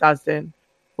Cody and Dustin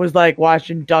was like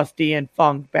watching Dusty and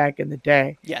Funk back in the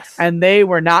day. Yes. And they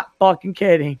were not fucking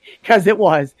kidding, because it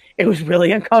was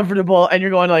really uncomfortable, and you're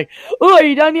going like, oh, are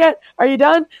you done yet? Are you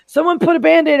done? Someone put a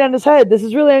Band-Aid on his head. This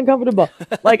is really uncomfortable.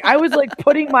 Like, I was like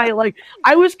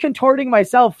I was contorting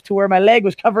myself to where my leg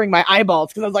was covering my eyeballs,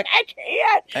 because I was like, I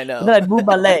can't. I know. And then I'd move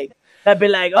my leg. I'd be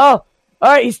like, oh, all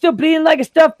right, he's still bleeding like a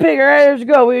stuffed pig. All right, let's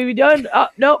go. We done?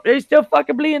 Nope, he's still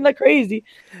fucking bleeding like crazy.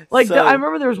 Like, I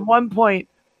remember there was one point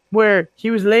where he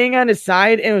was laying on his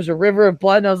side and it was a river of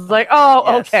blood, and I was like, oh,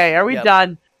 yes. Okay, are we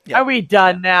done? Yep. Are we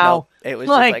done now? No, it was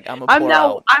like, just like, I'm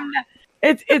not.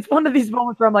 It's one of these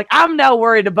moments where I'm like, I'm now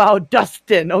worried about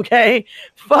Dustin, okay?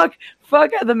 Fuck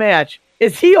the match.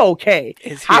 Is he okay?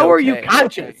 How are you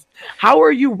conscious? Okay. How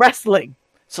are you wrestling?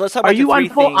 So let's talk about you on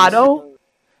full auto?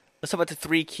 Let's talk about the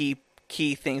 3 key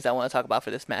things I want to talk about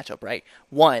for this matchup, right?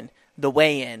 1, the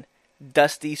weigh-in.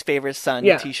 Dusty's favorite son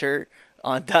t-shirt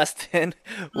on Dustin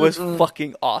was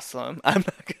fucking awesome. I'm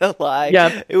not gonna lie.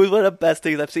 Yeah. It was one of the best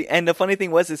things I've seen. And the funny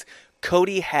thing is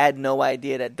Cody had no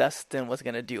idea that Dustin was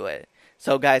gonna do it.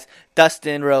 So guys,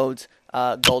 Dustin Rhodes,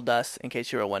 Goldust, in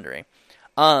case you were wondering.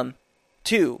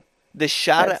 2, the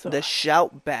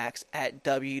shout backs at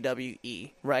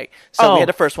WWE, right? So we had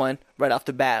the first one right off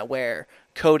the bat where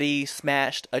Cody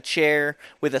smashed a chair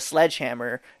with a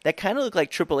sledgehammer that kind of looked like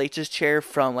Triple H's chair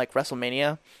from like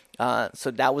WrestleMania.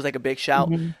 So that was like a big shout.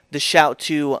 Mm-hmm. The shout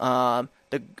to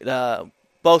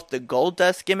both the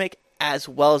Goldust gimmick as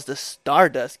well as the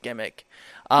Stardust gimmick.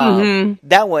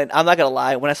 That one, I'm not gonna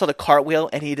lie. When I saw the cartwheel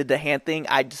and he did the hand thing,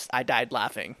 I died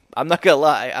laughing. I'm not gonna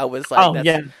lie. I was like,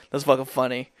 that's fucking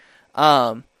funny.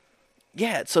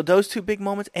 So those 2 big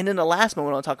moments, and then the last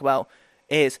moment I want to talk about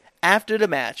is after the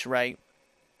match, right?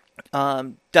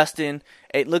 Dustin,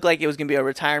 it looked like it was gonna be a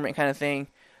retirement kind of thing.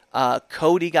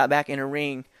 Cody got back in the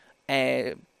ring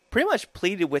and pretty much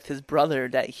pleaded with his brother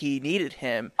that he needed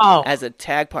him as a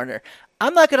tag partner.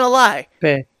 I'm not gonna lie,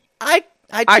 I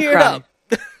teared up.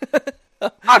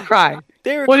 I cried.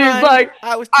 When he's like,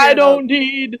 I don't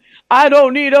need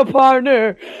a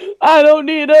partner. I don't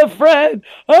need a friend.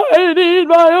 I need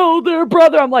my older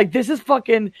brother. I'm like, this is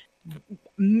fucking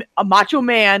a Macho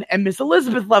Man and Miss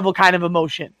Elizabeth level kind of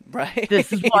emotion. Right.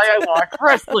 This is why I watch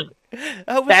wrestling.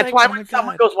 That's why when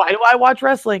someone goes, why do I watch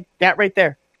wrestling? That right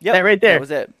there. Yep, that right there. That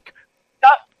was it.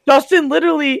 Dustin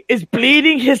literally is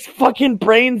bleeding his fucking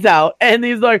brains out, and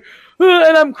he's like,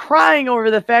 and I'm crying over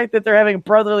the fact that they're having a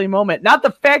brotherly moment. Not the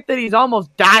fact that he's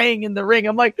almost dying in the ring.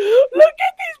 I'm like, look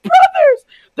at these brothers.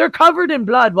 They're covered in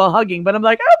blood while hugging, but I'm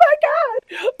like, oh my God,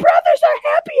 brothers are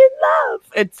happy in love.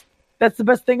 That's the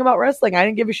best thing about wrestling. I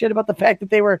didn't give a shit about the fact that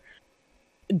they were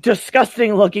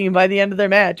disgusting looking by the end of their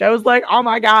match. I was like, oh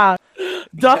my God,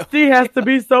 Dusty has to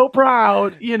be so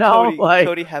proud, you know?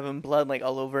 Cody having blood like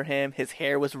all over him. His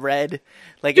hair was red,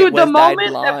 like dude, it was dyed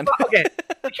blonde. Okay,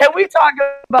 can we talk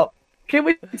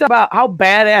about how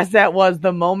badass that was?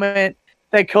 The moment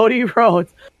that Cody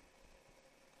Rhodes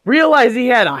realized he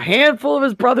had a handful of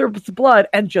his brother's blood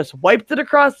and just wiped it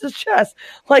across his chest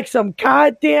like some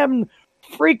goddamn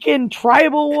freaking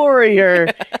tribal warrior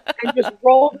and just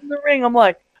rolled in the ring. I'm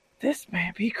like, this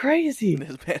man be crazy.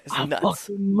 This man is I nuts.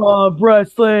 fucking love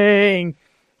wrestling.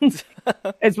 It's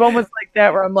moments like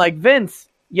that where I'm like, Vince,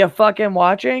 You fucking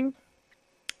watching?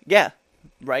 Yeah,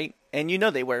 right. And you know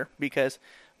they were, because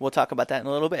we'll talk about that in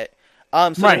a little bit. So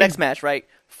Right. the next match, right?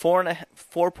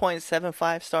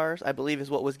 4.75 stars, I believe, is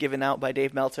what was given out by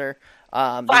Dave Meltzer.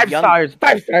 Five stars.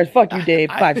 5 stars. Fuck you, Dave.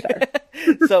 5 stars.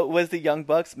 So it was the Young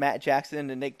Bucks, Matt Jackson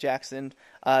and Nick Jackson,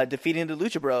 defeating the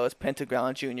Lucha Bros,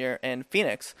 Pentagon Jr. and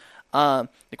Phoenix. The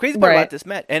crazy part about this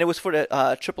match, and it was for the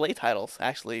AAA titles,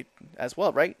 actually, as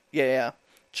well, right? Yeah.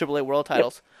 AAA World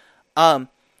titles. Yep.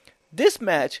 This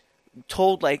match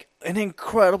told, like, an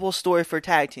incredible story for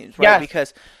tag teams, right? Yes.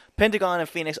 Because Pentagon and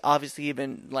Phoenix obviously have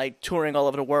been, like, touring all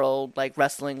over the world, like,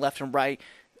 wrestling left and right.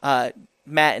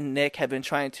 Matt and Nick have been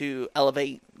trying to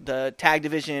elevate the tag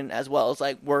division, as well as,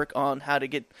 like, work on how to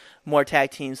get more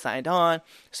tag teams signed on.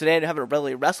 So they haven't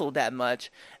really wrestled that much.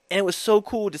 And it was so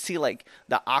cool to see, like,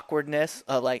 the awkwardness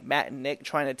of, like, Matt and Nick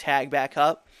trying to tag back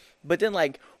up. But then,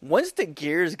 like, once the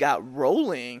gears got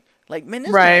rolling, like, man,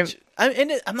 this match...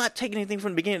 I'm not taking anything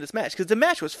from the beginning of this match, because the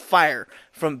match was fire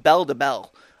from bell to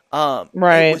bell.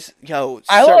 Right. It was,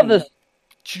 I love this.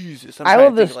 Jesus. I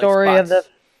love the story of the...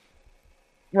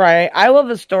 Right. I love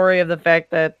the story of the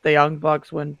fact that the Young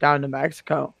Bucks went down to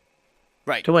Mexico.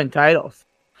 Right. To win titles.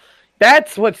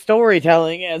 That's what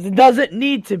storytelling is. It doesn't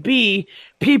need to be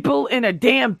people in a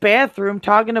damn bathroom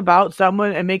talking about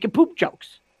someone and making poop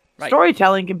jokes. Right.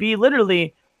 Storytelling can be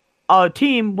literally a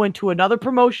team went to another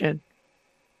promotion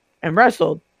and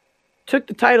wrestled, took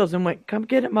the titles and went, come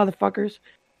get it, motherfuckers.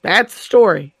 That's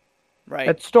story. Right.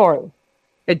 That's story.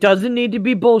 It doesn't need to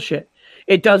be bullshit.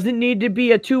 It doesn't need to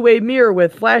be a two-way mirror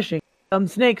with flashing some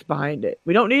snakes behind it.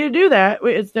 We don't need to do that.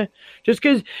 It's just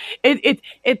because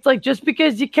it's like, just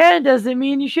because you can doesn't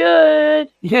mean you should.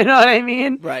 You know what I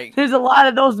mean? Right. There's a lot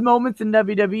of those moments in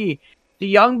WWE. The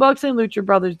Young Bucks and Lucha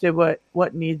Brothers did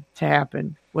what needed to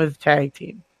happen with tag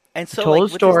team. And so, like,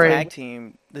 with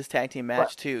this tag team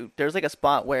match too, there's like a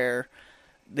spot where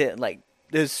the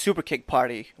super kick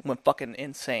party went fucking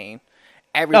insane.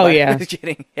 Everybody was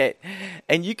getting hit,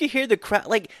 and you could hear the crowd.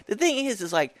 Like, the thing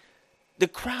is like, the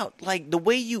crowd, like, the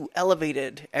way you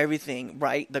elevated everything,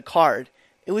 right? The card,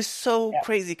 it was so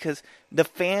crazy, because the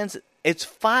fans. It's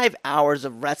 5 hours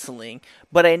of wrestling,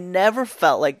 but I never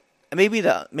felt like maybe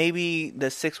the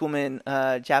 6-woman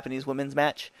Japanese women's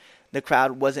match, the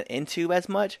crowd wasn't into as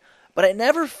much, but I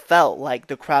never felt like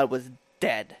the crowd was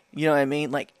dead. You know what I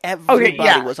mean? Like,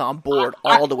 everybody was on board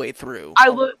all the way through. I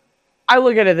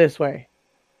look at it this way.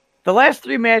 The last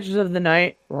 3 matches of the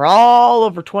night were all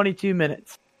over 22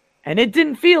 minutes. And it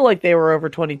didn't feel like they were over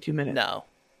 22 minutes. No.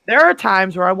 There are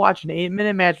times where I watch an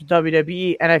 8-minute match with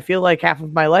WWE and I feel like half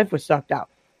of my life was sucked out.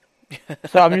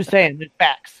 So I'm just saying, there's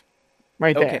facts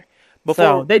right there.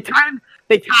 So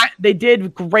they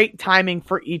did great timing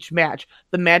for each match.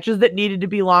 The matches that needed to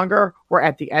be longer were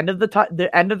at the end of the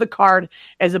end of the card,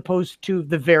 as opposed to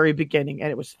the very beginning,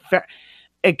 and it was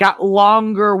it got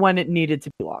longer when it needed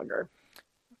to be longer.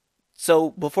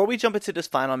 So before we jump into this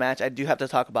final match, I do have to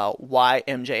talk about why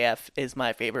MJF is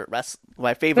my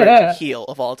favorite heel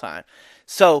of all time.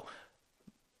 So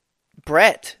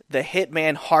Bret the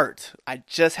Hitman Hart, I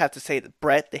just have to say that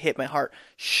Bret the Hitman Hart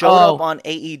showed up on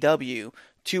AEW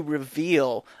to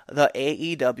reveal the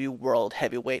AEW World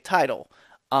Heavyweight title.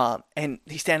 And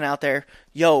he's standing out there,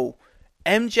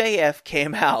 MJF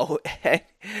came out, and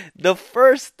the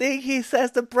first thing he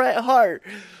says to Bret Hart,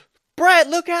 Bret,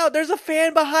 look out, there's a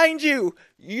fan behind you.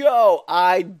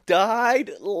 I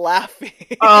died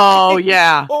laughing. Oh,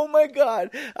 yeah. Oh, my God.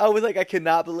 I was like, I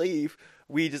cannot believe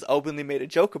we just openly made a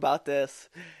joke about this.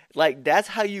 Like, that's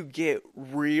how you get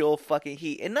real fucking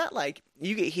heat. And not like,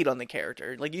 you get heat on the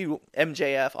character. Like,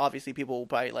 MJF, obviously people will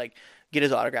probably, like, get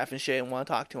his autograph and shit and want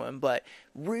to talk to him. But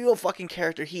real fucking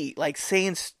character heat. Like,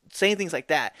 saying things like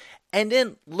that. And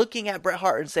then looking at Bret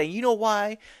Hart and saying, you know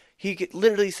why? He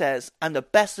literally says, I'm the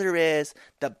best there is,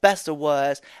 the best there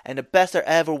was, and the best there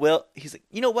ever will. He's like,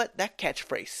 you know what? That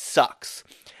catchphrase sucks.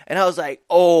 And I was like,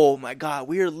 oh my God,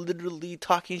 we are literally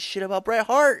talking shit about Bret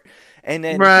Hart. And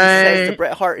then he says to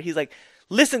Bret Hart, he's like,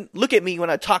 listen, look at me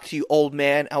when I talk to you, old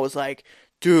man. I was like,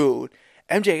 dude,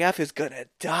 MJF is gonna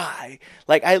die.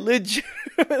 Like, I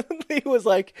legitimately was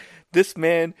like, this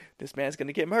man's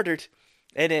gonna get murdered.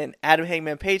 And then Adam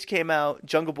Hangman Page came out,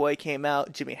 Jungle Boy came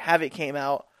out, Jimmy Havoc came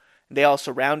out. They all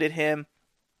surrounded him.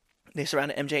 They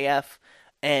surrounded MJF,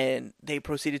 and they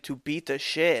proceeded to beat the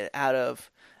shit out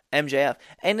of MJF.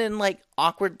 And then, like,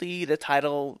 awkwardly, the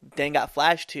title then got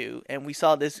flashed to, and we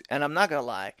saw this, and I'm not gonna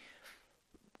lie,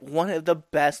 one of the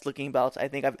best looking belts I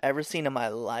think I've ever seen in my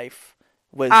life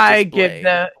was displayed.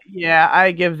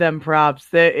 I give them props.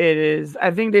 That it is,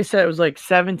 I think they said it was like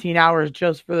 17 hours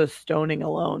just for the stoning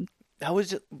alone.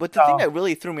 but the thing that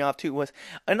really threw me off too was,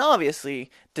 and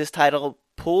obviously this title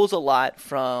pulls a lot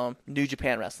from New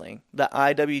Japan Wrestling, the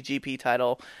IWGP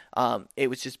title. It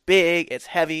was just big, it's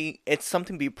heavy, it's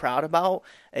something to be proud about.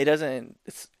 It doesn't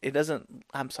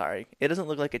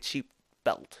look like a cheap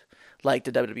belt like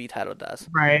the WWE title does.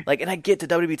 Right. Like, and I get the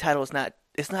WWE title is not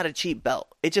a cheap belt.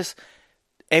 It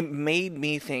made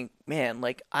me think, man,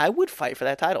 like I would fight for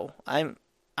that title. I'm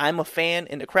a fan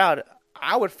in the crowd.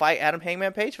 I would fight Adam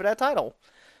Hangman Page for that title,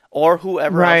 or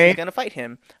whoever else is going to fight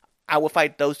him. I would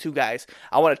fight those two guys.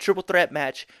 I want a triple threat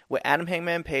match with Adam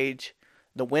Hangman Page,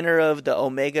 the winner of the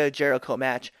Omega Jericho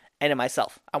match, and then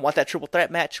myself. I want that triple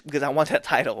threat match because I want that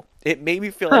title. It made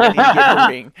me feel like I need to get in the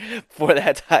ring for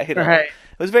that title. Right.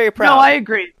 I was very proud. No, I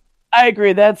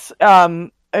agree. That's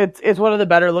it's one of the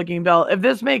better looking belts. If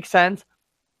this makes sense,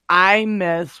 I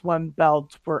miss when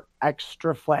belts were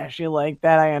extra flashy like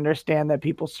that. I understand that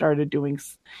people started doing,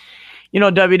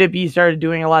 WWE started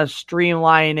doing a lot of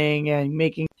streamlining and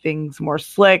making things more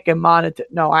slick and monotone.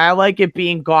 No, I like it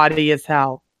being gaudy as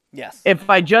hell. Yes. If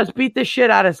I just beat the shit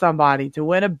out of somebody to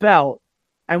win a belt,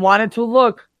 I want it to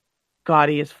look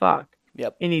gaudy as fuck.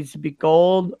 Yep. It needs to be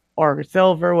gold or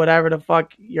silver, whatever the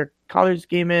fuck your color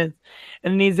scheme is.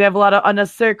 And it needs to have a lot of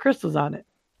unnecessary crystals on it.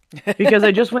 Because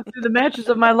I just went through the matches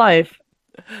of my life.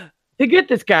 To get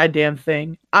this goddamn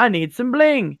thing, I need some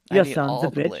bling. You sons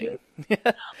of bitches.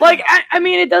 Like, I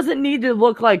mean, it doesn't need to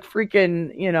look like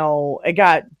freaking, it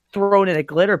got thrown in a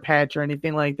glitter patch or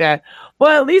anything like that.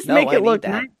 But at least make it look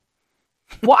nice.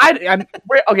 Well,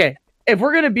 okay. If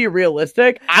we're gonna be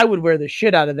realistic, I would wear the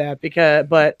shit out of that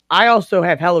but I also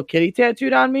have Hello Kitty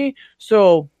tattooed on me.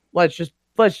 So let's just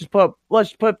put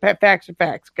facts and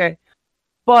facts, okay?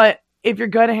 But if you're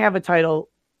gonna have a title,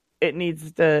 it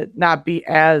needs to not be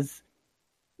as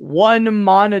one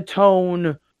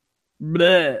monotone.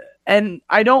 Bleh. And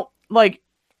I don't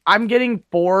I'm getting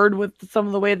bored with some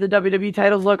of the way the WWE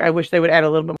titles look. I wish they would add a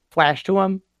little bit more flash to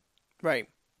them. Right.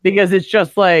 Because it's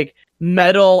just like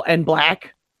metal and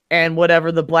black and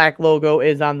whatever the black logo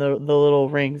is on the little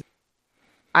rings.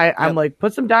 I'm like,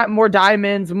 put some more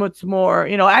diamonds, put some more,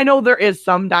 I know there is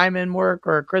some diamond work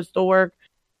or crystal work,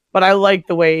 but I like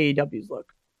the way AEWs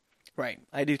look. Right.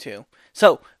 I do too.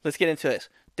 So let's get into this.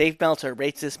 Dave Meltzer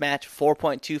rates this match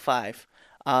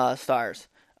 4.25 stars.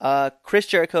 Chris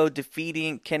Jericho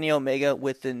defeating Kenny Omega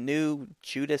with the new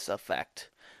Judas effect,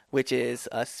 which is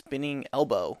a spinning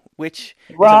elbow, which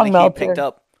is something he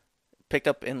picked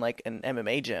up in like an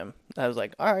MMA gym. I was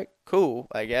like, all right, cool,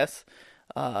 I guess.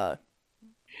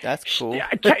 That's cool.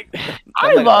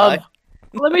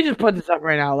 Let me just put this up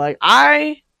right now. Like,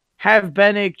 I have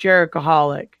been a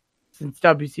Jerichoholic since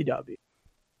WCW.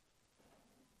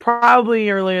 Probably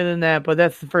earlier than that, but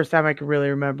that's the first time I can really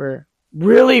remember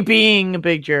really being a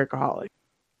big Jerichoholic.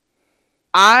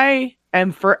 I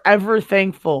am forever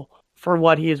thankful for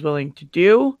what he is willing to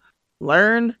do,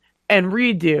 learn, and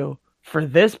redo for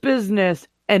this business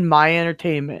and my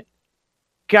entertainment.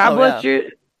 God bless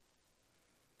you.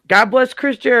 God bless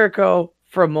Chris Jericho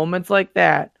for moments like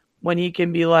that when he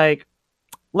can be like,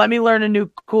 let me learn a new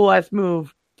cool ass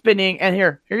move, spinning, and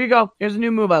here you go. Here's a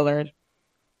new move I learned.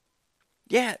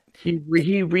 Yeah. He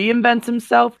reinvents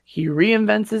himself, he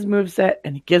reinvents his moveset,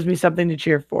 and he gives me something to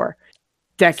cheer for.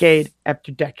 Decade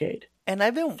after decade. And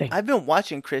I've been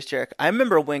watching Chris Jericho. I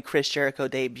remember when Chris Jericho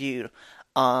debuted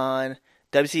on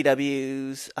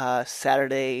WCW's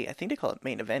Saturday, I think they call it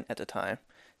main event at the time.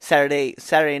 Saturday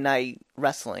Night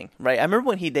Wrestling, right? I remember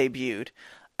when he debuted,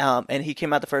 and he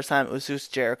came out the first time, it was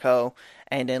just Jericho,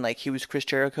 and then like he was Chris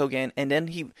Jericho again, and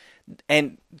then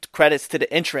and credits to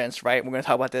the entrance, right? We're going to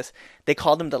talk about this. They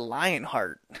called him the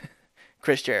Lionheart,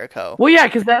 Chris Jericho. Well, yeah,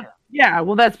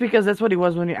 that's because that's what he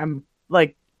was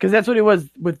because that's what he was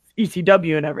with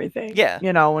ECW and everything. Yeah.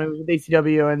 When it was with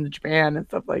ECW and Japan and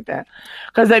stuff like that.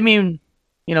 Because, I mean,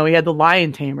 he had the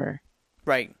Lion Tamer.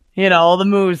 Right. All the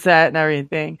moveset and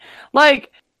everything.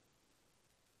 Like,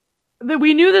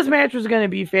 we knew this match was going to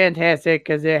be fantastic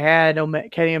because it had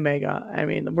Kenny Omega. I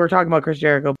mean, we're talking about Chris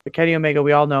Jericho, but Kenny Omega,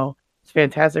 we all know, is a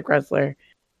fantastic wrestler.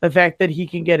 The fact that he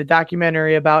can get a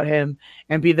documentary about him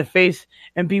and be the face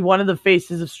and be one of the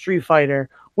faces of Street Fighter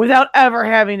without ever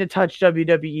having to touch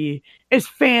WWE is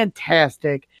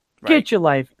fantastic. Right. Get your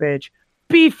life, bitch.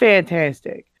 Be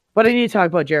fantastic. But I need to talk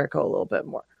about Jericho a little bit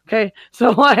more. Okay?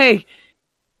 So,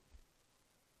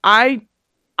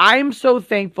 I'm so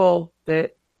thankful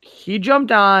that he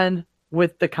jumped on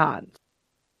with the cons.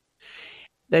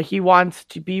 That he wants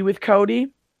to be with Cody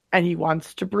and he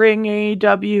wants to bring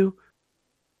AEW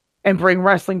and bring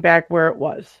wrestling back where it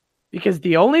was. Because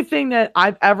the only thing that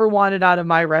I've ever wanted out of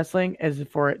my wrestling is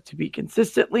for it to be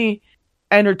consistently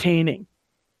entertaining.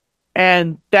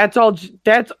 And that's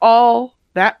all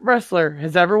that wrestler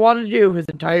has ever wanted to do his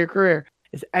entire career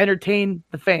is entertain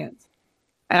the fans.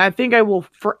 And I think I will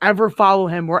forever follow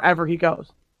him wherever he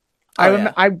goes.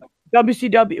 WCW,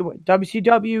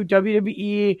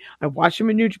 WWE, I watch him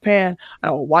in New Japan,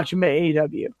 I will watch him at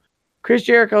AEW. Chris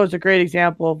Jericho is a great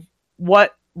example of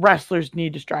what wrestlers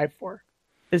need to strive for.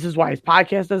 This is why his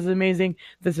podcast is amazing.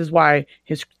 This is why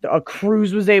a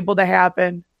cruise was able to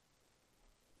happen.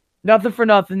 Nothing for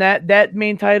nothing. That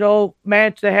main title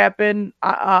match that happened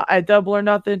at Double or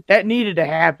Nothing, that needed to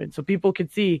happen so people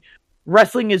could see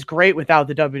wrestling is great without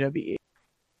the WWE.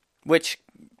 Which,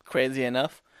 crazy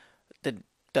enough, the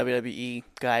WWE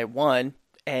guy won.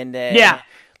 And then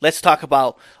let's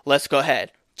go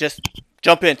ahead. Just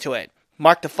jump into it.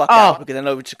 Mark the fuck out because I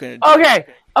know what you're going to do.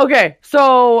 Okay.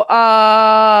 So,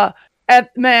 end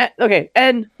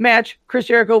match, Chris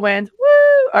Jericho wins. Woo!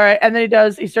 All right, and then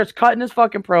he starts cutting his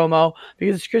fucking promo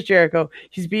because it's Chris Jericho.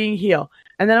 He's being heel.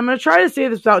 And then I'm going to try to say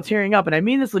this without tearing up, and I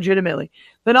mean this legitimately.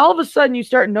 Then all of a sudden you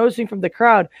start noticing from the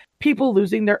crowd, people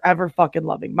losing their ever fucking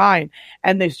loving mind.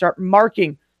 And they start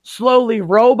marking slowly,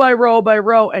 row by row by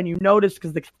row, and you notice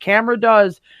because the camera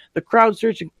does, the crowd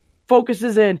searching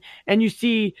focuses in, and you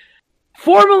see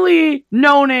formerly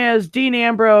known as Dean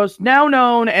Ambrose, now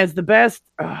known as the best,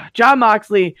 Jon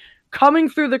Moxley, coming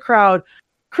through the crowd.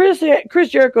 Chris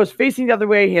Jericho is facing the other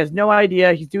way. He has no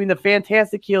idea. He's doing the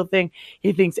fantastic heel thing.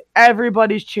 He thinks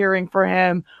everybody's cheering for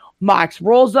him. Mox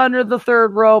rolls under the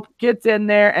third rope, gets in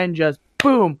there, and just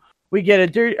boom, we get a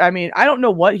dirty. I mean, I don't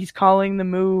know what he's calling the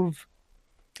move.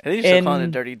 I think he's still calling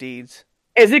it Dirty Deeds.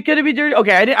 Is it going to be dirty?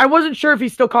 Okay, I wasn't sure if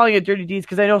he's still calling it Dirty Deeds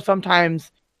because I know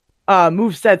sometimes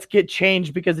movesets get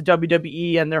changed because of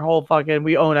WWE and their whole fucking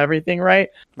we own everything, right?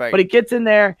 Right. But he gets in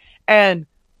there and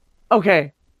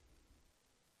okay.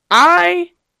 I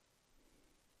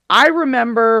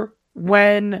remember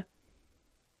when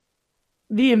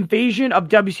the invasion of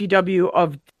WCW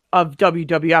of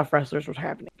WWF wrestlers was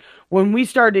happening. When we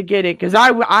started getting, because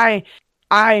I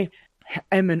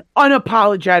am an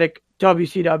unapologetic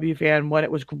WCW fan when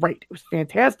it was great. It was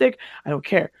fantastic. I don't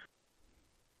care.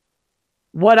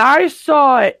 What I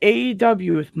saw at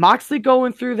AEW with Moxley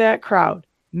going through that crowd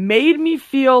made me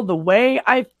feel the way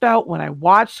I felt when I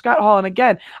watched Scott Hall. And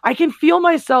again, I can feel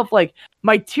myself like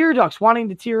my tear ducts wanting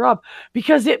to tear up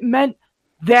because it meant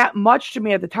that much to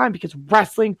me at the time because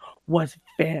wrestling was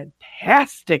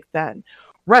fantastic then.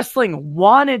 Wrestling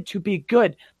wanted to be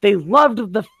good. They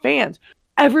loved the fans.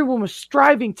 Everyone was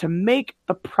striving to make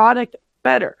the product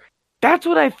better. That's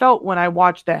what I felt when I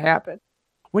watched that happen.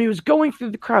 When he was going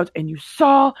through the crowds and you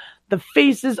saw the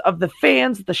faces of the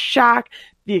fans, the shock,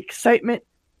 the excitement.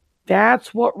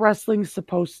 That's what wrestling's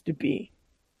supposed to be.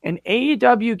 And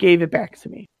AEW gave it back to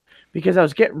me because I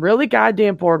was getting really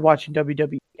goddamn bored watching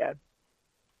WWE again.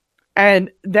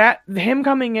 And him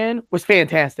coming in was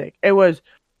fantastic. It was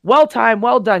well timed,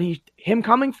 well done. Him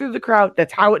coming through the crowd,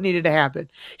 that's how it needed to happen.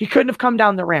 He couldn't have come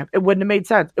down the ramp. It wouldn't have made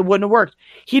sense. It wouldn't have worked.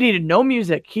 He needed no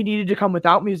music. He needed to come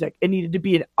without music. It needed to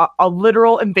be a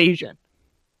literal invasion.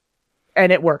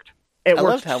 And it worked. It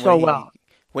worked so well.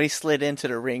 When he slid into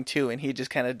the ring too, and he just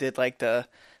kind of did like the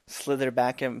slither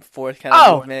back and forth kind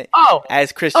of movement.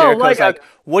 As Chris Jericho's like,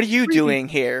 "What are you doing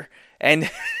here?"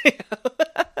 And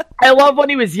I love when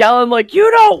he was yelling like, "You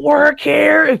don't work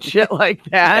here" and shit like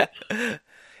that. Yeah.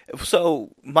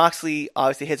 So Moxley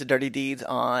obviously hits a Dirty Deeds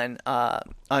on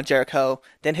Jericho,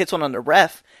 then hits one on the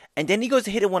ref, and then he goes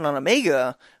to hit one on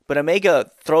Omega, but Omega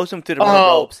throws him through the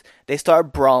ropes. They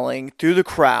start brawling through the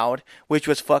crowd, which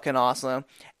was fucking awesome.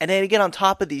 And then they get on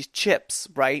top of these chips,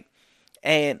 right?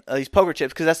 And these poker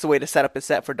chips, because that's the way to set up a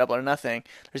set for Double or Nothing.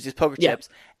 There's these poker chips.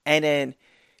 And then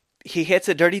he hits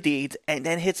a Dirty Deeds, and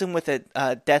then hits him with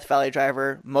a Death Valley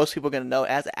Driver. Most people are going to know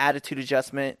as Attitude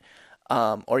Adjustment.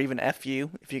 Or even FU,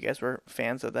 if you guys were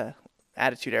fans of the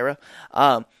Attitude Era,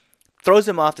 throws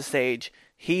him off the stage.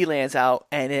 He lands out,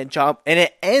 and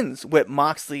it ends with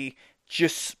Moxley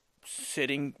just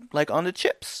sitting like on the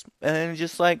chips and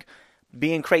just like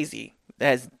being crazy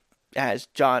as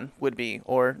John would be,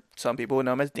 or some people would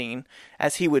know him as Dean,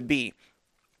 as he would be.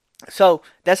 So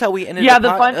that's how we ended up.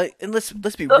 And let's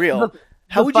be real.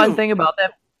 The fun thing about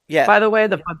that. Yeah. By the way,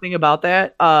 the fun thing about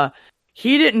that.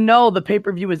 He didn't know the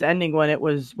pay-per-view was ending when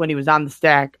he was on the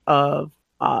stack of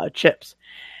chips.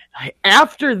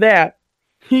 After that,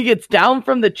 he gets down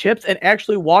from the chips and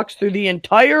actually walks through the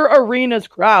entire arena's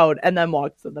crowd and then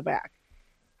walks to the back.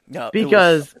 No,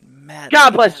 because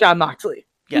God bless Jon Moxley.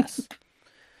 Yes.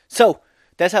 So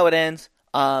that's how it ends.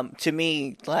 To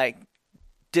me, like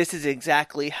this is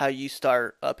exactly how you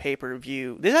start a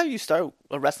pay-per-view. This is how you start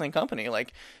a wrestling company.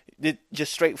 Like,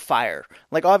 just straight fire.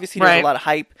 Like, obviously, there's a lot of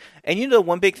hype. And you know,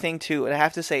 one big thing, too, and I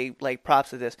have to say, like,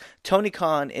 props to this. Tony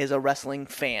Khan is a wrestling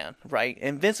fan, right?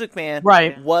 And Vince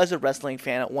McMahon was a wrestling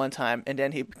fan at one time, and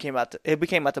then it became about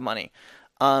the money.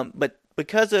 But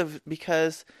because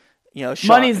you know,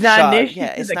 money's not an issue.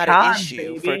 Yeah, it's not an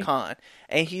issue for Khan.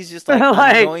 And he's just like,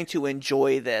 I'm going to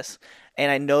enjoy this.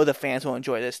 And I know the fans will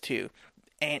enjoy this, too.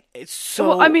 And it's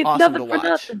so awesome to watch.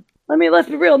 Nothing. I mean, let's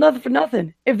be real, nothing for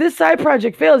nothing. If this side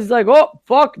project fails, he's like, oh,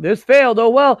 fuck, this failed. Oh,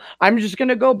 well, I'm just going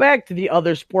to go back to the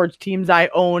other sports teams I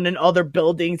own and other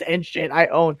buildings and shit I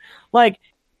own. Like,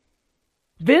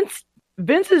 Vince's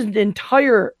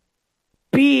entire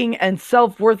being and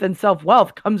self-worth and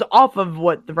self-wealth comes off of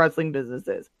what the wrestling business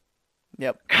is.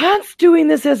 Yep. Khan's doing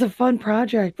this as a fun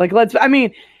project. Like,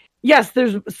 yes,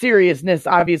 there's seriousness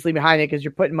obviously behind it because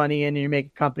you're putting money in and you're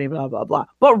making a company, blah, blah, blah.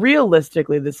 But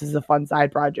realistically, this is a fun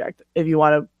side project if you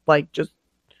want to, like, just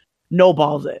no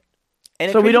balls it.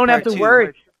 And so we don't have to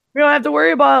worry. We don't have to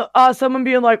worry about someone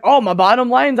being like, oh, my bottom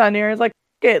line's on here. It's like,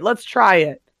 okay, let's try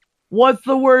it. What's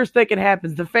the worst that can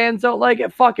happen? The fans don't like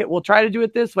it? Fuck it. We'll try to do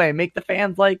it this way. Make the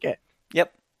fans like it.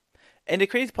 Yep. And the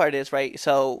crazy part is, right,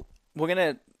 so we're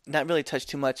going to not really touch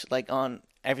too much, like, on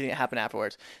everything that happened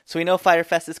afterwards. So we know Fyter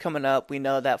Fest is coming up. We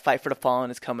know that Fight for the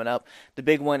Fallen is coming up. The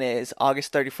big one is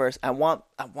August 31st. I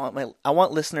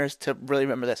want listeners to really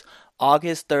remember this.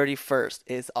 August 31st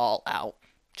is All Out.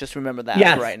 Just remember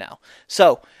that right now.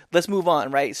 So let's move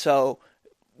on, right? So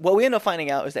what we end up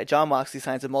finding out is that Jon Moxley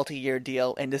signs a multi-year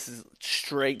deal, and this is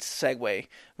straight segue,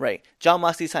 right? Jon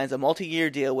Moxley signs a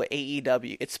multi-year deal with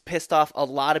AEW. It's pissed off a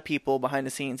lot of people behind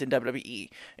the scenes in WWE,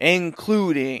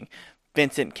 including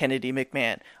Vincent Kennedy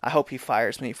McMahon. I hope he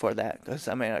fires me for that, because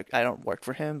I mean, I don't work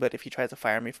for him, but if he tries to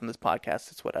fire me from this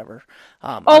podcast, it's whatever.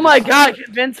 Oh my God,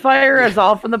 can Vince fire us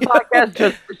all from the podcast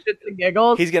just for shits and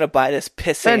giggles? He's gonna buy this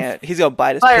pissant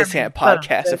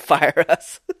podcast and fire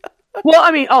us. Well,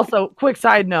 I mean, also, quick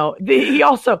side note, he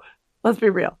also, let's be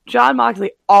real, Jon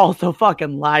Moxley also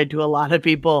fucking lied to a lot of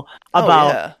people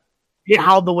about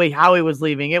how he was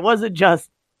leaving. It wasn't just,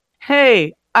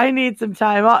 hey, I need some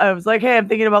time off. I was like, hey, I'm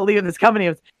thinking about leaving this company. It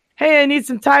was, hey, I need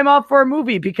some time off for a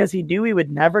movie, because he knew he would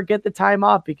never get the time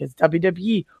off because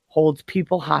WWE holds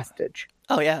people hostage.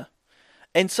 Oh, yeah.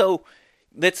 And so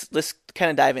let's kind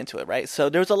of dive into it, right? So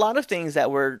there's a lot of things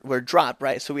that were dropped,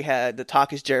 right? So we had the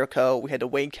Talk is Jericho, we had the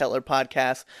Wade Keller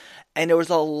podcast, and there was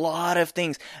a lot of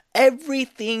things.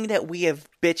 Everything that we have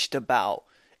bitched about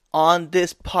on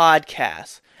this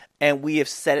podcast, and we have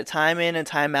said it time in and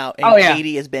time out, and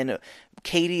Katie has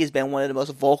been one of the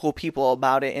most vocal people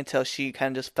about it until she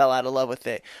kind of just fell out of love with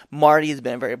it. Marty has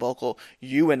been very vocal.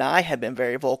 You and I have been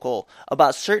very vocal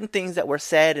about certain things that were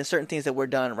said and certain things that were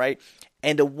done, right?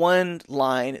 And the one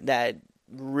line that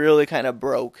really kind of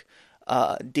broke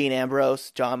Dean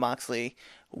Ambrose, Jon Moxley,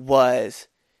 was,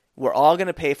 we're all going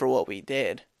to pay for what we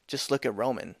did. Just look at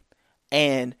Roman.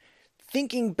 And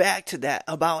thinking back to that,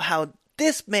 about how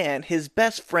this man, his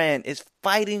best friend, is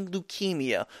fighting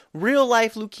leukemia, real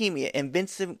life leukemia, and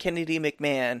Vincent Kennedy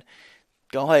McMahon,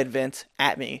 go ahead, Vince,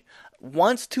 at me,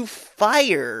 wants to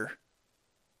fire,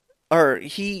 or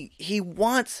he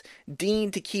wants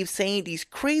Dean to keep saying these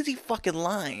crazy fucking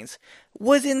lines,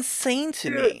 was insane to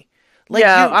me. Like,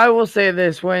 I will say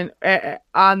this, when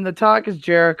on the Talk is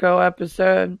Jericho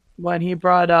episode, when he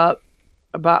brought up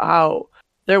about how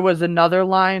there was another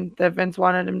line that Vince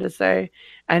wanted him to say,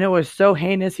 and it was so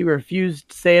heinous he refused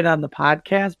to say it on the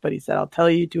podcast, but he said, I'll tell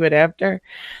you to it after.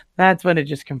 That's when it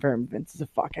just confirmed Vince is a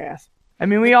fuck ass. I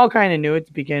mean, we all kind of knew it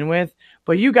to begin with,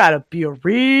 but you gotta be a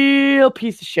real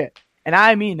piece of shit. And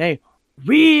I mean a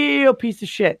real piece of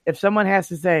shit if someone has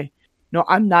to say, no,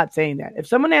 I'm not saying that. If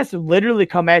someone has to literally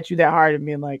come at you that hard and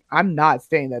being like, I'm not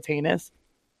saying that's heinous.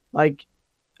 Like,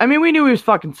 I mean, we knew he was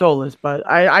fucking soulless, but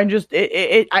I just,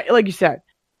 like you said,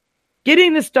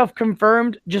 getting this stuff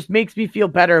confirmed just makes me feel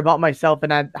better about myself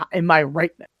and in my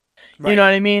rightness. Right. You know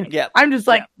what I mean? Yeah. I'm just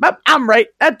like, I'm right.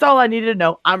 That's all I needed to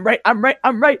know. I'm right.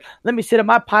 Let me sit on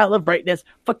my pile of rightness.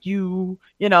 Fuck you.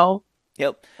 You know?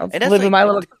 Yep. And that's living my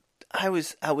little. I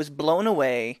was blown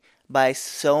away by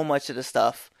so much of the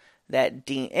stuff that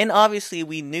Dean, and obviously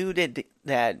we knew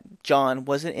that John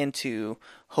wasn't into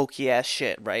hokey ass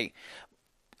shit, right?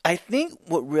 I think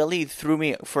what really threw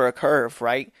me for a curve,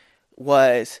 right,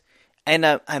 was, and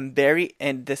I'm very,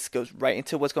 and this goes right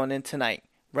into what's going in tonight,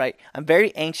 right? I'm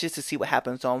very anxious to see what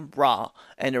happens on Raw,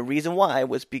 and the reason why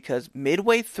was because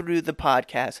midway through the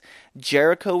podcast,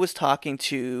 Jericho was talking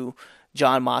to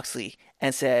Jon Moxley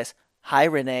and says, "Hi,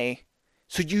 Renee.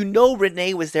 So you know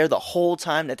Renee was there the whole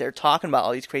time that they're talking about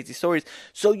all these crazy stories.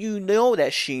 So you know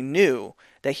that she knew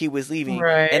that he was leaving.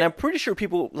 Right. And I'm pretty sure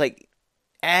people, like,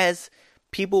 as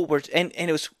people were, and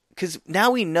it was, because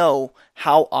now we know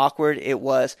how awkward it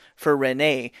was for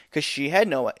Renee, because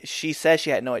she said she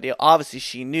had no idea. Obviously,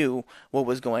 she knew what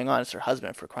was going on. It's her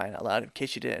husband, for crying out loud, in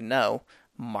case you didn't know.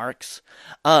 Marks.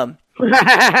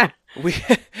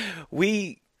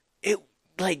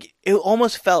 It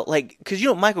almost felt like, because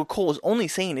Michael Cole is only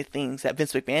saying the things that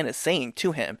Vince McMahon is saying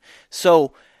to him.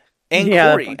 So, and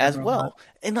Corey as well.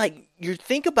 And like, you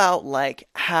think about like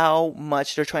how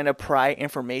much they're trying to pry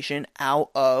information out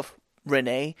of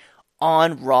Renee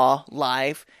on Raw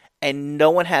live, and no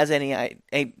one has any.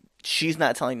 She's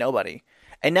not telling nobody.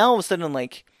 And now all of a sudden,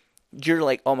 like, you're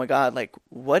like, oh my god, like,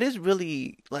 what is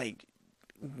really, like,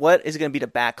 what is going to be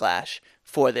the backlash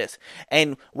for this?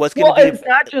 And what's going to be... It's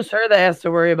not just her that has to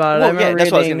worry about it. Well, yeah,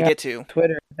 that's what I was going to get to.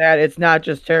 Twitter, that it's not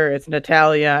just her, it's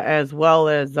Natalya as well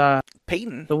as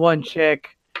Peyton, the one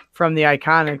chick from the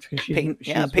Iconics.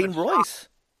 Peyton Royce.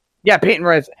 Yeah, Peyton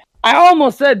Royce. I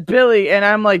almost said Billy, and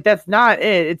I'm like, that's not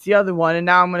it. It's the other one, and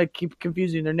now I'm going to keep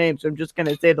confusing their names, so I'm just going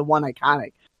to say the one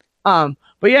Iconic.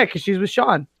 But yeah, because she's with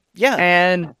Shawn. Yeah.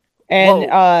 And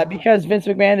because Vince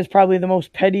McMahon is probably the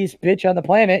most pettiest bitch on the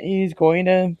planet, he's going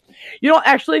to...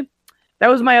 actually, that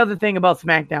was my other thing about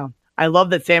SmackDown. I love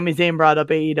that Sami Zayn brought up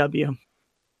AEW.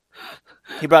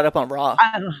 He brought it up on Raw.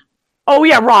 Oh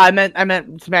yeah, Raw. I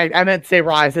meant Smack. I meant to say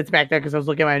Raw. I said SmackDown because I was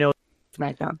looking at my notes.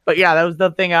 SmackDown. But yeah, that was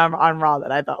the thing on Raw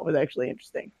that I thought was actually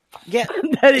interesting. Yeah,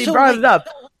 that he brought it up.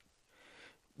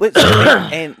 But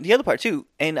and the other part too,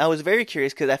 and I was very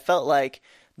curious because I felt like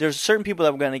there's certain people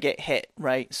that were going to get hit,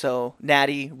 right? So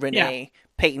Natty, Renee,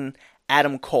 Peyton,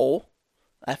 Adam Cole,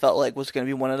 I felt like was going to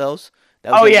be one of those.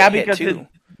 That was because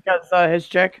his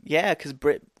chick. Yeah, because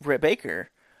Britt Baker.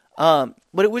 But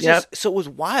it was just, so it was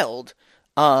wild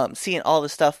seeing all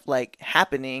this stuff like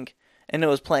happening, and it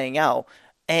was playing out.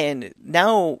 And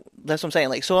now that's what I'm saying.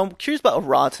 Like, so I'm curious about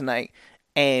Raw tonight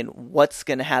and what's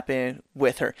going to happen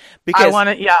with her, because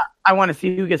I want to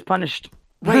see who gets punished.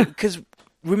 Right, because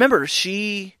remember,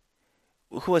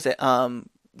 who was it?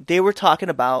 They were talking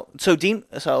about,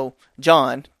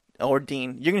 John, or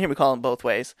Dean, you're going to hear me call him both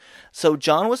ways. So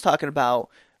John was talking about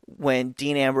when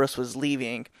Dean Ambrose was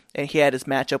leaving, and he had his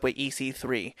matchup with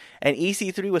EC3. And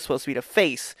EC3 was supposed to be the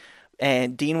face,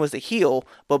 and Dean was the heel,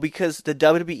 but because the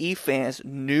WWE fans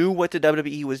knew what the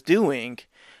WWE was doing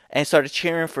and started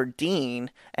cheering for Dean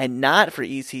and not for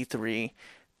EC3,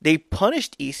 they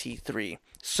punished EC3.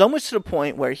 So much to the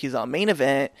point where he's on main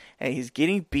event, and he's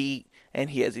getting beat, and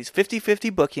he has these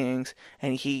 50-50 bookings,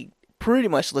 and he pretty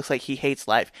much looks like he hates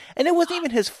life. And it wasn't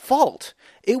even his fault.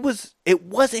 It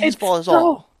wasn't his fault at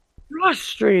all.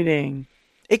 Frustrating.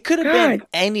 It could have been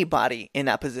anybody in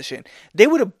that position. They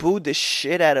would have booed the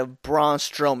shit out of Braun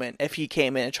Strowman if he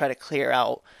came in and tried to clear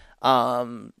out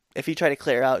Dean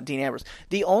Ambrose.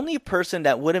 The only person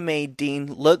that would have made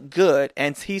Dean look good,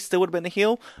 and he still would have been the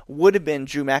heel, would have been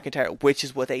Drew McIntyre, which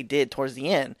is what they did towards the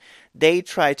end. They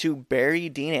tried to bury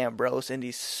Dean Ambrose in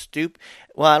these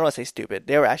well, I don't want to say stupid.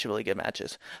 They were actually really good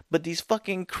matches. But these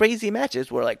fucking crazy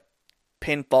matches were like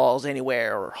pinfalls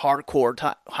anywhere, or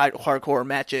hardcore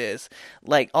matches.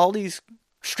 Like all these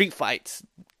street fights,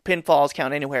 pinfalls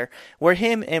count anywhere, where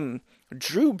him and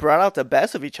Drew brought out the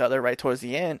best of each other right towards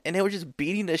the end, and they were just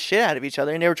beating the shit out of each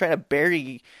other, and they were trying to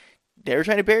bury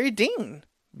Dean,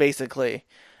 basically.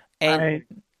 And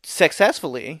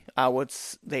successfully,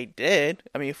 they did.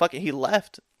 I mean, he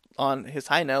left on his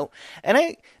high note.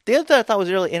 And the other thing I thought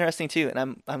was really interesting too,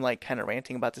 and I'm like kind of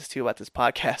ranting about this too, about this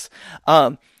podcast.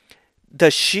 The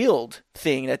Shield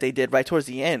thing that they did right towards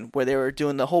the end, where they were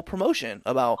doing the whole promotion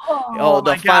about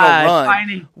the final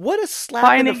run. What a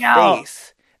slap in the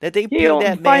face that they paid that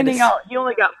man. Finding out he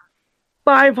only got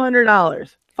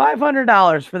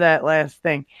 $500 for that last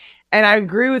thing. And I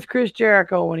agree with Chris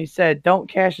Jericho when he said, "Don't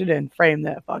cash it in, frame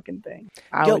that fucking thing."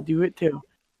 I would do it too.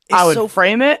 I would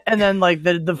frame it, and then like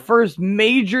the first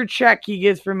major check he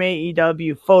gets from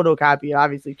AEW, photocopy it.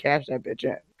 Obviously, cash that bitch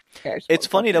in. It's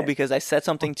funny though, because I said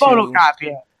something photocopy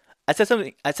it. I said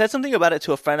something about it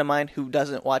to a friend of mine who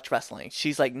doesn't watch wrestling.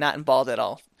 She's like not involved at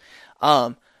all.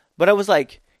 But I was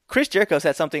like, Chris Jericho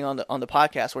said something on the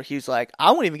podcast where he was like,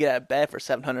 "I won't even get out of bed for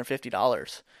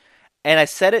 $750," and I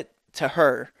said it to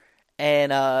her,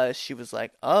 and she was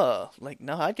like, "Oh, like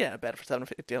no, I'd get out of bed for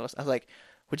 $750." I was like,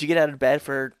 "Would you get out of bed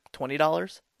for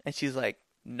 $20?" And she's like,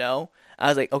 "No." I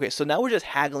was like, "Okay, so now we're just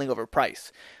haggling over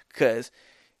price, because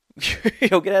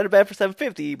you'll get out of bed for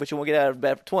 $750, but you won't get out of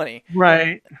bed for $20."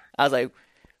 Right. I was like,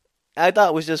 I thought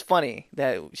it was just funny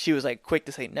that she was like quick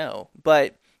to say no,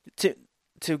 but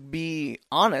to be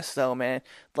honest though, man,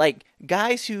 like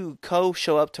guys who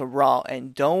show up to Raw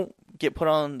and don't get put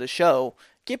on the show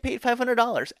get paid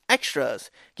 $500.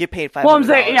 Extras get paid $500. Well, I'm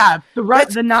saying, yeah,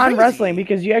 That's the non-wrestling, crazy.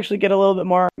 because you actually get a little bit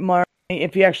more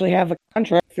if you actually have a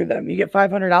contract through them. You get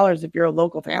 $500 if you're a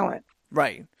local talent.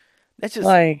 Right. That's just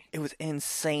like, it was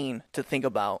insane to think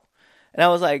about. And I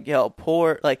was like, yo,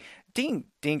 poor, like Dean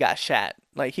got shat.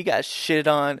 Like he got shit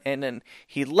on, and then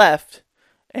he left.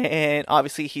 And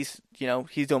obviously he's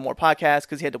doing more podcasts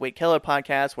because he had the Wade Keller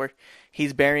podcast where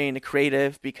he's burying the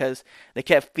creative because they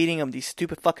kept feeding him these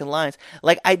stupid fucking lines.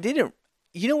 Like you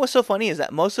know what's so funny is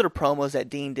that most of the promos that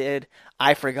Dean did,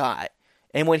 I forgot.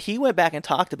 And when he went back and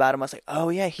talked about him, I was like, oh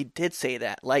yeah, he did say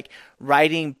that. Like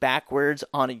riding backwards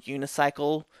on a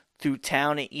unicycle through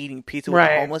town and eating pizza with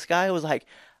a homeless guy. I was like,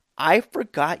 I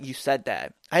forgot you said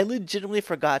that. I legitimately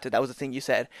forgot that was the thing you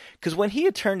said. Because when he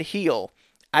had turned heel,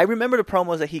 I remember the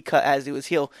promos that he cut as he was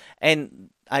heel, and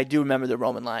I do remember the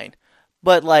Roman line.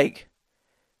 But, like,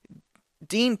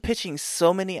 Dean pitching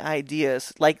so many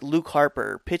ideas, like Luke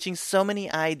Harper, pitching so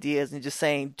many ideas and just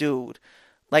saying, dude,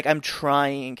 like, I'm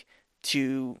trying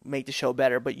to make the show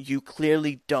better, but you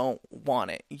clearly don't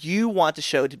want it. You want the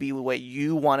show to be the way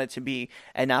you want it to be,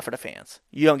 and not for the fans.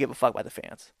 You don't give a fuck about the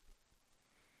fans.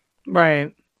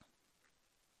 Right.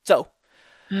 So,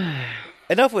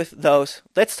 enough with those.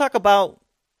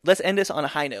 Let's end this on a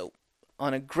high note.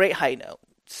 On a great high note.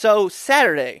 So,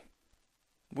 Saturday,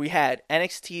 we had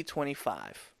NXT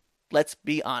 25. Let's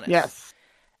be honest. Yes.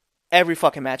 Every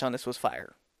fucking match on this was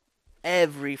fire.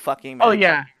 Every fucking match. Oh,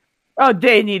 yeah. Oh,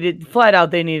 they needed, flat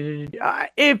out, they needed,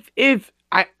 let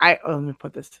me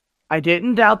put this. I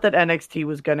didn't doubt that NXT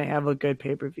was going to have a good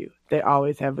pay-per-view. They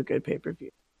always have a good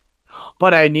pay-per-view.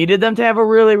 But I needed them to have a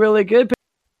really, really good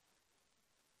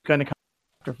pay-per-view. Going to come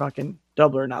after fucking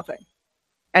Double or Nothing.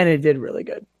 And it did really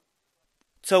good.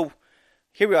 So,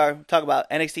 here we are, talk about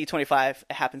NXT 25.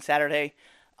 It happened Saturday.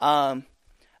 I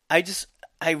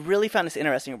really found this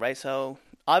interesting, right? So,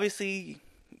 obviously,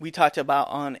 we talked about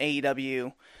on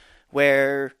AEW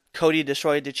where Cody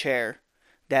destroyed the chair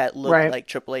that looked like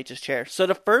Triple H's chair. So,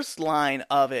 the first line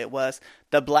of it was,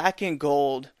 the black and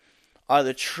gold are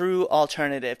the true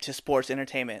alternative to sports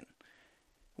entertainment,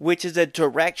 which is a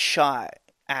direct shot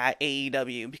at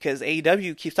AEW, because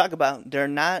AEW keeps talking about they're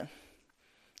not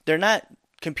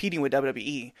competing with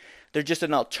WWE. They're just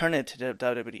an alternative to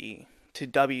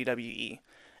WWE.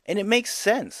 And it makes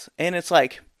sense. And it's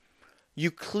like,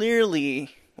 you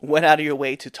clearly went out of your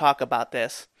way to talk about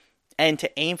this and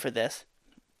to aim for this.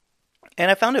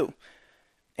 And I found it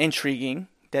intriguing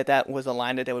that was a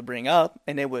line that they would bring up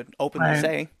and they would openly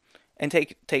say and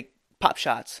take pop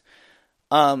shots.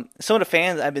 Some of the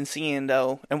fans I've been seeing,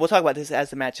 though, and we'll talk about this as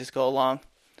the matches go along,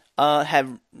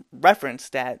 have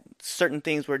referenced that certain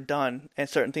things were done and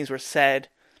certain things were said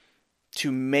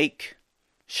to make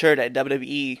sure that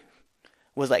WWE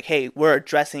was like, hey, we're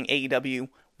addressing AEW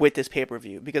with this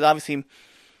pay-per-view. Because obviously,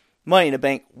 Money in the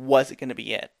Bank wasn't going to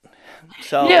be it.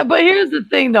 So yeah, but here's the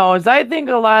thing, though, is I think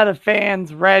a lot of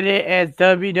fans read it as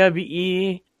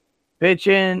WWE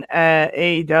bitching at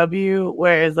AEW,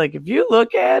 whereas, like, if you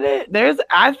look at it,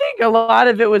 I think a lot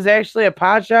of it was actually a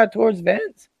pot shot towards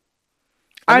Vince.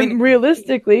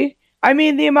 Realistically,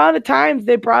 the amount of times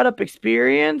they brought up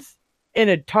experience in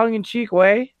a tongue-in-cheek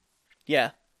way.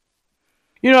 Yeah.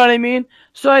 You know what I mean?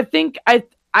 So I think I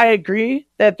agree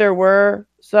that there were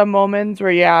some moments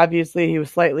where, yeah, obviously he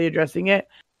was slightly addressing it.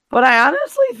 But I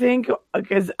honestly think,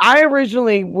 because I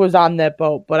originally was on that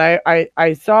boat, but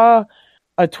I saw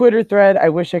a Twitter thread. I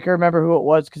wish I could remember who it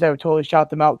was, because I would totally shout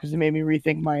them out, because it made me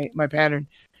rethink my pattern.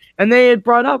 And they had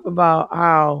brought up about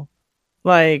how,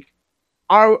 like,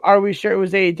 are we sure it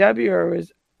was AEW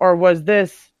or was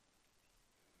this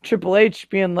Triple H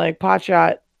being like,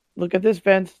 potshot, look at this,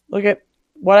 Vince. Look at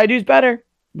what I do's better.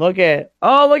 Look at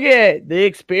the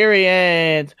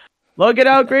experience. Look at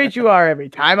how great you are. Every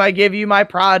time I give you my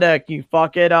product, you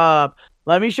fuck it up.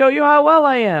 Let me show you how well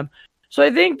I am. So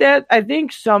I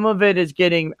think some of it is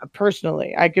getting,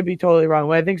 personally, I could be totally wrong,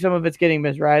 but I think some of it's getting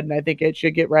misread, and I think it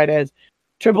should get read as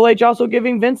Triple H also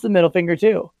giving Vince the middle finger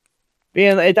too.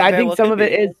 I think some of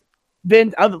it is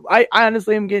Vince. I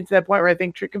honestly am getting to that point where I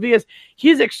think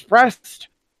he's expressed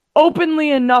openly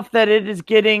enough that it is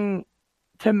getting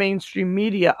to mainstream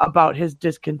media about his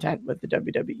discontent with the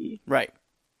WWE. Right.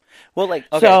 Well, like,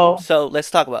 okay, so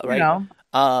let's talk about, right? You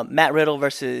know, Matt Riddle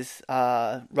versus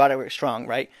Roderick Strong,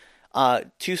 right?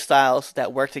 Two styles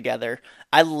that work together.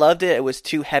 I loved it. It was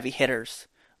two heavy hitters,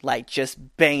 like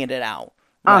just banging it out.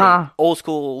 Right? Old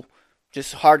school,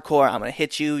 just hardcore. I'm going to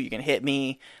hit you. You can hit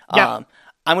me. Yeah.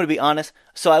 I'm going to be honest.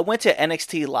 So I went to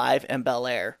NXT Live in Bel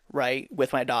Air, right,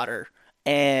 with my daughter.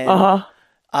 And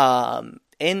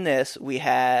in this, we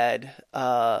had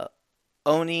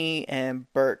Oni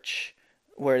and Birch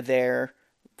were there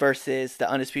versus the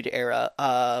Undisputed Era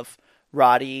of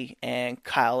Roddy and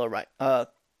Kyle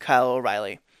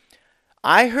O'Reilly.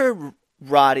 I heard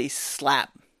Roddy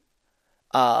slap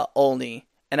Oni,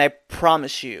 and I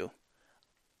promise you,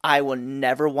 I will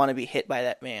never want to be hit by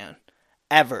that man.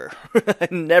 Ever. I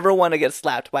never want to get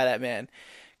slapped by that man.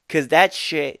 Because that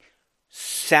shit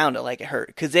sounded like it hurt.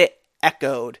 Because it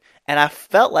echoed. And I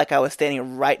felt like I was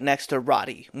standing right next to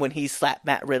Roddy when he slapped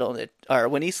Matt Riddle, or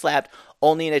when he slapped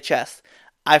Oni in the chest.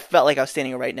 I felt like I was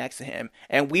standing right next to him.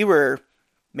 And we were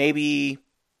maybe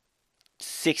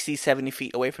 60, 70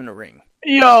 feet away from the ring.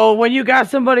 Yo, when you got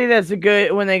somebody that's a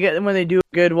good, when they do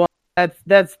a good one,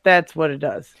 that's what it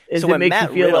does. Is so it makes you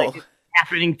feel like it's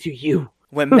happening to you.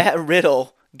 When Matt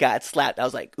Riddle got slapped, I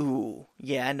was like, ooh,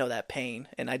 yeah, I know that pain.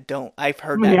 And I've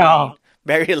heard that pain.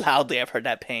 Very loudly, I've heard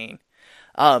that pain.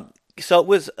 So it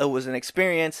was an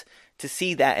experience to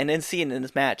see that, and then see it in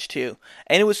this match too.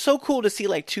 And it was so cool to see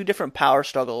like two different power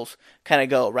struggles kind of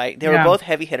go, right? They were both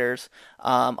heavy hitters.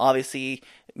 Obviously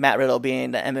Matt Riddle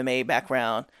being the MMA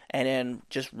background, and then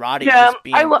just Roddy just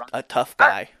being a tough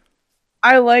guy.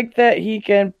 I like that he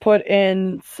can put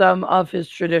in some of his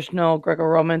traditional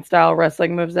Greco-Roman style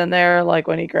wrestling moves in there, like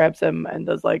when he grabs him and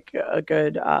does like a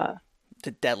good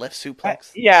the deadlift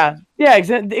suplex. Yeah,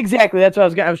 exactly. That's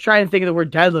what I was trying to think of the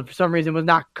word deadlift for some reason. It was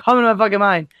not coming to my fucking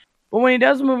mind. But when he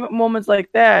does moments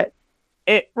like that,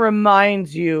 it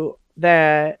reminds you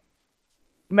that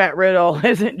Matt Riddle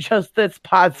isn't just this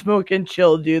pot smoking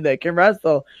chill dude that can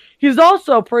wrestle. He's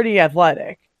also pretty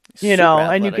athletic, you know,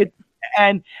 athletic. And you could.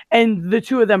 And the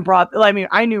two of them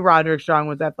I knew Roderick Strong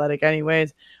was athletic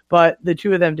anyways, but the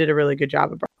two of them did a really good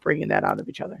job of bringing that out of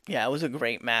each other. Yeah, it was a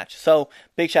great match. So,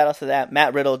 big shout outs to that.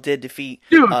 Matt Riddle did defeat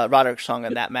Roderick Strong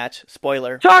in that match.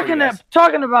 Spoiler.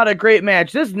 Talking about a great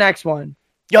match, this next one.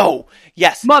 Yo,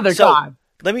 yes. God.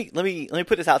 Let me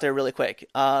put this out there really quick.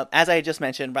 As I just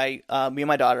mentioned, right, me and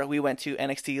my daughter, we went to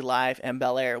NXT Live and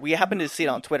Bel Air. We happened to see it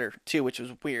on Twitter too, which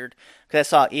was weird because I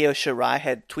saw Io Shirai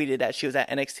had tweeted that she was at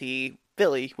NXT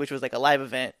Philly, which was like a live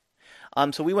event.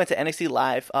 So we went to NXT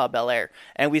Live Bel Air,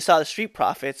 and we saw the Street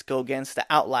Profits go against the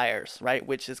Outliers, right,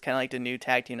 which is kind of like the new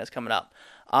tag team that's coming up.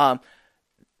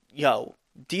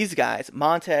 These guys,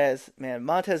 Montez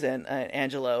and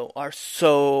Angelo are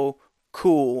so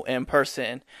cool in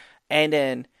person. And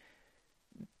then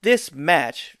this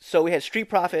match, so we had Street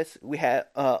Profits, we had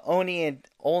Oni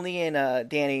and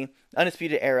Danny,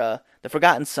 Undisputed Era, the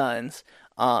Forgotten Sons,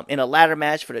 in a ladder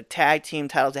match for the tag team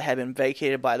titles that had been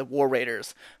vacated by the War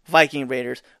Raiders, Viking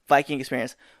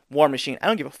Experience, War Machine. I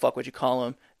don't give a fuck what you call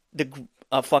them. The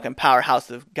fucking powerhouse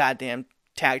of goddamn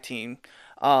tag team.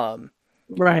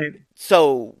 Right.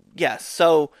 So, yes.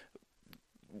 So,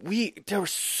 there were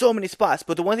so many spots.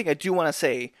 But the one thing I do want to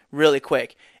say really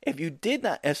quick, if you did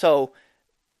not... So,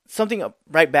 something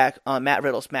right back on Matt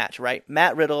Riddle's match, right?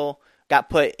 Matt Riddle got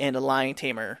put in the Lion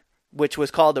Tamer, which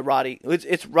was called the Roddy...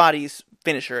 It's Roddy's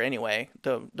finisher anyway.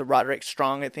 The Roderick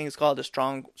Strong, I think it's called the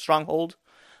Stronghold.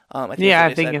 I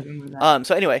think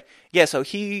so anyway, yeah, so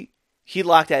he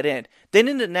locked that in. Then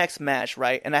in the next match,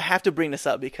 right, and I have to bring this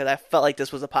up because I felt like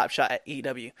this was a pop shot at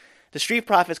AEW. The Street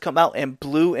Profits come out in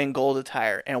blue and gold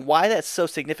attire, and why that's so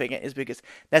significant is because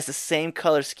that's the same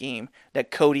color scheme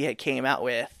that Cody had came out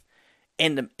with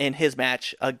in his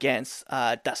match against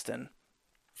Dustin.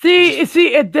 I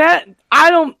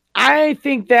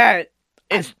think that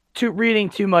is reading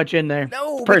too much in there.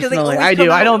 No, personally, I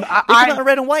do. I don't. They come out in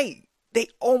red and white. They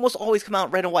almost always come out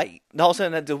in red and white. And all of a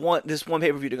sudden, this one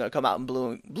pay per view, they're going to come out in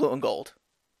blue and gold.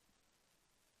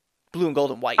 Blue and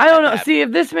gold and white. I don't know. See,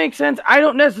 if this makes sense, I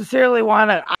don't necessarily want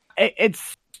to.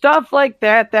 It's stuff like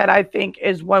that I think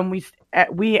is when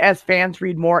we as fans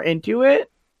read more into it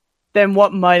than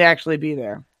what might actually be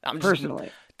there.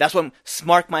 Personally. That's what I'm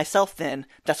smart myself then.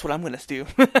 That's what I'm going to do.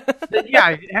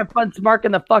 Yeah, have fun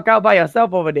smarking the fuck out by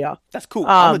yourself over there. That's cool.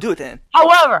 I'm going to do it then.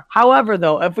 However,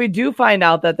 though, if we do find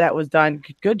out that was done,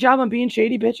 good job on being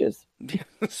shady bitches.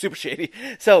 Super shady.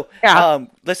 So, yeah.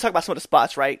 Let's talk about some of the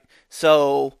spots, right?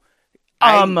 So,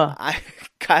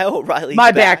 Kyle O'Reilly.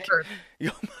 My back hurts.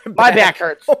 My back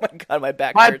hurts. Oh my God, my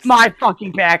back hurts. My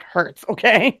fucking back hurts,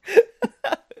 okay?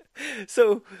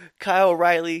 So, Kyle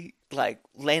O'Reilly,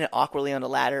 laying it awkwardly on the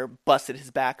ladder, busted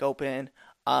his back open.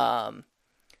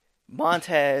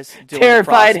 Montez doing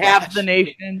terrified half the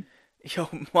nation. Yo,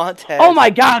 Montez. Oh my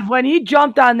God, when he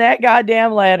jumped on that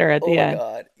goddamn ladder at the end. Oh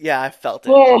my God. Yeah, I felt it.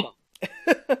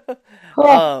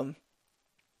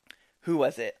 Who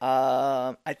was it?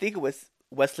 I think it was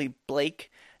Wesley Blake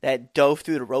that dove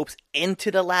through the ropes into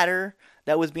the ladder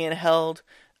that was being held.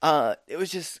 It was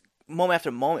just moment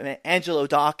after moment, man. Angelo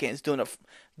Dawkins doing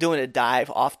a dive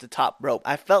off the top rope.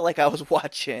 I felt like I was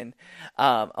watching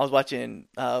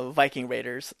Viking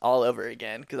Raiders all over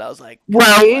again because I was like,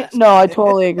 right? No, I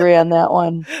totally agree on that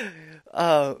one.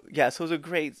 Yeah, so it was a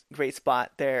great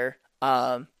spot there.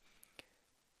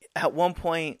 At one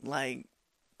point, like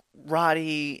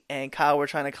Roddy and Kyle were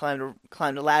trying to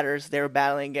climb the ladders. They were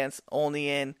battling against Olney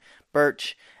and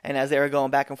Birch, and as they were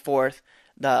going back and forth,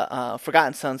 the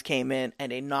Forgotten Sons came in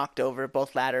and they knocked over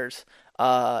both ladders.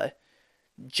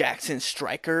 Jackson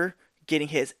Stryker getting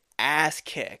his ass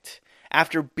kicked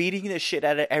after beating the shit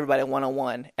out of everybody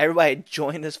one-on-one. Everybody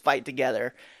joined this fight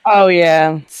together. Oh,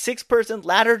 yeah. 6-person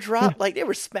ladder drop. Like, they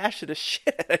were smashing the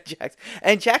shit out of Jackson.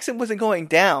 And Jackson wasn't going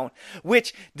down,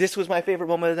 which this was my favorite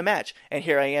moment of the match. And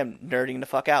here I am nerding the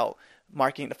fuck out,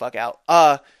 marking the fuck out.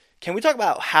 Can we talk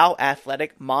about how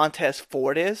athletic Montez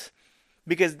Ford is?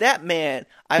 Because that man,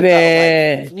 I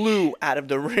felt like flew out of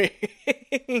the ring.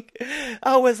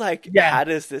 I was like, How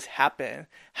does this happen?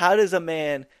 How does a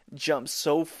man jump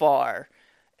so far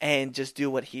and just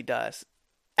do what he does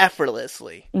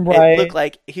effortlessly? Right. It looked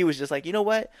like he was just like, you know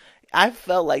what? I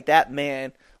felt like that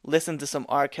man listened to some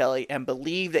R. Kelly and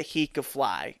believed that he could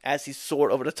fly as he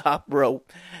soared over the top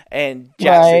rope. And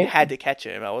Jackson had to catch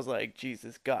him. I was like,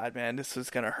 Jesus God, man, this is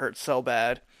going to hurt so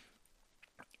bad.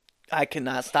 I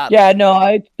cannot stop. Yeah,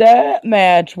 no, that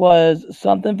match was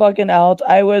something fucking else.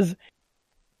 I was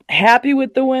happy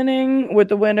with the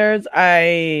winners.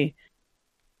 I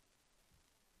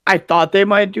thought they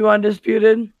might do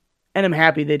Undisputed, and I'm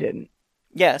happy they didn't.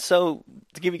 Yeah, so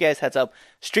to give you guys heads up,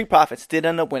 Street Profits did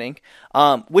end up winning,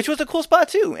 which was a cool spot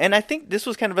too. And I think this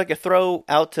was kind of like a throw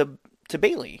out to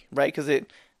Bayley, right? Because it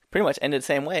pretty much ended the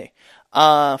same way.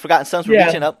 Forgotten Sons were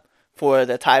reaching up for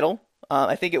the title.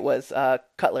 I think it was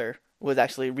Cutler was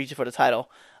actually reaching for the title.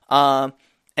 And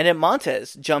then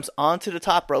Montez jumps onto the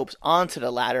top ropes, onto the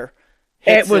ladder.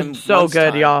 It was so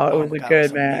good, y'all. It was a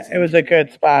good match. It was a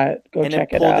good spot. Go check it out.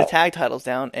 And then pulled the tag titles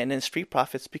down, and then Street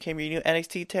Profits became your new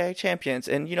NXT Tag Champions.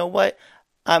 And you know what?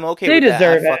 I'm okay with that.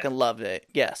 I fucking loved it.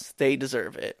 Yes, they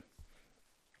deserve it.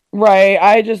 Right.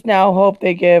 I just now hope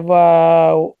they give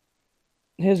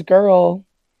his girl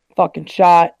fucking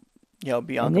shot. Yo,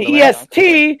 Bianca the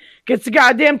EST gets the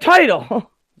goddamn title.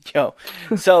 Yo,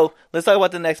 so let's talk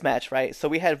about the next match, right? So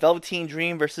we had Velveteen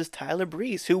Dream versus Tyler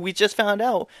Breeze, who we just found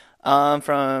out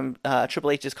from Triple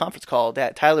H's conference call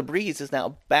that Tyler Breeze is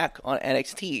now back on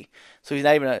NXT. So he's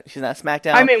not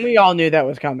SmackDown. I mean, we all knew that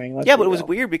was coming. Yeah, but it was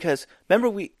weird because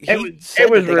remember he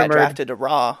said that they got drafted to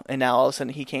Raw, and now all of a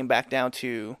sudden he came back down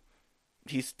to.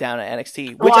 He's down at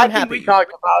NXT, which I'm happy. We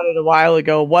talked about it a while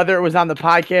ago, whether it was on the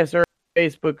podcast or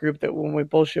Facebook group that when we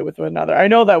bullshit with one another. I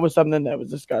know that was something that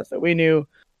was discussed, that we knew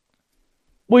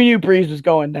Breeze was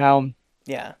going down.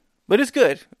 Yeah, but it's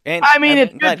good. And I mean,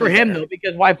 it's good for him though,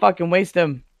 because why fucking waste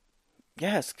him?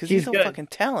 Yes, because he's a fucking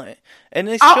talent, and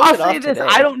they showed it off today.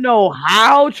 I don't know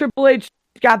how Triple H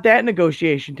got that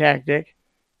negotiation tactic,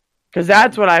 because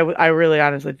that's what I really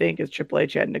honestly think is Triple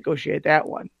H had to negotiate that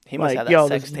one. He must have that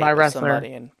sex tape with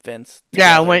somebody and Vince.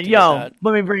 Yeah, let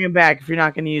me bring him back. If you're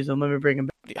not going to use him, let me bring him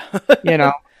back.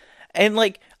 Yeah. And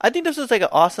like, I think this was like an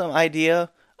awesome idea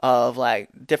of like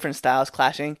different styles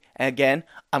clashing. And again,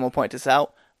 I'm gonna point this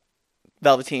out: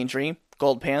 Velveteen Dream,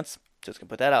 gold pants. Just gonna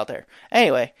put that out there.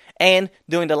 Anyway, and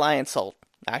doing the Lion Salt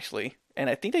actually, and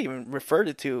I think they even referred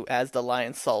it to as the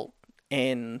Lion Salt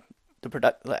in the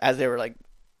product, as they were like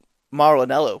Mauro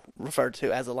Ranallo referred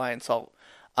to as the Lion Salt.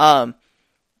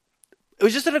 It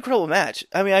was just an incredible match.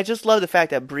 I mean, I just love the fact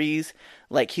that Breeze,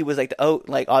 like he was like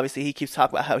obviously he keeps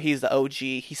talking about how he's the OG.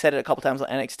 He said it a couple times on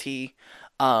NXT.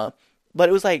 But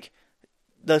it was like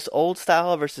this old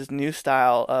style versus new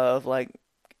style of like,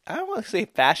 I don't want to say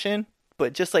fashion,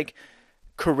 but just like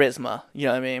charisma, you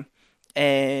know what I mean?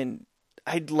 And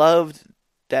I loved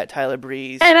that Tyler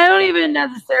Breeze. And I don't even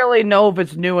necessarily know if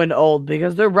it's new and old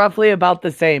because they're roughly about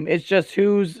the same. It's just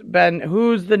who's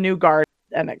the new guard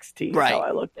at NXT. Right. So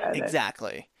I looked at it.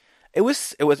 Exactly. It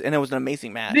was an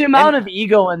amazing match. The amount of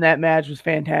ego in that match was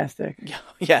fantastic.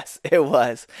 Yes, it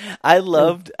was. I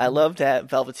loved that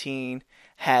Velveteen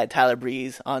had Tyler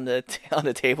Breeze on the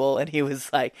table, and he was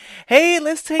like, "Hey,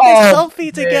 let's take a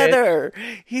selfie together."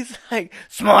 He's like,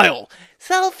 "Smile,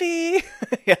 selfie,"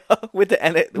 with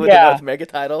the North America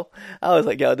title. I was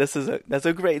like, "Yo, that's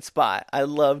a great spot." I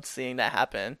loved seeing that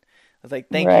happen. I was like,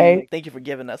 "Thank you for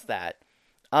giving us that."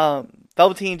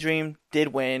 Velveteen Dream did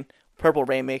win. Purple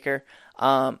Rainmaker.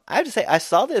 I have to say, I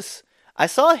saw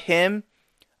him,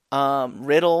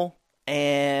 Riddle,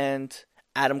 and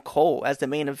Adam Cole as the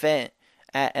main event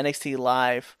at NXT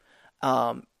Live.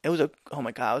 it was oh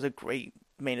my God, it was a great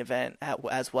main event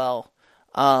as well.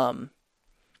 And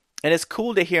it's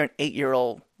cool to hear an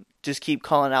 8-year-old just keep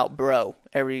calling out bro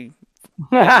every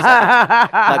second.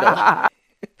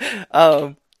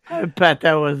 I bet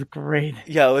that was great.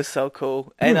 Yeah, it was so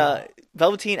cool. And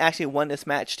Velveteen actually won this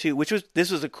match too,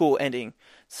 this was a cool ending.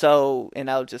 So,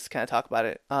 and I'll just kind of talk about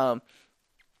it.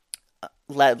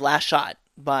 Last shot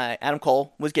by Adam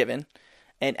Cole was given,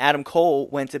 and Adam Cole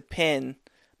went to pin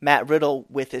Matt Riddle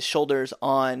with his shoulders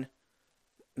on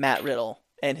Matt Riddle,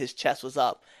 and his chest was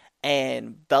up.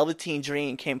 And Velveteen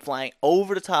Dream came flying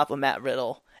over the top of Matt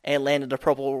Riddle and landed a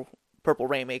purple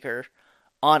Rainmaker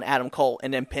on Adam Cole,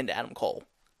 and then pinned Adam Cole.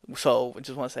 So I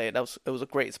just want to say it was a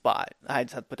great spot. I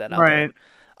just had to put that out there.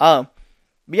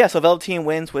 But yeah, so Velveteen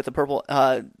wins with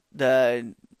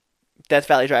the Death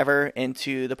Valley Driver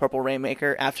into the Purple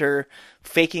Rainmaker after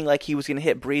faking like he was going to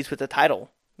hit Breeze with the title,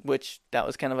 which that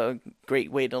was kind of a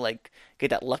great way to like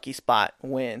get that lucky spot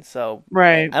win. So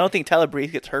I don't think Tyler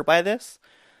Breeze gets hurt by this,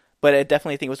 but I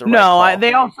definitely think it was the right call.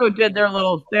 They also did their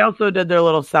little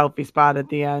selfie spot at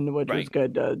the end, which was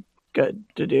good to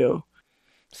do.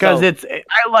 Because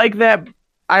I like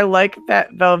that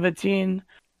Velveteen,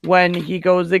 when he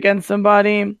goes against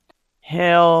somebody,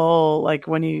 he'll, like,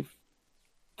 when he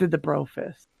did the bro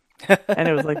fist, and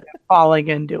it was like falling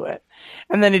into it,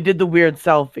 and then he did the weird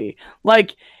selfie.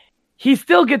 Like, he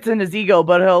still gets in his ego,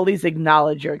 but he'll at least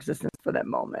acknowledge your existence for that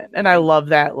moment. And I love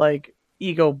that, like,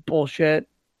 ego bullshit.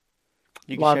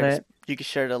 Love it. You can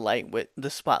share the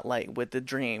spotlight with the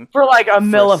Dream for like a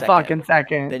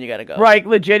millisecond. Then you gotta go. Right,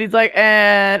 legit. He's like,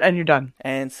 and you're done.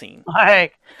 And scene.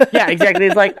 Like, yeah, exactly.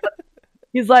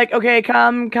 He's like, okay,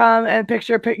 come and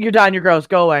picture. You're done. You're gross.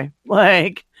 Go away.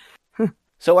 Like.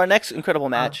 So our next incredible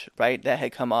match, right, that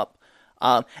had come up,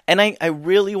 and I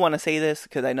really want to say this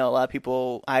because I know a lot of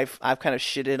people. I've kind of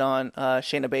shitted on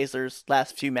Shayna Baszler's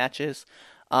last few matches.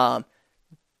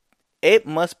 It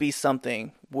must be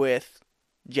something with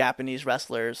Japanese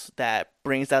wrestlers that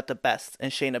brings out the best in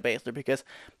Shayna Baszler, because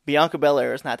Bianca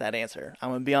Belair is not that answer. I'm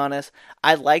going to be honest.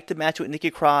 I like the match with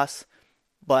Nikki Cross,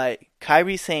 but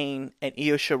Kairi Sane and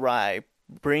Io Shirai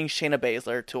bring Shayna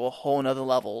Baszler to a whole nother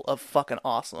level of fucking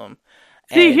awesome.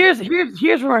 See, here's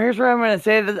where I'm going to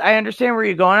say that I understand where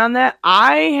you're going on that.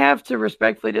 I have to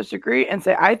respectfully disagree and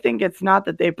say I think it's not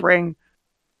that they bring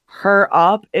her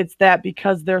up, it's that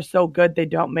because they're so good, they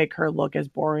don't make her look as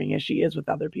boring as she is with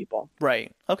other people.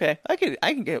 Right. Okay. I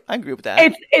agree with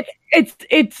that.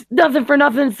 It's nothing for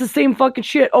nothing. It's the same fucking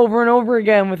shit over and over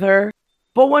again with her.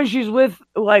 But when she was with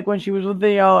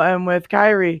Theo and with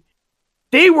Kairi,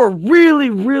 they were really,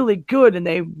 really good, and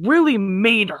they really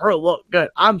made her look good.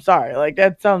 I'm sorry, like,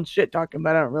 that sounds shit talking,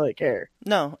 but I don't really care.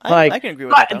 No, I can agree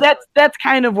with that. But that's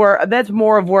kind of that's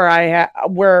more of where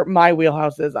where my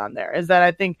wheelhouse is on there. Is that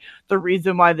I think the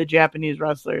reason why the Japanese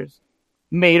wrestlers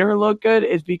made her look good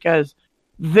is because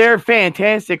they're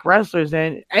fantastic wrestlers,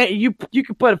 and you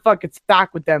could put a fucking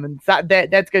stock with them, and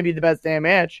that's gonna be the best damn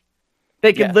match.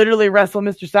 They could literally wrestle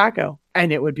Mr. Sacco,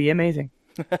 and it would be amazing.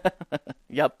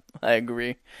 Yep, I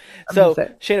agree. So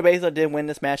Shayna Baszler did win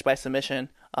this match by submission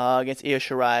against Io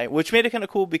Shirai, which made it kind of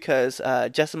cool because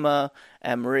Jessima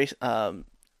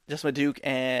Duke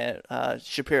and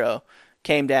Shapiro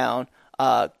came down.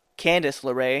 Candice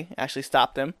LeRae actually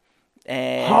stopped them.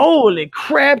 And holy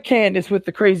crap, Candice with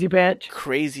the crazy patch.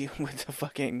 Crazy with the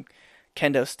fucking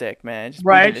kendo stick, man. Just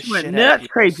right, she went nuts,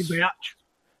 crazy patch.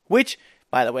 Which,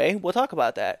 by the way, we'll talk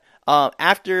about that.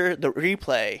 After the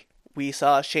replay, we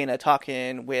saw Shayna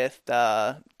talking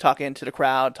to the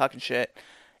crowd, talking shit.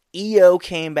 Io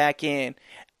came back in,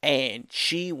 and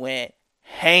she went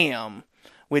ham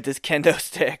with this kendo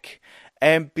stick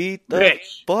and beat the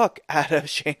fuck out of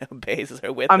Shayna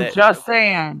Baszler with it. I'm just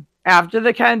saying, after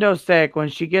the kendo stick, when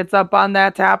she gets up on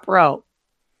that top rope,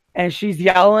 and she's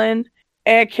yelling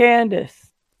at Candice,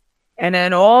 and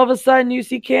then all of a sudden you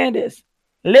see Candice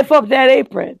lift up that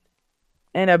apron,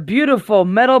 and a beautiful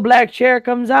metal black chair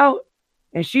comes out,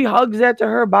 and she hugs that to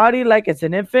her body like it's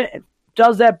an infant and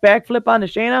does that backflip on the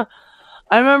Shayna.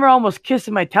 I remember almost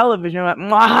kissing my television. I went,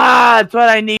 that's what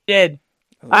I needed.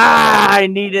 I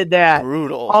needed that.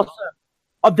 Brutal. Also,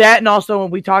 of that, and also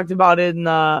when we talked about it in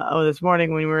this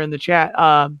morning when we were in the chat,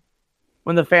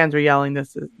 when the fans were yelling,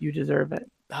 "This is you deserve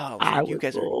it." Oh, you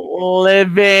guys are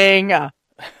living.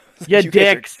 You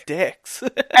dicks.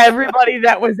 Everybody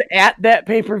that was at that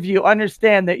pay-per-view,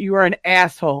 understand that you are an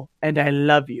asshole, and I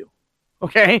love you.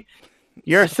 Okay?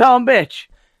 You're a son of a bitch,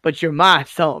 but you're my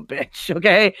son of a bitch,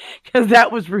 okay? Because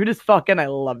that was rude as fuck, and I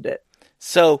loved it.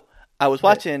 So, I was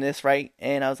watching this, right?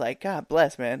 And I was like, God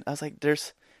bless, man. I was like,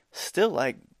 there's still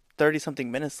like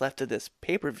 30-something minutes left of this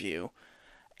pay-per-view.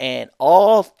 And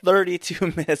all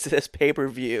 32 minutes of this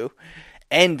pay-per-view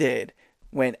ended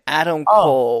when Adam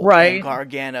Cole and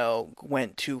Gargano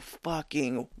went to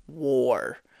fucking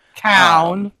war.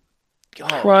 Town.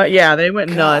 Yeah, they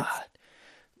went nuts.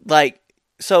 Like,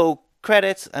 so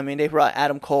credits, I mean, they brought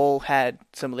Adam Cole, had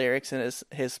some lyrics in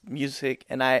his music,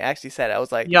 and I actually said, I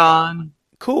was like, Yawn.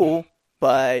 Cool,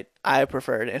 but I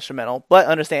preferred instrumental. But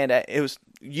understand that it was,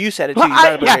 you said it too, you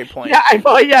brought up a great point. Yeah,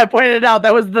 I pointed out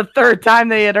that was the third time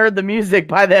they had heard the music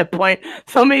by that point.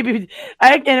 So maybe,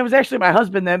 and it was actually my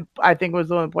husband that I think was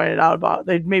the one who pointed out about,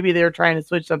 maybe they were trying to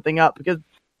switch something up, because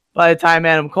by the time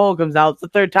Adam Cole comes out, it's the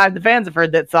third time the fans have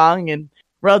heard that song in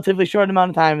relatively short amount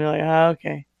of time. They're like, oh,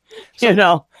 okay.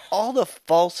 So, all the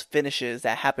false finishes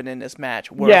that happened in this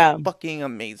match were fucking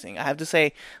amazing. I have to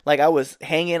say, like, I was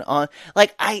hanging on.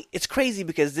 Like, it's crazy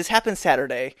because this happened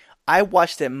Saturday. I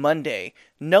watched it Monday,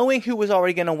 knowing who was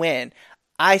already going to win.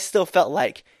 I still felt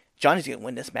like Johnny's going to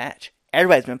win this match.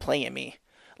 Everybody's been playing me.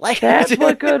 Like, that's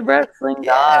what good wrestling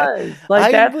does.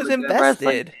 Like, I was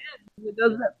invested.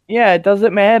 It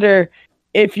doesn't matter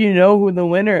if you know who the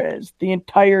winner is. The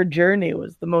entire journey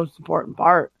was the most important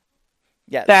part.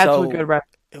 Yeah, that's what good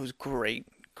wrestling. It was great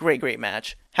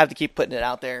match. Have to keep putting it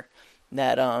out there.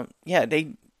 That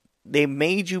they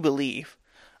made you believe.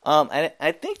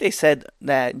 I think they said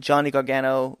that Johnny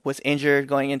Gargano was injured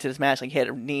going into this match. Like, he had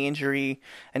a knee injury,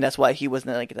 and that's why he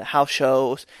wasn't like at the house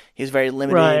shows. He was very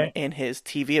limited in his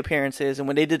TV appearances. And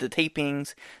when they did the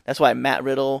tapings, that's why Matt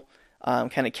Riddle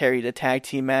kind of carried a tag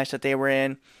team match that they were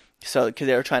in. So, because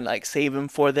they were trying to like save him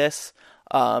for this.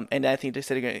 And I think they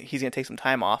said he's going to take some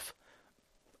time off.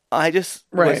 I was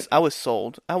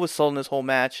sold. I was sold in this whole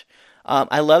match.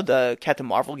 I love the Captain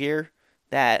Marvel gear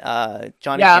that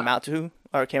Johnny came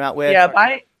out with.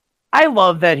 Yeah, I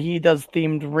love that he does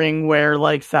themed ring wear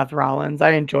like Seth Rollins.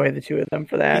 I enjoy the two of them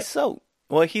for that.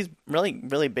 He's really,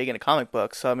 really big into comic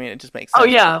books, so I mean, it just makes sense. Oh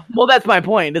yeah, well that's my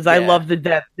point. I love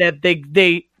that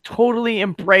they totally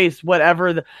embrace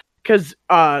whatever because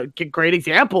great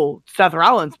example, Seth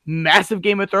Rollins, massive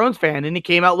Game of Thrones fan, and he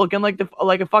came out looking like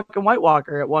a fucking White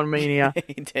Walker at one Mania.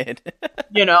 He did.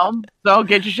 So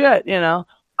get your shit.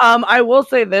 I will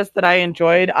say this that I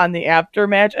enjoyed on the after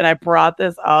match, and I brought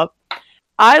this up.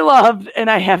 I loved, and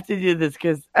I have to do this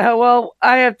because,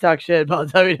 I have to talk shit about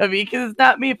WWE because it's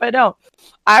not me if I don't.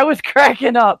 I was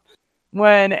cracking up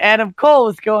when Adam Cole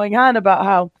was going on about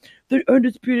how the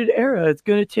Undisputed Era is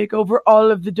going to take over all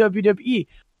of the WWE.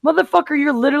 Motherfucker,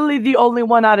 you're literally the only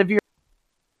one out of your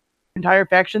entire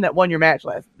faction that won your match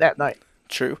that night.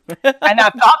 True. And I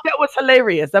thought that was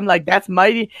hilarious. I'm like, that's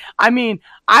mighty. I mean,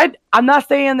 I'm not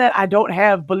saying that I don't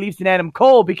have beliefs in Adam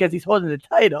Cole because he's holding the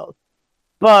title,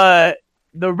 but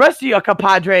the rest of your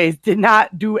compadres did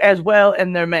not do as well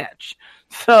in their match.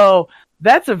 So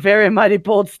that's a very mighty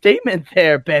bold statement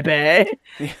there, baby.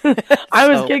 I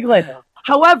was giggling.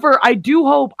 However, I do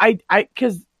hope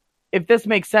because if this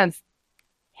makes sense,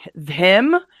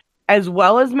 him as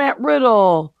well as Matt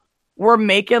Riddle were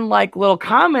making like little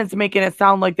comments, making it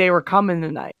sound like they were coming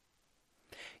tonight.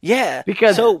 Yeah,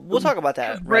 because so we'll talk about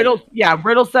that.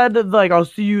 Riddle said that like, "I'll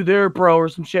see you there, bro," or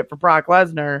some shit for Brock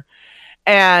Lesnar,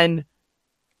 and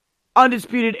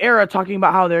Undisputed Era talking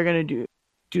about how they're gonna do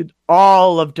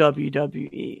all of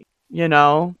WWE.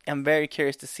 I'm very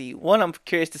curious to see. One, I'm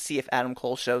curious to see if Adam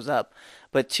Cole shows up,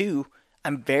 but two,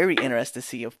 I'm very interested to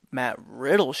see if Matt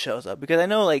Riddle shows up because I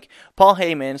know like Paul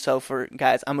Heyman. So for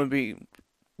guys,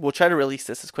 we'll try to release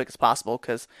this as quick as possible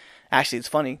because actually it's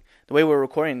funny the way we're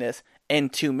recording this. In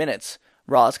 2 minutes,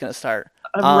 Raw is going to start.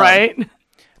 Right.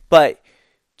 But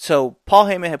so Paul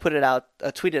Heyman had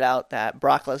tweeted out that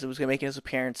Brock Lesnar was going to make his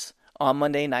appearance on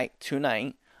Monday night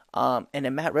tonight. And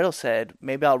then Matt Riddle said,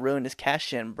 "Maybe I'll ruin this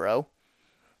cash in, bro."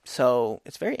 So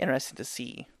it's very interesting to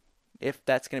see if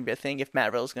that's going to be a thing. If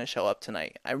Matt Riddle's going to show up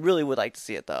tonight, I really would like to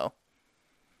see it though.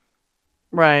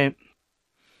 Right.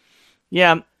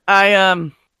 Yeah. I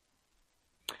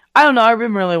don't know. I've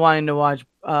been really wanting to watch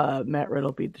Matt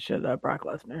Riddle beat the shit out of Brock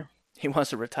Lesnar. He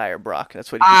wants to retire Brock.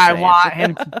 That's what he's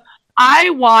saying. I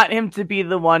want him to be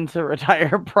the one to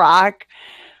retire Brock.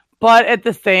 But at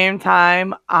the same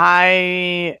time,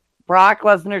 Brock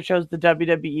Lesnar chose the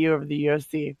WWE over the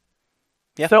UFC.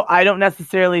 Yeah. So I don't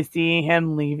necessarily see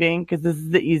him leaving because this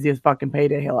is the easiest fucking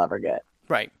payday he'll ever get.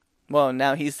 Right. Well,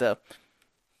 now he's the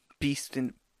beast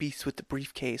with the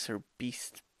briefcase or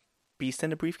beast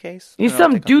in the briefcase. He's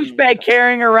some douchebag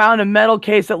carrying around a metal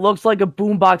case that looks like a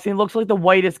boombox and he looks like the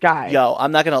whitest guy. Yo,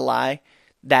 I'm not gonna lie.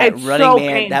 That it's running so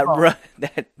man, painful.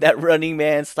 that running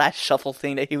man / shuffle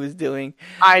thing that he was doing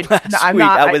I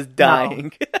was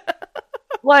dying. No.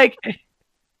 Like,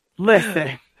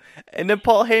 listen. And then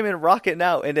Paul Heyman rocking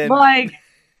out, and then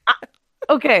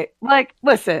Okay, like,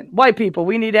 listen, white people,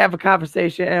 we need to have a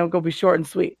conversation, and it'll go be short and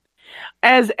sweet.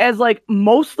 As like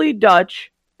mostly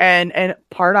Dutch and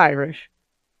part Irish,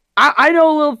 I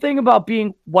know a little thing about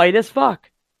being white as fuck.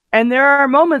 And there are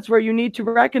moments where you need to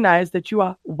recognize that you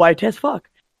are white as fuck.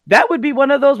 That would be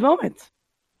one of those moments.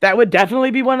 That would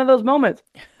definitely be one of those moments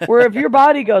where if your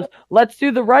body goes, let's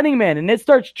do the Running Man, and it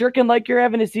starts jerking like you're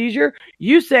having a seizure,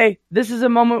 you say, this is a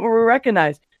moment where we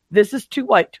recognize this is too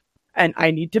white, and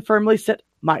I need to firmly sit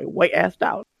my white ass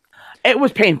down. It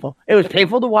was painful. It was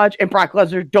painful to watch, and Brock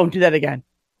Lesnar, don't do that again.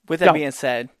 With that being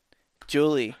said,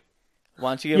 Julie, why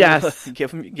don't you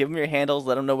give them your handles,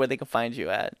 let them know where they can find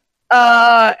you at.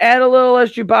 Add a little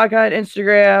SG Baka on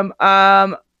Instagram.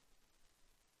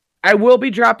 I will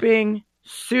be dropping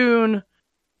soon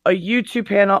a YouTube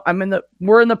panel.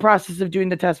 We're in the process of doing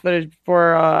the test footage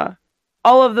for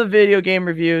all of the video game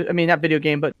reviews. I mean, not video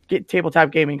game, but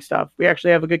tabletop gaming stuff. We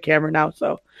actually have a good camera now,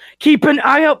 so keep an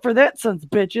eye out for that, sons of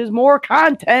bitches. More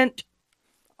content.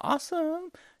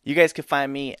 Awesome. You guys can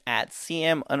find me at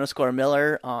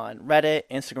CM_Miller on Reddit,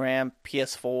 Instagram,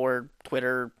 PS4,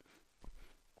 Twitter.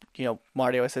 You know,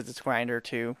 Marty always says it's Grindr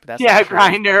too. But that's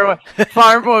Grindr.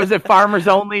 What was it? Farmers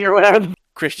Only or whatever.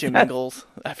 Christian Mingles.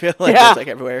 I feel like it's like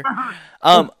everywhere.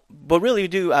 But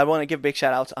really, I want to give a big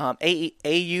shout out to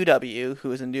AUW,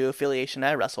 who is a new affiliation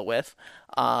I wrestle with,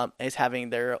 is having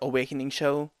their Awakening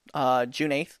show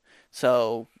June 8th.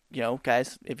 So, you know,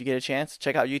 guys, if you get a chance,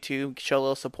 check out YouTube, show a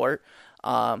little support.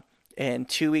 And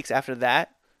 2 weeks after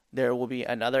that, there will be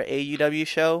another AUW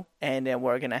show, and then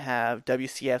we're going to have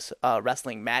WCF's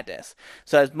Wrestling Madness.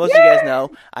 So as most of you guys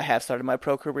know, I have started my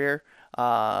pro career,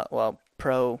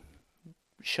 pro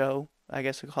show, I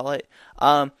guess we call it.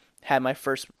 Had my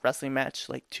first wrestling match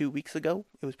like 2 weeks ago.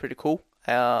 It was pretty cool.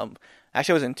 Actually,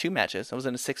 I was in 2 matches. I was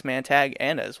in a 6-man tag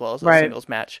and as well as a singles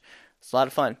match. It's a lot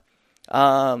of fun.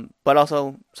 But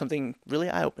also something really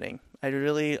eye-opening. I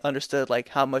really understood like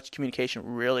how much communication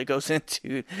really goes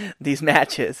into these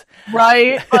matches.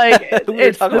 Right? Like we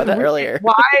were talking about that earlier.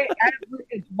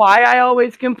 It's why I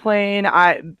always complain.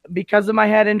 Because of my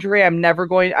head injury, I'm never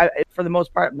going. For the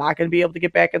most part, I'm not going to be able to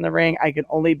get back in the ring. I can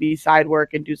only be side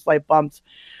work and do slight bumps.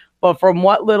 But from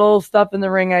what little stuff in the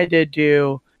ring I did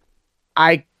do,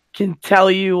 I can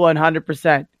tell you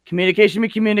 100%. Communication.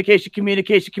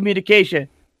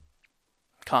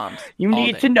 Comms. You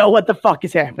need to know what the fuck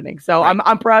is happening. So right.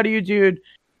 I'm proud of you, dude.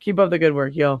 Keep up the good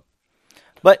work, yo.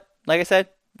 But like I said,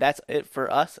 that's it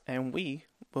for us, and we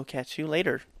will catch you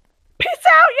later. Peace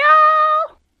out, y'all!